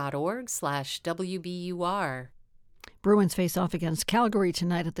 Bruins face off against Calgary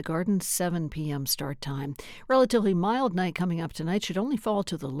tonight at the Garden, 7 p.m. start time. Relatively mild night coming up tonight, should only fall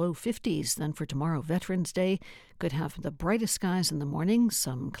to the low 50s. Then for tomorrow, Veterans Day, could have the brightest skies in the morning,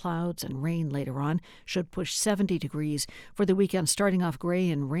 some clouds and rain later on, should push 70 degrees. For the weekend, starting off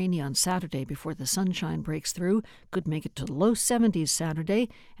gray and rainy on Saturday before the sunshine breaks through, could make it to the low 70s Saturday,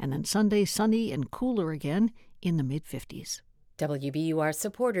 and then Sunday sunny and cooler again in the mid-50s. WBUR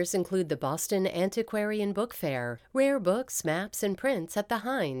supporters include the Boston Antiquarian Book Fair, rare books, maps, and prints at the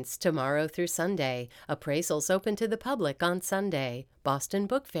Heinz tomorrow through Sunday. Appraisals open to the public on Sunday.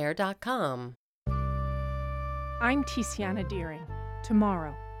 BostonBookFair.com. I'm Tiziana Deering.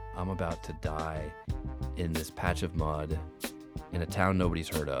 Tomorrow. I'm about to die in this patch of mud, in a town nobody's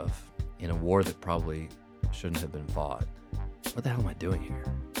heard of, in a war that probably shouldn't have been fought. What the hell am I doing here?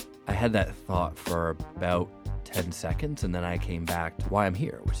 I had that thought for about 10 seconds, and then I came back to why I'm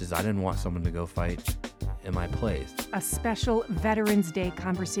here, which is I didn't want someone to go fight in my place. A special Veterans Day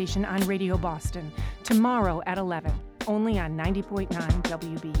conversation on Radio Boston, tomorrow at 11, only on 90.9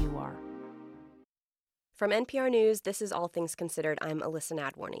 WBUR. From NPR News, this is All Things Considered. I'm Alyssa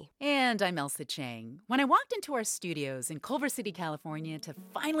Nadworny. And I'm Elsa Chang. When I walked into our studios in Culver City, California to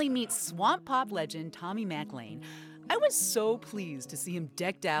finally meet swamp pop legend Tommy McLean, I was so pleased to see him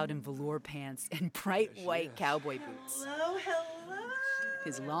decked out in velour pants and bright white cowboy boots. Hello.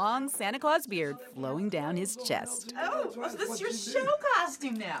 His long Santa Claus beard flowing down his chest. Oh, so this is your show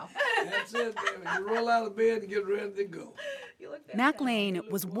costume now. That's it, baby. You roll out of bed and get ready to go. McLean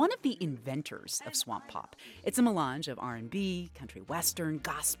was one of the inventors of swamp pop. It's a melange of R&B, country western,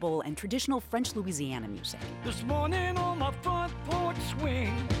 gospel, and traditional French Louisiana music. This morning on my front porch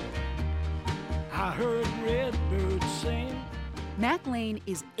swing, I heard redbirds sing. McLean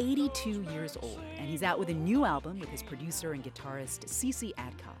is 82 years old, and he's out with a new album with his producer and guitarist Cece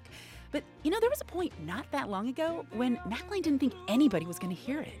Adcock. But, there was a point not that long ago when McLean didn't think anybody was going to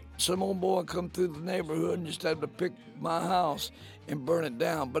hear it. Some old boy come through the neighborhood and just had to pick my house and burn it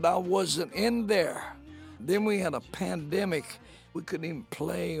down, but I wasn't in there. Then we had a pandemic We couldn't even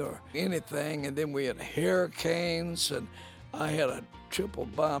play or anything, and then we had hurricanes, and I had a triple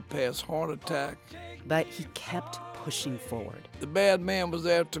bypass heart attack. But he kept pushing forward. The bad man was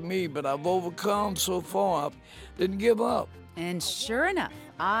after me, but I've overcome so far. I didn't give up. And sure enough,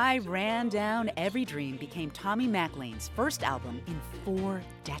 I Ran Down Every Dream became Tommy McLean's first album in 4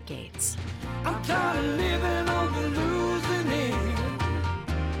 decades. I'm tired of living on the losing end.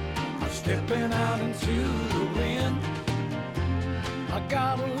 I'm stepping out into the wind. I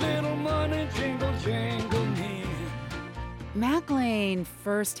got a little money, jingle, jangle in. McLean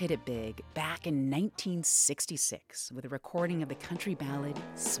first hit it big back in 1966 with a recording of the country ballad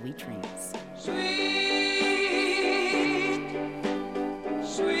Sweet Dreams. Sweet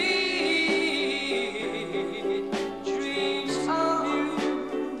dreams of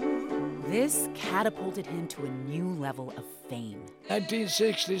you. This catapulted him to a new level of fame.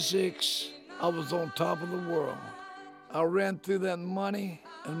 1966, I was on top of the world. I ran through that money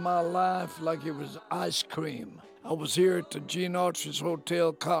and my life like it was ice cream. I was here at the Gene Autry's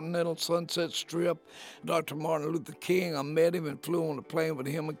Hotel, Continental Sunset Strip. Dr. Martin Luther King, I met him and flew on a plane with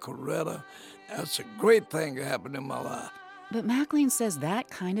him and Coretta. That's a great thing that happened in my life. But McLean says that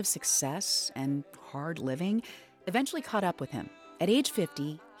kind of success and hard living eventually caught up with him. At age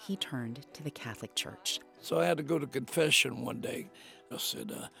 50, he turned to the Catholic Church. So I had to go to confession one day. I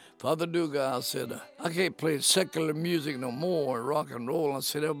said, Father Dugas, I said, I can't play secular music no more, rock and roll. I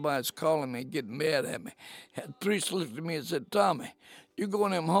said, everybody's calling me, getting mad at me. The priest looked at me and said, Tommy, you go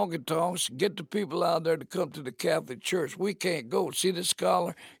in them honky-tonks, get the people out there to come to the Catholic Church. We can't go. See the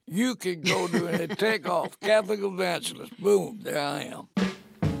scholar? You can go do it. Take off. Catholic evangelist. Boom, there I am.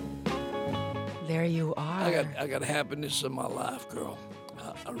 There you are. I got happiness in my life, girl.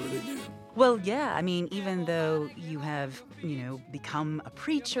 I really do. Well, yeah, I mean, even though you have, become a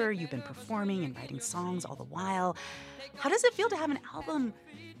preacher, you've been performing and writing songs all the while, how does it feel to have an album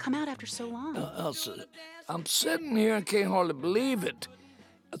come out after so long? I'm sitting here and can't hardly believe it.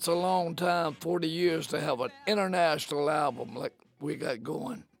 It's a long time, 40 years, to have an international album like we got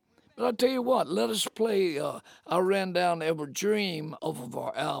going. But I'll tell you what, let us play I Ran Down Every Dream off of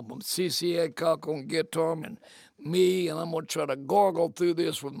our album. CC Adcock on guitar and me, and I'm going to try to gargle through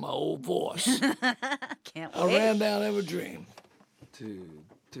this with my old voice. Can't wait. I Ran Down Every Dream. 2,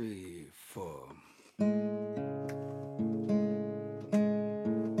 3, 4.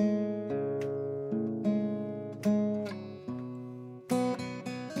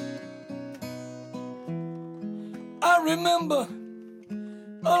 I remember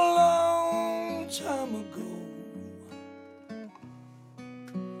a long time ago,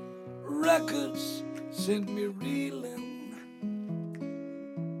 records sent me reeling,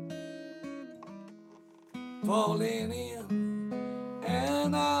 falling in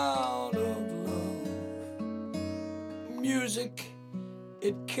and out of love. Music,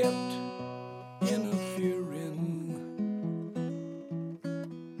 it kept interfering.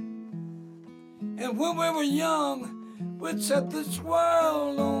 And when we were young, we'd set this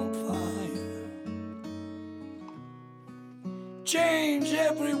world on fire, change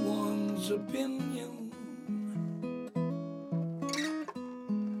everyone's opinion.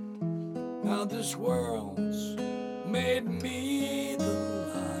 Now this world's made me the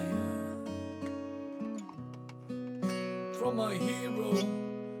liar, from a hero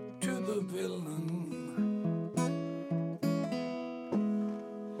to the villain.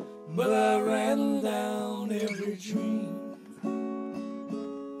 But I ran down every dream.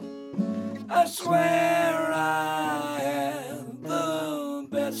 I swear I had the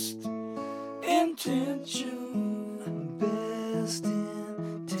best intention. Best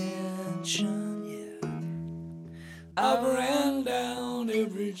intention, yeah. I ran down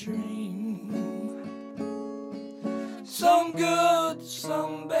every dream. Some good,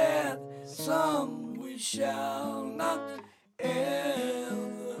 some bad, some we shall not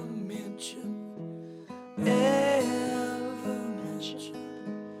ever mention. Ever mention.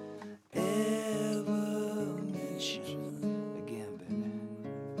 Ever mention. Again, baby.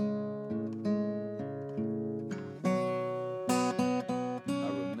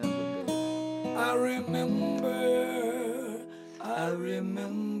 I remember.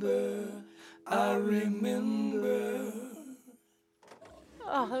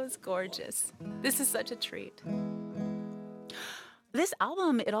 Oh, that was gorgeous. This is such a treat. This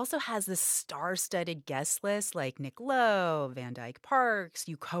album, it also has this star-studded guest list like Nick Lowe, Van Dyke Parks.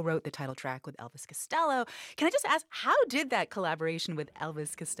 You co-wrote the title track with Elvis Costello. Can I just ask, how did that collaboration with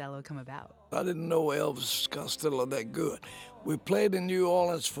Elvis Costello come about? I didn't know Elvis Costello that good. We played in New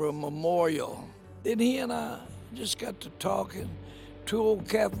Orleans for a memorial. Then he and I just got to talking, 2 old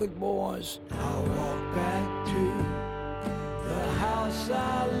Catholic boys. I'll walk back to the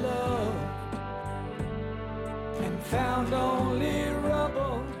I loved and found only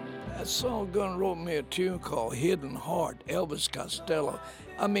rubble. That song Gunn wrote me a tune called Hidden Heart, Elvis Costello.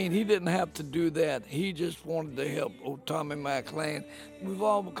 I mean, he didn't have to do that. He just wanted to help old Tommy McLean. We've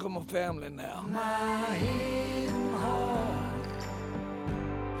all become a family now. My hidden heart,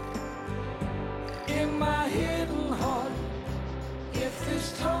 in my hidden heart, if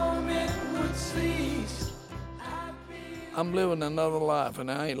this torment would cease. I'm living another life,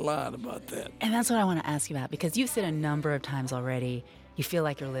 and I ain't lying about that. And that's what I want to ask you about, because you've said a number of times already, you feel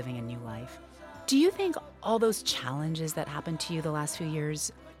like you're living a new life. Do you think all those challenges that happened to you the last few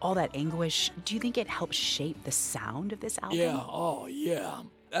years, all that anguish, do you think it helped shape the sound of this album? Yeah, oh, yeah.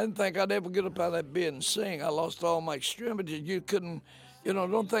 I didn't think I'd ever get up out of that bed and sing. I lost all my extremities. You couldn't,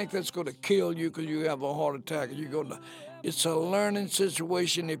 don't think that's going to kill you because you have a heart attack. It's a learning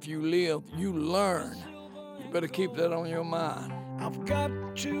situation. If you live, you learn. You better keep that on your mind. I've got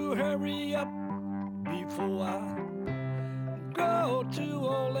to hurry up before I go too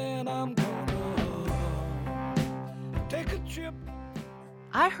old, and I'm gonna take a trip.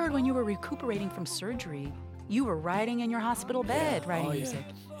 I heard when you were recuperating from surgery, you were writing in your hospital bed, writing music.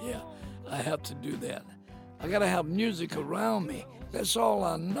 Yeah, I have to do that. I gotta have music around me. That's all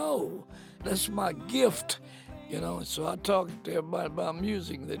I know. That's my gift, So I talk to everybody about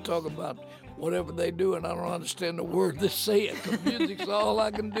music. They talk about whatever they do, and I don't understand the word they say it, because music's all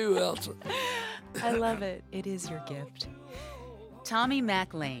I can do, Elsa. I love it. It is your gift. Tommy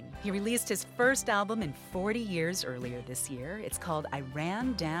McLean. He released his first album in 40 years earlier this year. It's called I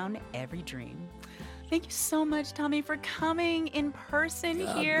Ran Down Every Dream. Thank you so much, Tommy, for coming in person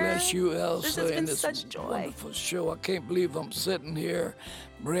here. God bless you, Elsa. This has been and this such joy. Wonderful show. I can't believe I'm sitting here.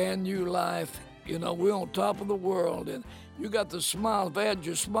 Brand new life. We're on top of the world, and you got the smile. If I had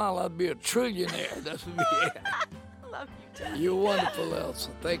your smile, I'd be a trillionaire. That's me. Love you, Tom. You're wonderful, Elsa.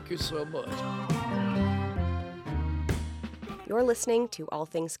 Thank you so much. You're listening to All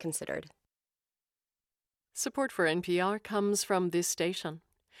Things Considered. Support for NPR comes from this station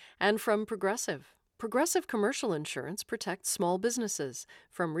and from Progressive. Progressive Commercial Insurance protects small businesses,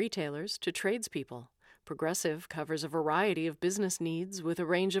 from retailers to tradespeople. Progressive covers a variety of business needs with a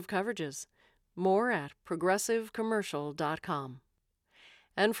range of coverages. More at progressivecommercial.com.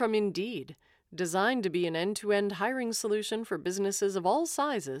 And from Indeed, designed to be an end-to-end hiring solution for businesses of all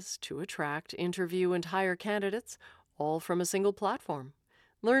sizes to attract, interview, and hire candidates, all from a single platform.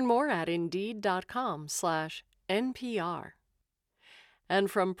 Learn more at Indeed.com/NPR. And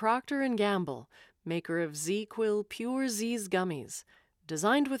from Procter & Gamble, maker of ZzzQuil Pure Z's Gummies,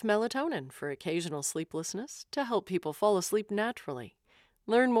 designed with melatonin for occasional sleeplessness to help people fall asleep naturally.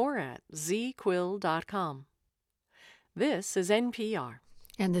 Learn more at ZzzQuil.com. This is NPR.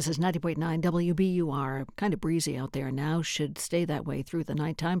 And this is 90.9 WBUR. Kind of breezy out there now. Should stay that way through the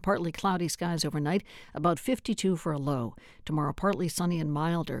nighttime. Partly cloudy skies overnight. About 52 for a low. Tomorrow, partly sunny and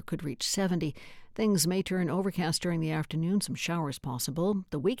milder. Could reach 70. Things may turn overcast during the afternoon. Some showers possible.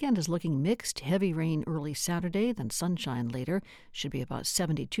 The weekend is looking mixed. Heavy rain early Saturday, then sunshine later. Should be about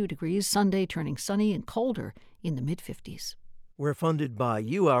 72 degrees. Sunday turning sunny and colder in the mid-50s. We're funded by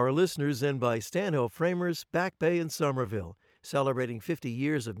you, our listeners, and by Stanhope Framers, Back Bay and Somerville, celebrating 50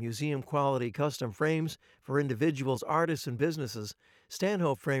 years of museum-quality custom frames for individuals, artists, and businesses.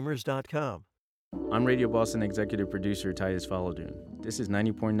 StanhopeFramers.com. I'm Radio Boston executive producer Titus Fallodoon. This is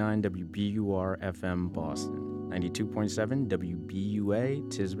 90.9 WBUR FM Boston, 92.7 WBUA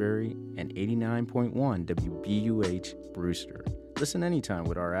Tisbury, and 89.1 WBUH Brewster. Listen anytime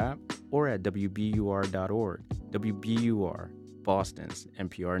with our app or at WBUR.org. WBUR, Boston's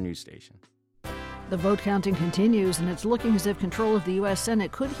NPR news station. The vote counting continues, and it's looking as if control of the U.S.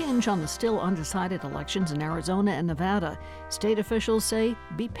 Senate could hinge on the still undecided elections in Arizona and Nevada. State officials say,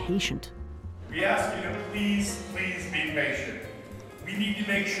 be patient. We ask you to please be patient. We need to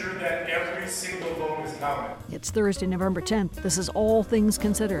make sure that every single vote is counted. It's Thursday, November 10th. This is All Things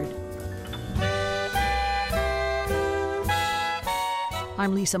Considered.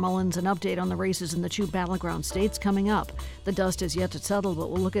 I'm Lisa Mullins. An update on the races in the two battleground states coming up. The dust is yet to settle,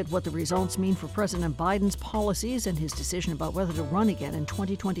 but we'll look at what the results mean for President Biden's policies and his decision about whether to run again in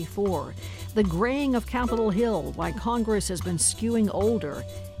 2024. The graying of Capitol Hill, why Congress has been skewing older.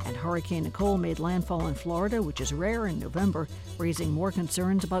 And Hurricane Nicole made landfall in Florida, which is rare in November, raising more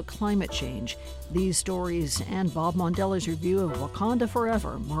concerns about climate change. These stories and Bob Mondella's review of Wakanda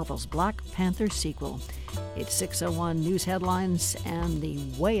Forever, Marvel's Black Panther sequel. It's 6:01 news headlines and the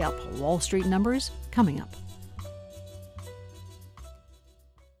way up Wall Street numbers coming up.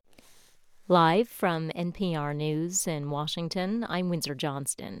 Live from NPR News in Washington, I'm Windsor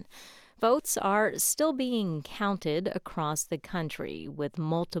Johnston. Votes are still being counted across the country, with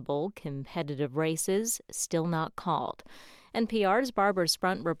multiple competitive races still not called. NPR's Barbara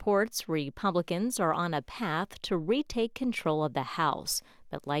Sprunt reports Republicans are on a path to retake control of the House,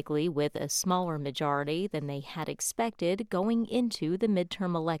 but likely with a smaller majority than they had expected going into the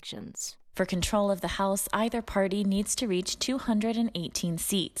midterm elections. For control of the House, either party needs to reach 218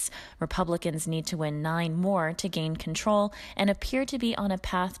 seats. Republicans need to win 9 more to gain control and appear to be on a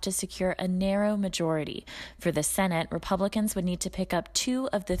path to secure a narrow majority. For the Senate, Republicans would need to pick up 2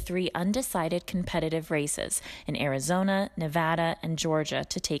 of the 3 undecided competitive races in Arizona, Nevada, and Georgia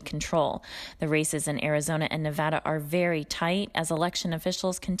to take control. The races in Arizona and Nevada are very tight as election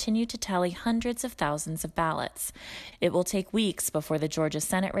officials continue to tally hundreds of thousands of ballots. It will take weeks before the Georgia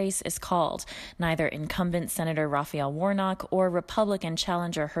Senate race is called. Neither incumbent Senator Raphael Warnock or Republican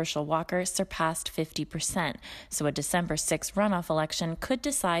challenger Herschel Walker surpassed 50%, so a December 6 runoff election could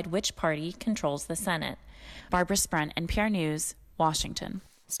decide which party controls the Senate. Barbara Sprunt, NPR News, Washington.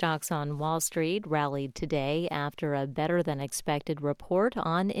 Stocks on Wall Street rallied today after a better-than-expected report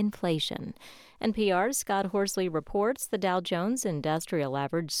on inflation. NPR's Scott Horsley reports the Dow Jones Industrial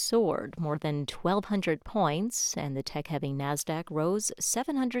Average soared more than 1,200 points, and the tech-heavy Nasdaq rose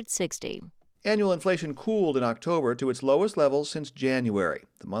 760. Annual inflation cooled in October to its lowest level since January.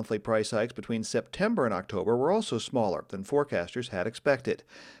 The monthly price hikes between September and October were also smaller than forecasters had expected.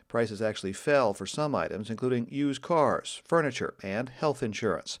 Prices actually fell for some items, including used cars, furniture, and health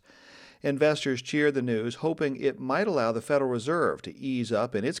insurance. Investors cheered the news, hoping it might allow the Federal Reserve to ease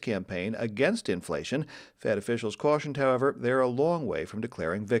up in its campaign against inflation. Fed officials cautioned, however, they're a long way from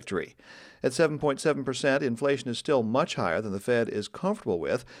declaring victory. At 7.7%, inflation is still much higher than the Fed is comfortable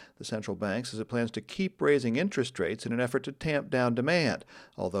with. The central bank says it plans to keep raising interest rates in an effort to tamp down demand,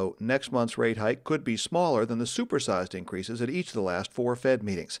 although next month's rate hike could be smaller than the supersized increases at each of the last 4 Fed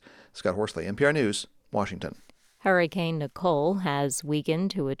meetings. Scott Horsley, NPR News, Washington. Hurricane Nicole has weakened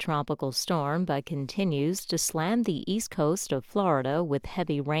to a tropical storm but continues to slam the east coast of Florida with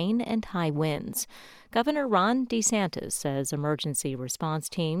heavy rain and high winds. Governor Ron DeSantis says emergency response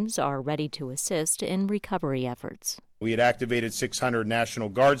teams are ready to assist in recovery efforts. We had activated 600 National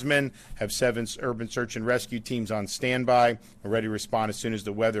Guardsmen, have 7 urban search and rescue teams on standby, are ready to respond as soon as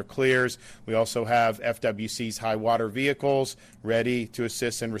the weather clears. We also have FWC's high water vehicles ready to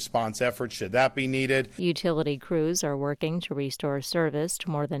assist in response efforts should that be needed. Utility crews are working to restore service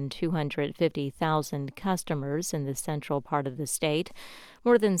to more than 250,000 customers in the central part of the state.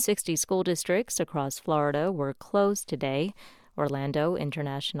 More than 60 school districts across Florida were closed today. Orlando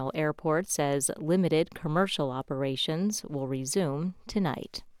International Airport says limited commercial operations will resume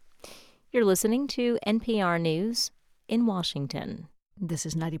tonight. You're listening to NPR News in Washington. This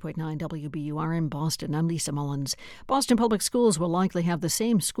is 90.9 WBUR in Boston. I'm Lisa Mullins. Boston Public Schools will likely have the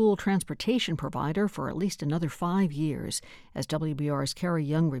same school transportation provider for at least another 5 years. As WBUR's Carrie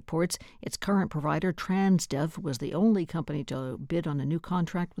Young reports, its current provider, Transdev, was the only company to bid on a new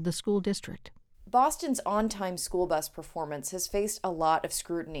contract with the school district. Boston's on-time school bus performance has faced a lot of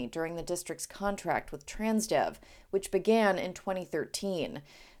scrutiny during the district's contract with Transdev, which began in 2013.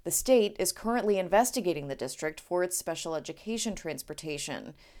 The state is currently investigating the district for its special education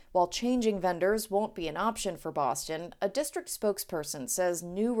transportation. While changing vendors won't be an option for Boston, a district spokesperson says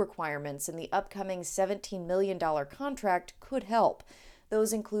new requirements in the upcoming $17 million contract could help.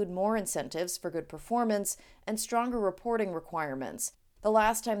 Those include more incentives for good performance and stronger reporting requirements. The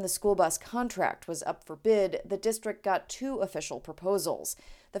last time the school bus contract was up for bid, the district got 2 official proposals.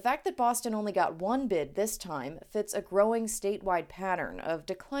 The fact that Boston only got 1 bid this time fits a growing statewide pattern of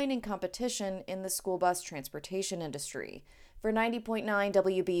declining competition in the school bus transportation industry. For 90.9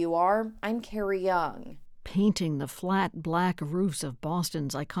 WBUR, I'm Carrie Young. Painting the flat black roofs of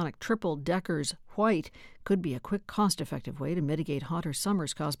Boston's iconic triple-deckers white could be a quick, cost-effective way to mitigate hotter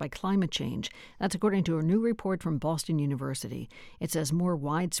summers caused by climate change. That's according to a new report from Boston University. It says more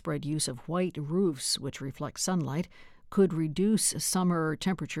widespread use of white roofs, which reflect sunlight, could reduce summer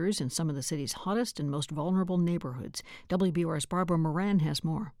temperatures in some of the city's hottest and most vulnerable neighborhoods. WBUR's Barbara Moran has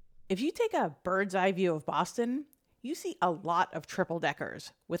more. If you take a bird's-eye view of Boston, you see a lot of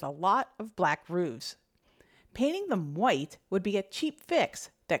triple-deckers with a lot of black roofs. Painting them white would be a cheap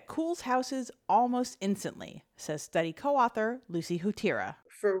fix that cools houses almost instantly, says study co-author Lucy Hutira.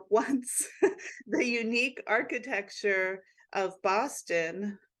 For once, the unique architecture of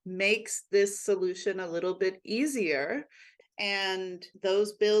Boston makes this solution a little bit easier. And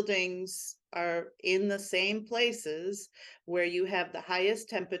those buildings are in the same places where you have the highest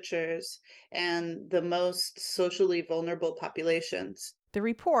temperatures and the most socially vulnerable populations. The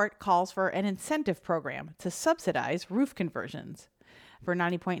report calls for an incentive program to subsidize roof conversions. For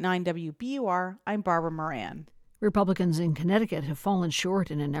 90.9 WBUR, I'm Barbara Moran. Republicans in Connecticut have fallen short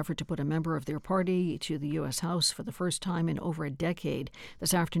in an effort to put a member of their party to the U.S. House for the first time in over a decade.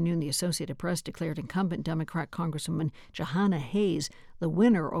 This afternoon, the Associated Press declared incumbent Democrat Congresswoman Jahana Hayes the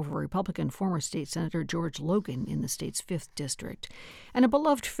winner over Republican former state Senator George Logan in the state's 5th district. And a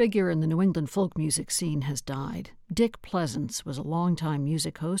beloved figure in the New England folk music scene has died. Dick Pleasance was a longtime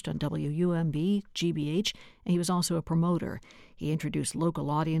music host on WUMB, GBH, and he was also a promoter. He introduced local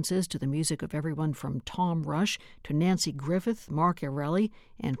audiences to the music of everyone from Tom Rush to Nancy Griffith, Mark Erelli,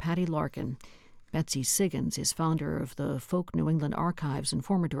 and Patty Larkin. Betsy Siggins is founder of the Folk New England Archives and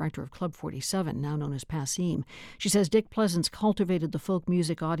former director of Club 47, now known as PASIM. She says Dick Pleasance cultivated the folk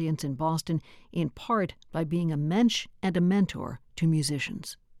music audience in Boston in part by being a mensch and a mentor to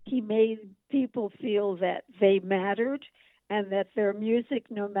musicians. He made people feel that they mattered and that their music,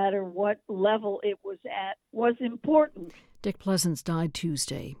 no matter what level it was at, was important. Dick Pleasance died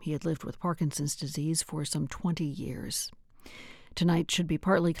Tuesday. He had lived with Parkinson's disease for some 20 years. Tonight should be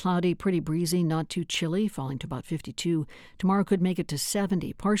partly cloudy, pretty breezy, not too chilly, falling to about 52. Tomorrow could make it to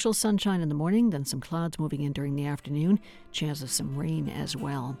 70. Partial sunshine in the morning, then some clouds moving in during the afternoon. Chance of some rain as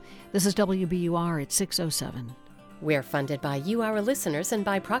well. This is WBUR at 6:07. We're funded by you, our listeners, and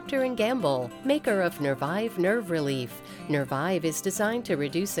by Procter & Gamble, maker of Nervive Nerve Relief. Nervive is designed to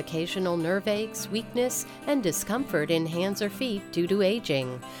reduce occasional nerve aches, weakness, and discomfort in hands or feet due to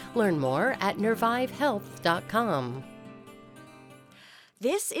aging. Learn more at nervivehealth.com.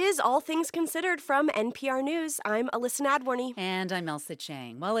 This is All Things Considered from NPR News. I'm Alyssa Nadworny. And I'm Elsa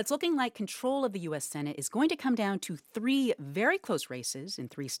Chang. Well, it's looking like control of the U.S. Senate is going to come down to 3 very close races in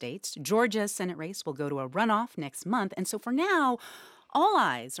 3 states. Georgia's Senate race will go to a runoff next month. And so for now, all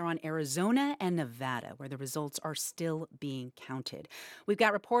eyes are on Arizona and Nevada, where the results are still being counted. We've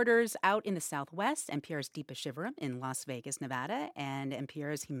got reporters out in the Southwest, NPR's Deepa Shivaram in Las Vegas, Nevada, and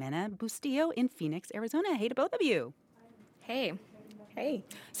NPR's Jimena Bustillo in Phoenix, Arizona. Hey to both of you. Hey. Hey.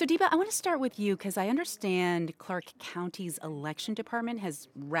 So, Deepa, I want to start with you because I understand Clark County's election department has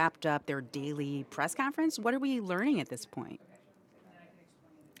wrapped up their daily press conference. What are we learning at this point?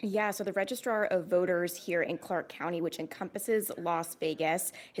 Yeah, so the registrar of voters here in Clark County, which encompasses Las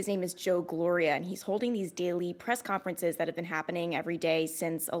Vegas, his name is Joe Gloria, and he's holding these daily press conferences that have been happening every day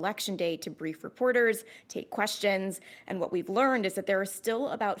since Election Day to brief reporters, take questions. And what we've learned is that there are still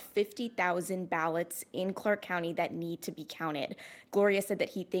about 50,000 ballots in Clark County that need to be counted. Gloria said that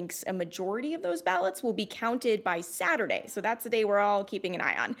he thinks a majority of those ballots will be counted by Saturday. So that's the day we're all keeping an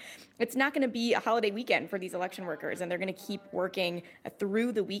eye on. It's not going to be a holiday weekend for these election workers, and they're going to keep working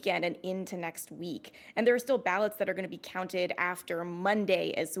through the weekend and into next week. And there are still ballots that are going to be counted after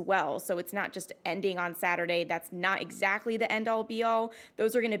Monday as well. So it's not just ending on Saturday. That's not exactly the end all be all.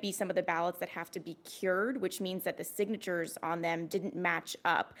 Those are going to be some of the ballots that have to be cured, which means that the signatures on them didn't match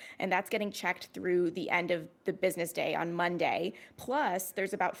up. And that's getting checked through the end of the business day on Monday. Plus,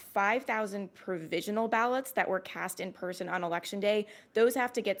 there's about 5,000 provisional ballots that were cast in person on Election Day. Those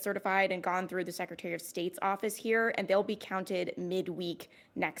have to get certified and gone through the Secretary of State's office here, and they'll be counted midweek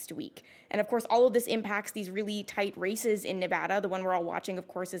next week. And of course, all of this impacts these really tight races in Nevada. The one we're all watching, of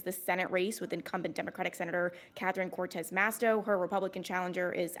course, is the Senate race with incumbent Democratic Senator Catherine Cortez Masto. Her Republican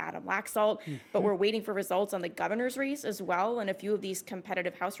challenger is Adam Laxalt. But we're waiting for results on the governor's race as well, and a few of these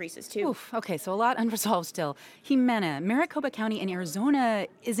competitive House races too. Oof, okay, so a lot unresolved still. Jimena, Maricopa County in Arizona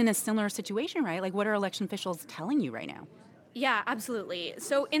is in a similar situation, right? Like, what are election officials telling you right now? Yeah, absolutely.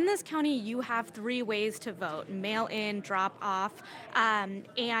 So in this county, you have 3 ways to vote: mail-in, drop-off, and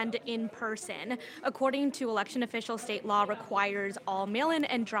in person. According to election officials, state law requires all mail-in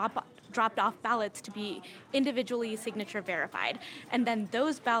and dropped-off ballots to be individually signature verified. And then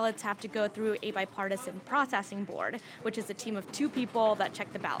those ballots have to go through a bipartisan processing board, which is a team of 2 people that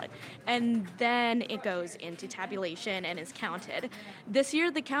check the ballot. And then it goes into tabulation and is counted. This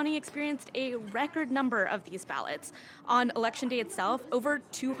year, the county experienced a record number of these ballots. On Election Day itself, over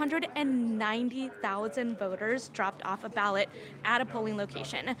 290,000 voters dropped off a ballot at a polling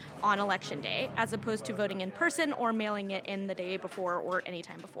location on Election Day, as opposed to voting in person or mailing it in the day before or any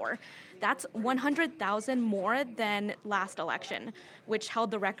time before. That's 100,000 more than last election, which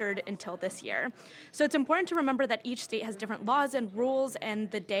held the record until this year. So it's important to remember that each state has different laws and rules, and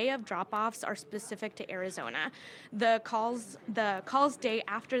the day of drop-offs are specific to Arizona. The calls day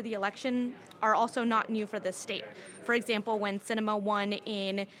after the election are also not new for this state. For For example, when Sinema won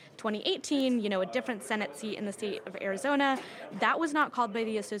in 2018, a different Senate seat in the state of Arizona, that was not called by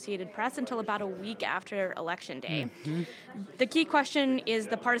the Associated Press until about a week after Election Day. The key question is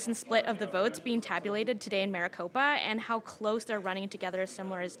the partisan split of the votes being tabulated today in Maricopa and how close they're running together,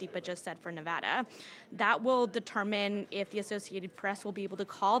 similar as Deepa just said for Nevada. That will determine if the Associated Press will be able to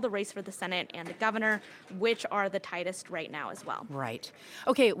call the race for the Senate and the governor, which are the tightest right now as well. Right.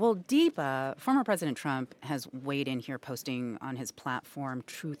 Okay, well, Deepa, former President Trump has weighed in here, posting on his platform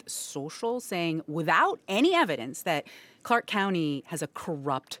Truth Social, saying without any evidence that Clark County has a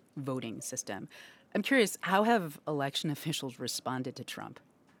corrupt voting system. I'm curious, how have election officials responded to Trump?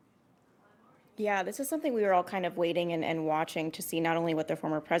 Yeah, this is something we were all kind of waiting and watching to see not only what the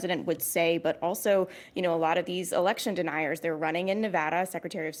former president would say, but also, a lot of these election deniers. They're running in Nevada,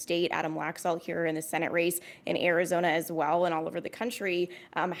 Secretary of State Adam Laxalt here in the Senate race, in Arizona as well, and all over the country,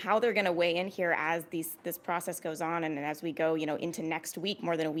 how they're going to weigh in here as this process goes on and as we go, into next week,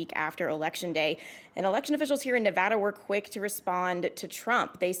 more than a week after Election Day. And election officials here in Nevada were quick to respond to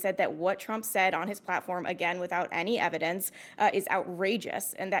Trump. They said that what Trump said on his platform, again, without any evidence, is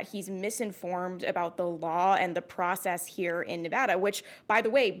outrageous and that he's misinformed about the law and the process here in Nevada, which, by the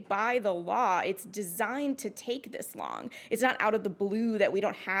way, by the law, it's designed to take this long. It's not out of the blue that we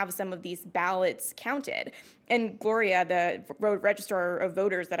don't have some of these ballots counted. And Gloria, the registrar of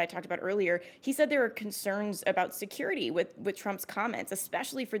voters that I talked about earlier, he said there are concerns about security with Trump's comments,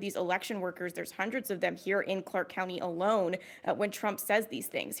 especially for these election workers. There's hundreds of them here in Clark County alone when Trump says these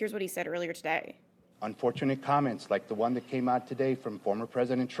things. Here's what he said earlier today. Unfortunate comments like the one that came out today from former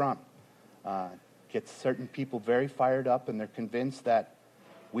President Trump gets certain people very fired up, and they're convinced that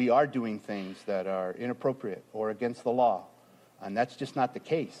we are doing things that are inappropriate or against the law. And that's just not the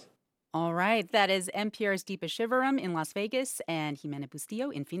case. All right. That is NPR's Deepa Shivaram in Las Vegas and Jimena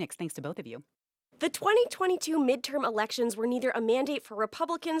Bustillo in Phoenix. Thanks to both of you. The 2022 midterm elections were neither a mandate for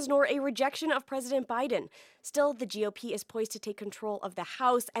Republicans nor a rejection of President Biden. Still, the GOP is poised to take control of the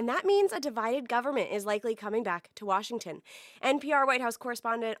House, and that means a divided government is likely coming back to Washington. NPR White House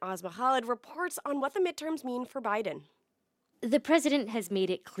correspondent Asma Khalid reports on what the midterms mean for Biden. The president has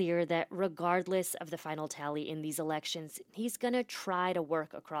made it clear that regardless of the final tally in these elections, he's going to try to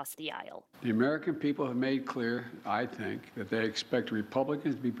work across the aisle. The American people have made clear, I think, that they expect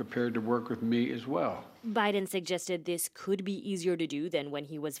Republicans to be prepared to work with me as well. Biden suggested this could be easier to do than when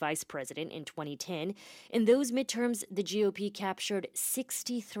he was vice president in 2010. In those midterms, the GOP captured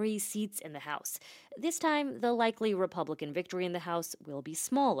 63 seats in the House. This time, the likely Republican victory in the House will be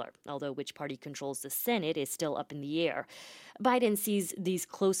smaller, although which party controls the Senate is still up in the air. Biden sees these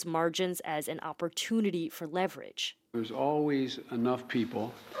close margins as an opportunity for leverage. There's always enough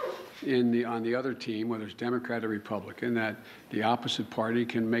people on the other team, whether it's Democrat or Republican, that the opposite party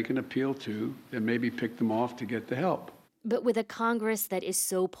can make an appeal to and maybe pick them off to get the help. But with a Congress that is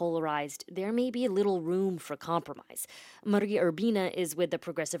so polarized, there may be little room for compromise. Maria Urbina is with the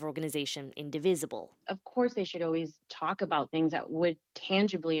progressive organization Indivisible. Of course, they should always talk about things that would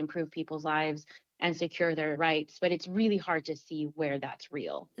tangibly improve people's lives and secure their rights, but it's really hard to see where that's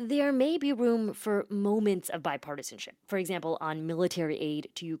real. There may be room for moments of bipartisanship, for example, on military aid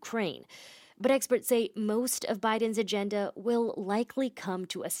to Ukraine. But experts say most of Biden's agenda will likely come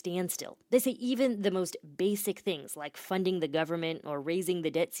to a standstill. They say even the most basic things like funding the government or raising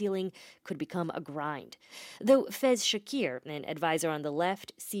the debt ceiling could become a grind. Though Fez Shakir, an advisor on the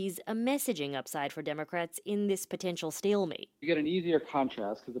left, sees a messaging upside for Democrats in this potential stalemate. You get an easier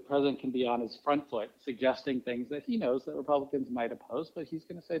contrast because the president can be on his front foot suggesting things that he knows that Republicans might oppose, but he's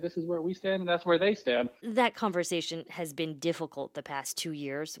going to say this is where we stand and that's where they stand. That conversation has been difficult the past 2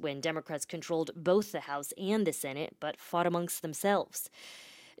 years when Democrats controlled both the House and the Senate, but fought amongst themselves.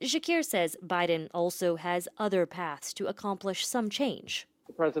 Shakir says Biden also has other paths to accomplish some change.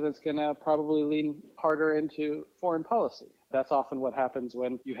 The president's going to probably lean harder into foreign policy. That's often what happens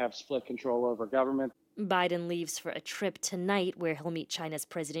when you have split control over government. Biden leaves for a trip tonight where he'll meet China's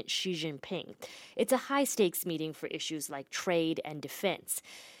President Xi Jinping. It's a high-stakes meeting for issues like trade and defense.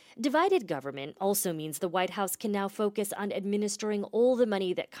 Divided government also means the White House can now focus on administering all the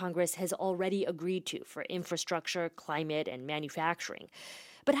money that Congress has already agreed to for infrastructure, climate, and manufacturing.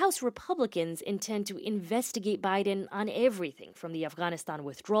 But House Republicans intend to investigate Biden on everything from the Afghanistan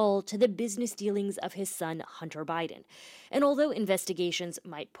withdrawal to the business dealings of his son, Hunter Biden. And although investigations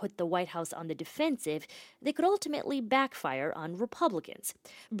might put the White House on the defensive, they could ultimately backfire on Republicans.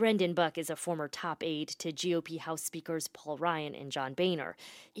 Brendan Buck is a former top aide to GOP House Speakers Paul Ryan and John Boehner.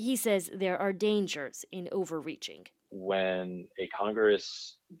 He says there are dangers in overreaching. When a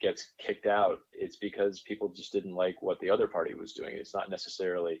Congress gets kicked out, it's because people just didn't like what the other party was doing. It's not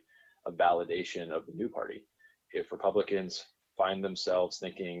necessarily a validation of the new party. if Republicans find themselves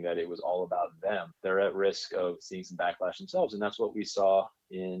thinking that it was all about them, they're at risk of seeing some backlash themselves. And that's what we saw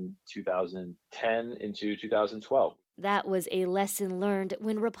in 2010 into 2012. That was a lesson learned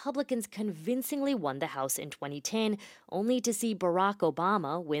when Republicans convincingly won the House in 2010, only to see Barack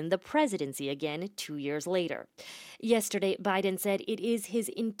Obama win the presidency again 2 years later. Yesterday, Biden said it is his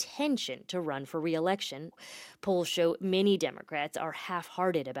intention to run for re-election. Polls show many Democrats are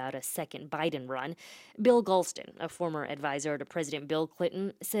half-hearted about a second Biden run. Bill Galston, a former advisor to President Bill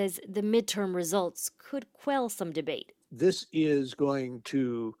Clinton, says the midterm results could quell some debate. This is going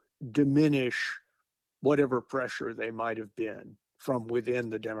to diminish whatever pressure they might have been from within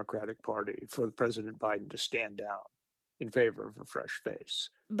the Democratic Party for President Biden to stand down in favor of a fresh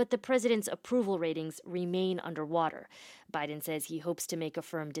face. But the president's approval ratings remain underwater. Biden says he hopes to make a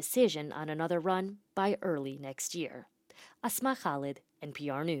firm decision on another run by early next year. Asma Khalid,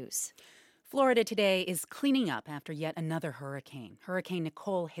 NPR News. Florida today is cleaning up after yet another hurricane. Hurricane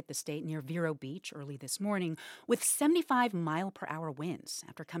Nicole hit the state near Vero Beach early this morning with 75-mile-per-hour winds.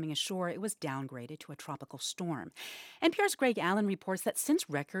 After coming ashore, it was downgraded to a tropical storm. NPR's Greg Allen reports that since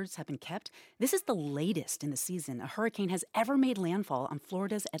records have been kept, this is the latest in the season a hurricane has ever made landfall on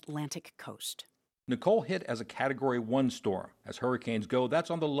Florida's Atlantic coast. Nicole hit as a Category 1 storm. As hurricanes go,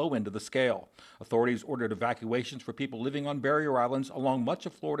 that's on the low end of the scale. Authorities ordered evacuations for people living on barrier islands along much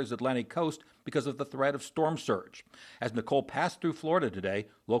of Florida's Atlantic coast because of the threat of storm surge. As Nicole passed through Florida today,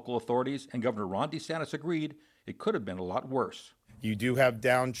 local authorities and Governor Ron DeSantis agreed it could have been a lot worse. You do have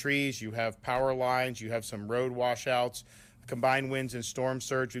downed trees, you have power lines, you have some road washouts. Combined winds and storm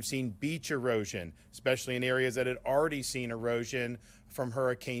surge. We've seen beach erosion, especially in areas that had already seen erosion from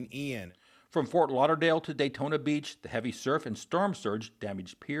Hurricane Ian. From Fort Lauderdale to Daytona Beach, the heavy surf and storm surge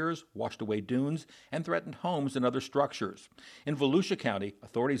damaged piers, washed away dunes, and threatened homes and other structures. In Volusia County,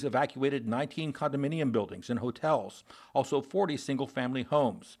 authorities evacuated 19 condominium buildings and hotels, also 40 single-family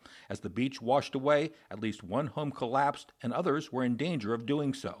homes. As the beach washed away, at least one home collapsed, and others were in danger of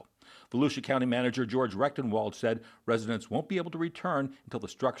doing so. Volusia County Manager George Rechtenwald said residents won't be able to return until the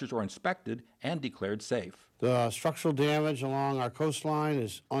structures are inspected and declared safe. The structural damage along our coastline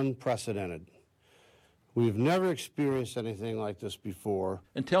is unprecedented. We've never experienced anything like this before.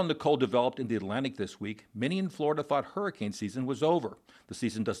 Until Nicole developed in the Atlantic this week, many in Florida thought hurricane season was over. The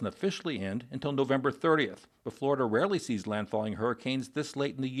season doesn't officially end until November 30th, but Florida rarely sees landfalling hurricanes this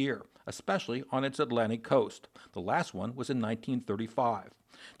late in the year, especially on its Atlantic coast. The last one was in 1935.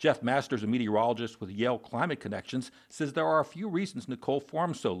 Jeff Masters, a meteorologist with Yale Climate Connections, says there are a few reasons Nicole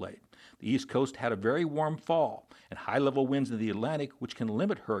formed so late. The East Coast had a very warm fall, and high-level winds in the Atlantic, which can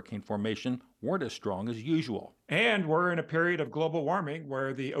limit hurricane formation, weren't as strong as usual. And we're in a period of global warming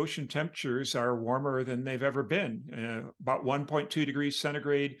where the ocean temperatures are warmer than they've ever been, about 1.2 degrees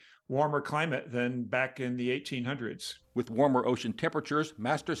centigrade warmer climate than back in the 1800s. With warmer ocean temperatures,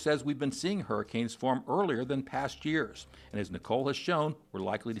 Masters says we've been seeing hurricanes form earlier than past years. And as Nicole has shown, we're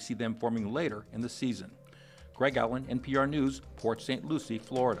likely to see them forming later in the season. Greg Allen, NPR News, Port St. Lucie,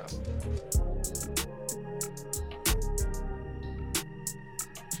 Florida.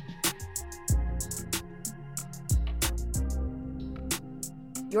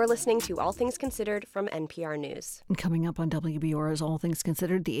 You're listening to All Things Considered from NPR News. And coming up on WBUR's All Things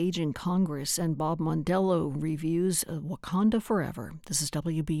Considered, the aging Congress and Bob Mondello reviews Wakanda Forever. This is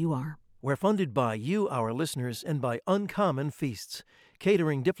WBUR. We're funded by you, our listeners, and by Uncommon Feasts,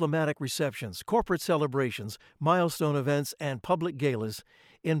 catering diplomatic receptions, corporate celebrations, milestone events, and public galas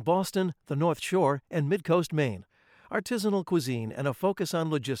in Boston, the North Shore, and Mid-Coast Maine. Artisanal cuisine and a focus on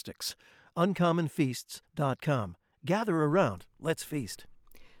logistics. UncommonFeasts.com. Gather around. Let's feast.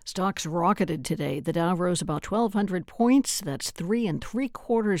 Stocks rocketed today. The Dow rose about 1,200 points. That's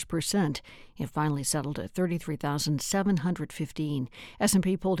 3.75%. It finally settled at 33,715.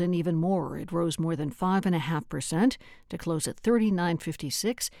 S&P pulled in even more. It rose more than 5.5% to close at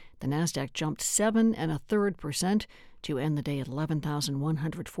 3956. The Nasdaq jumped 7.33% to end the day at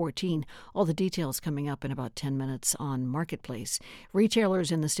 11,114. All the details coming up in about 10 minutes on Marketplace.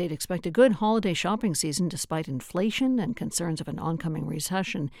 Retailers in the state expect a good holiday shopping season despite inflation and concerns of an oncoming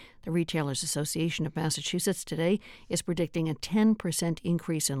recession. The Retailers Association of Massachusetts today is predicting a 10%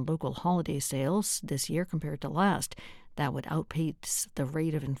 increase in local holiday sales this year compared to last. That would outpace the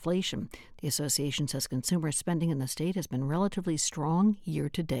rate of inflation. The association says consumer spending in the state has been relatively strong year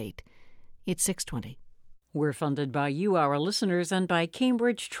to date. It's 6:20. We're funded by you, our listeners, and by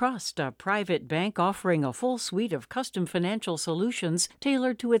Cambridge Trust, a private bank offering a full suite of custom financial solutions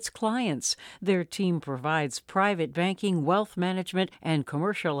tailored to its clients. Their team provides private banking, wealth management, and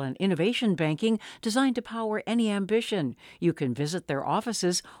commercial and innovation banking designed to power any ambition. You can visit their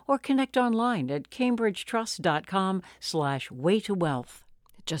offices or connect online at cambridgetrust.com/waytowealth.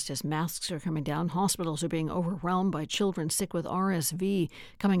 Just as masks are coming down, hospitals are being overwhelmed by children sick with RSV.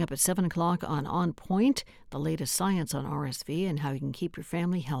 Coming up at 7 o'clock on Point, the latest science on RSV and how you can keep your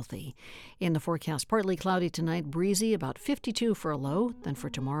family healthy. In the forecast, partly cloudy tonight, breezy, about 52 for a low. Then for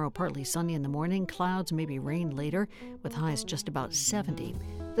tomorrow, partly sunny in the morning, clouds, maybe rain later, with highs just about 70.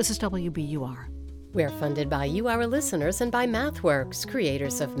 This is WBUR. We're funded by you, our listeners, and by MathWorks,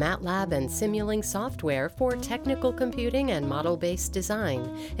 creators of MATLAB and Simulink software for technical computing and model-based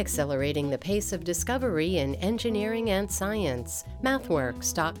design, accelerating the pace of discovery in engineering and science.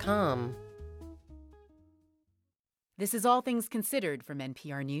 MathWorks.com. This is All Things Considered from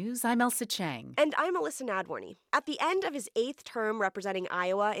NPR News. I'm Elsa Chang. And I'm Alyssa Nadworny. At the end of his 8th term representing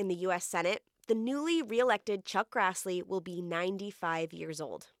Iowa in the U.S. Senate, the newly re-elected Chuck Grassley will be 95 years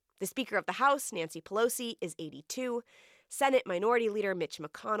old. The Speaker of the House, Nancy Pelosi, is 82. Senate Minority Leader Mitch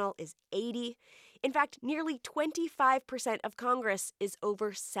McConnell is 80. In fact, nearly 25% of Congress is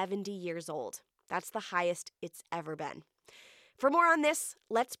over 70 years old. That's the highest it's ever been. For more on this,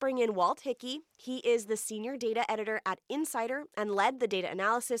 let's bring in Walt Hickey. He is the senior data editor at Insider and led the data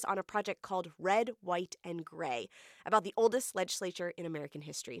analysis on a project called Red, White, and Gray about the oldest legislature in American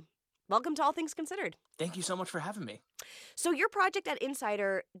history. Welcome to All Things Considered. Thank you so much for having me. So your project at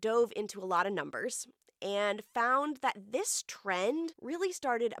Insider dove into a lot of numbers and found that this trend really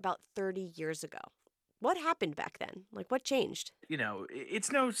started about 30 years ago. What happened back then? What changed? You know,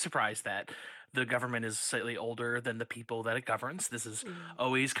 it's no surprise that the government is slightly older than the people that it governs. This has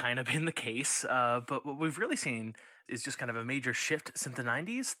always kind of been the case. But what we've really seen is just kind of a major shift since the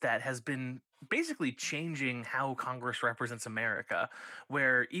 90s that has been basically changing how Congress represents America,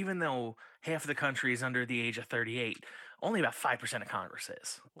 where even though half of the country is under the age of 38, only about 5% of Congress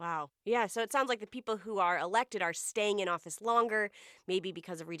is. Wow. Yeah, so it sounds like the people who are elected are staying in office longer, maybe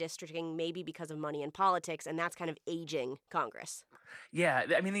because of redistricting, maybe because of money in politics, and that's kind of aging Congress. Yeah,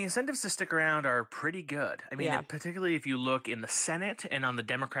 I mean, the incentives to stick around are pretty good. I mean, particularly if you look in the Senate and on the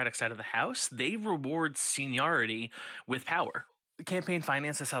Democratic side of the House, they reward seniority with power. Campaign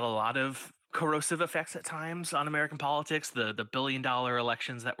finance has had a lot of corrosive effects at times on American politics, the billion-dollar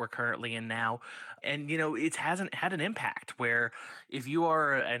elections that we're currently in now. And, you know, it hasn't had an impact where if you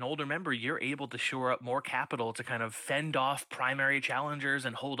are an older member, you're able to shore up more capital to kind of fend off primary challengers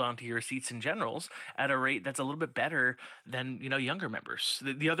and hold on to your seats in generals at a rate that's a little bit better than, you know, younger members.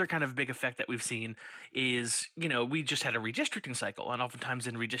 The other kind of big effect that we've seen is, you know, we just had a redistricting cycle. And oftentimes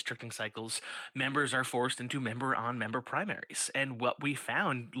in redistricting cycles, members are forced into member-on-member primaries. And what we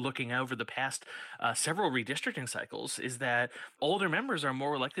found looking over the past several redistricting cycles is that older members are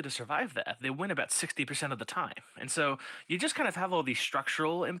more likely to survive that. They win about 60% of the time. And so you just kind of have all these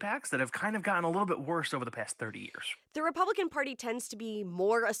structural impacts that have kind of gotten a little bit worse over the past 30 years. The Republican Party tends to be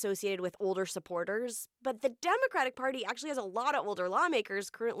more associated with older supporters, but the Democratic Party actually has a lot of older lawmakers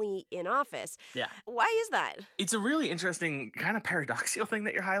currently in office. Yeah. Why is that? It's a really interesting kind of paradoxical thing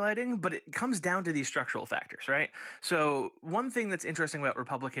that you're highlighting, but it comes down to these structural factors, right? So one thing that's interesting about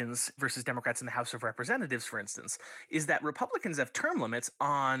Republicans versus Democrats in the House of Representatives, for instance, is that Republicans have term limits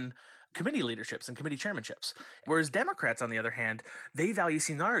on committee leaderships and committee chairmanships. Whereas Democrats, on the other hand, they value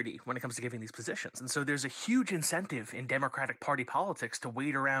seniority when it comes to giving these positions. And so there's a huge incentive in Democratic Party politics to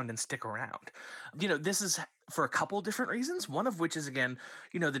wait around and stick around. You know, this is for a couple different reasons, one of which is, again,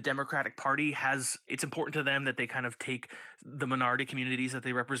 you know, the Democratic Party it's important to them that they kind of take the minority communities that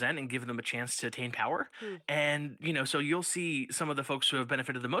they represent and give them a chance to attain power. And, you know, so you'll see some of the folks who have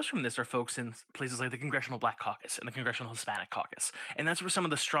benefited the most from this are folks in places like the Congressional Black Caucus and the Congressional Hispanic Caucus. And that's where some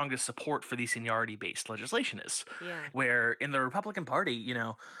of the strongest support for the seniority-based legislation is. Where in the Republican Party, you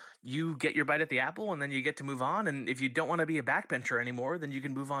know, you get your bite at the apple and then you get to move on. And if you don't want to be a backbencher anymore, then you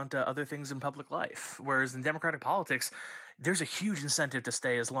can move on to other things in public life. Whereas in Democratic politics, there's a huge incentive to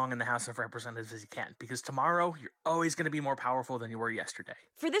stay as long in the House of Representatives as you can, because tomorrow you're always going to be more powerful than you were yesterday.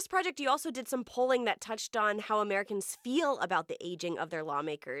 For this project, you also did some polling that touched on how Americans feel about the aging of their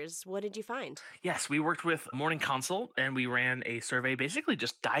lawmakers. What did you find? Yes, we worked with Morning Consult and we ran a survey basically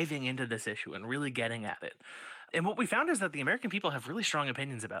just diving into this issue and really getting at it. And what we found is that the American people have really strong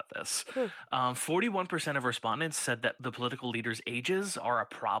opinions about this. 41% of respondents said that the political leaders' ages are a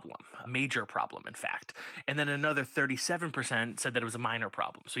problem, a major problem, in fact. And then another 37% said that it was a minor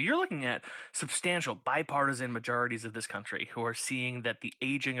problem. So you're looking at substantial bipartisan majorities of this country who are seeing that the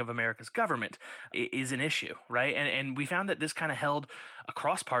aging of America's government is an issue, right? And we found that this kind of held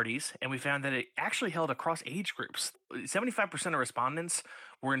across parties, and we found that it actually held across age groups. 75% of respondents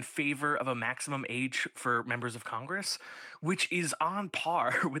were in favor of a maximum age for members of Congress, which is on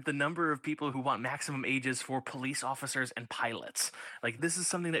par with the number of people who want maximum ages for police officers and pilots. Like, this is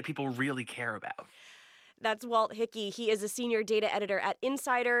something that people really care about. That's Walt Hickey. He is a senior data editor at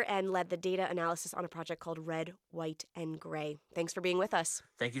Insider and led the data analysis on a project called Red, White, and Gray. Thanks for being with us.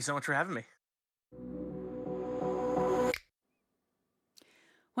 Thank you so much for having me.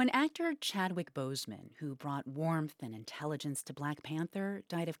 When actor Chadwick Boseman, who brought warmth and intelligence to Black Panther,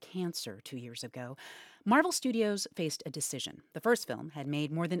 died of cancer 2 years ago, Marvel Studios faced a decision. The first film had made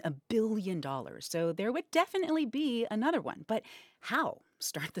more than $1 billion, so there would definitely be another one. But how?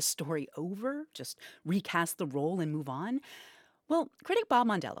 Start the story over? Just recast the role and move on? Well, critic Bob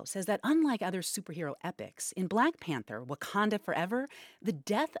Mondello says that unlike other superhero epics, in Black Panther, Wakanda Forever, the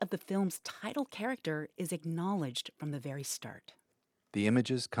death of the film's title character is acknowledged from the very start. The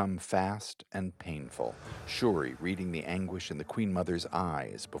images come fast and painful. Shuri reading the anguish in the Queen Mother's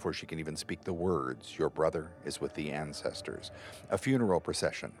eyes before she can even speak the words, "Your brother is with the ancestors." A funeral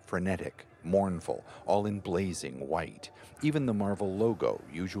procession, frenetic, mournful, all in blazing white. Even the Marvel logo,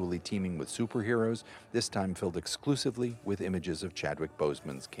 usually teeming with superheroes, this time filled exclusively with images of Chadwick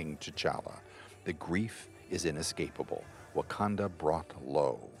Boseman's King T'Challa. The grief is inescapable. Wakanda brought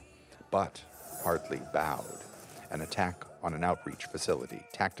low, but hardly bowed. An attack on an outreach facility.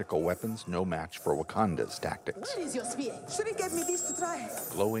 Tactical weapons, no match for Wakanda's tactics. Where is your spear? Shuri gave me this to try.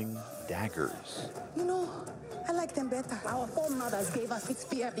 Glowing daggers. You know, I like them better. Our foremothers gave us this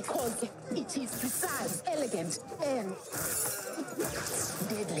spear because it is precise, elegant, and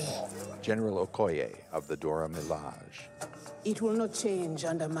deadly. General Okoye of the Dora Milaje. It will not change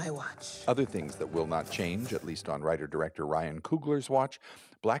under my watch. Other things that will not change, at least on writer-director Ryan Coogler's watch,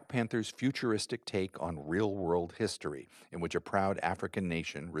 Black Panther's futuristic take on real-world history, in which a proud African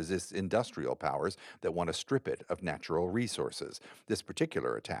nation resists industrial powers that want to strip it of natural resources. This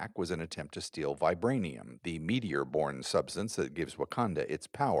particular attack was an attempt to steal vibranium, the meteor-borne substance that gives Wakanda its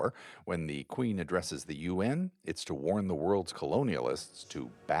power. When the Queen addresses the UN, it's to warn the world's colonialists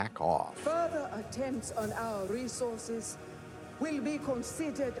to back off. Further attempts on our resources will be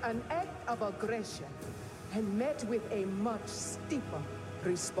considered an act of aggression and met with a much steeper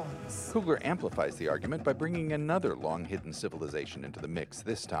response. Coogler amplifies the argument by bringing another long-hidden civilization into the mix,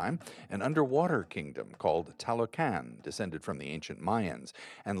 this time an underwater kingdom called Talocan, descended from the ancient Mayans,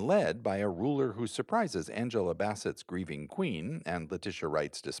 and led by a ruler who surprises Angela Bassett's grieving queen and Letitia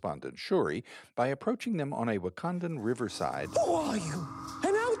Wright's despondent Shuri by approaching them on a Wakandan riverside. Who are you?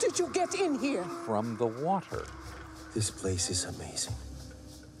 And how did you get in here? From the water. This place is amazing.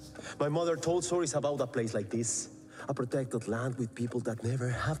 My mother told stories about a place like this. A protected land with people that never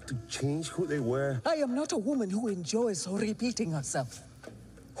have to change who they were. I am not a woman who enjoys repeating herself.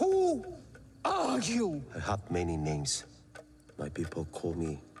 Who are you? I have many names. My people call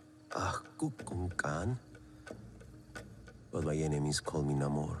me Kukungkan, but my enemies call me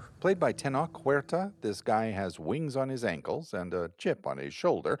Namor. Played by Tenoch Huerta, this guy has wings on his ankles and a chip on his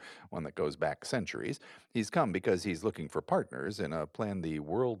shoulder, one that goes back centuries. He's come because he's looking for partners in a plan the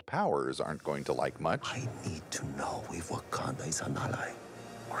world powers aren't going to like much. I need to know if Wakanda is an ally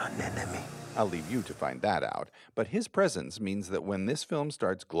or an enemy. I'll leave you to find that out, but his presence means that when this film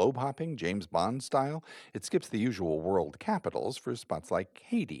starts globe-hopping James Bond style, it skips the usual world capitals for spots like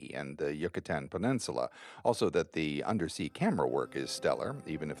Haiti and the Yucatan Peninsula. Also that the undersea camera work is stellar,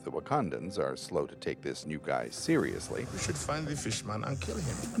 even if the Wakandans are slow to take this new guy seriously. We should find the fishman and kill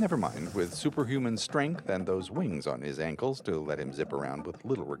him. Never mind, with superhuman strength and those wings on his ankles to let him zip around with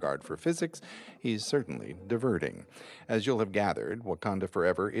little regard for physics, he's certainly diverting. As you'll have gathered, Wakanda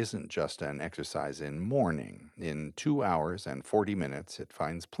Forever isn't just an exercise in mourning. In 2 hours and 40 minutes, it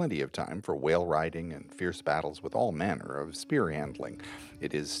finds plenty of time for whale riding and fierce battles with all manner of spear handling.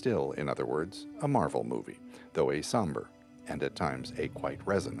 It is still, in other words, a Marvel movie, though a somber and at times a quite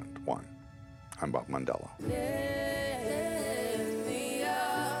resonant one. I'm Bob Mondello.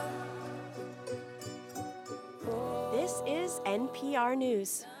 This is NPR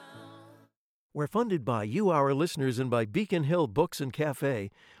News. We're funded by you, our listeners, and by Beacon Hill Books and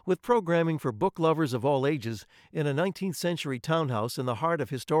Cafe, with programming for book lovers of all ages in a 19th century townhouse in the heart of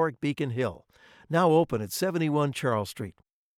historic Beacon Hill, now open at 71 Charles Street.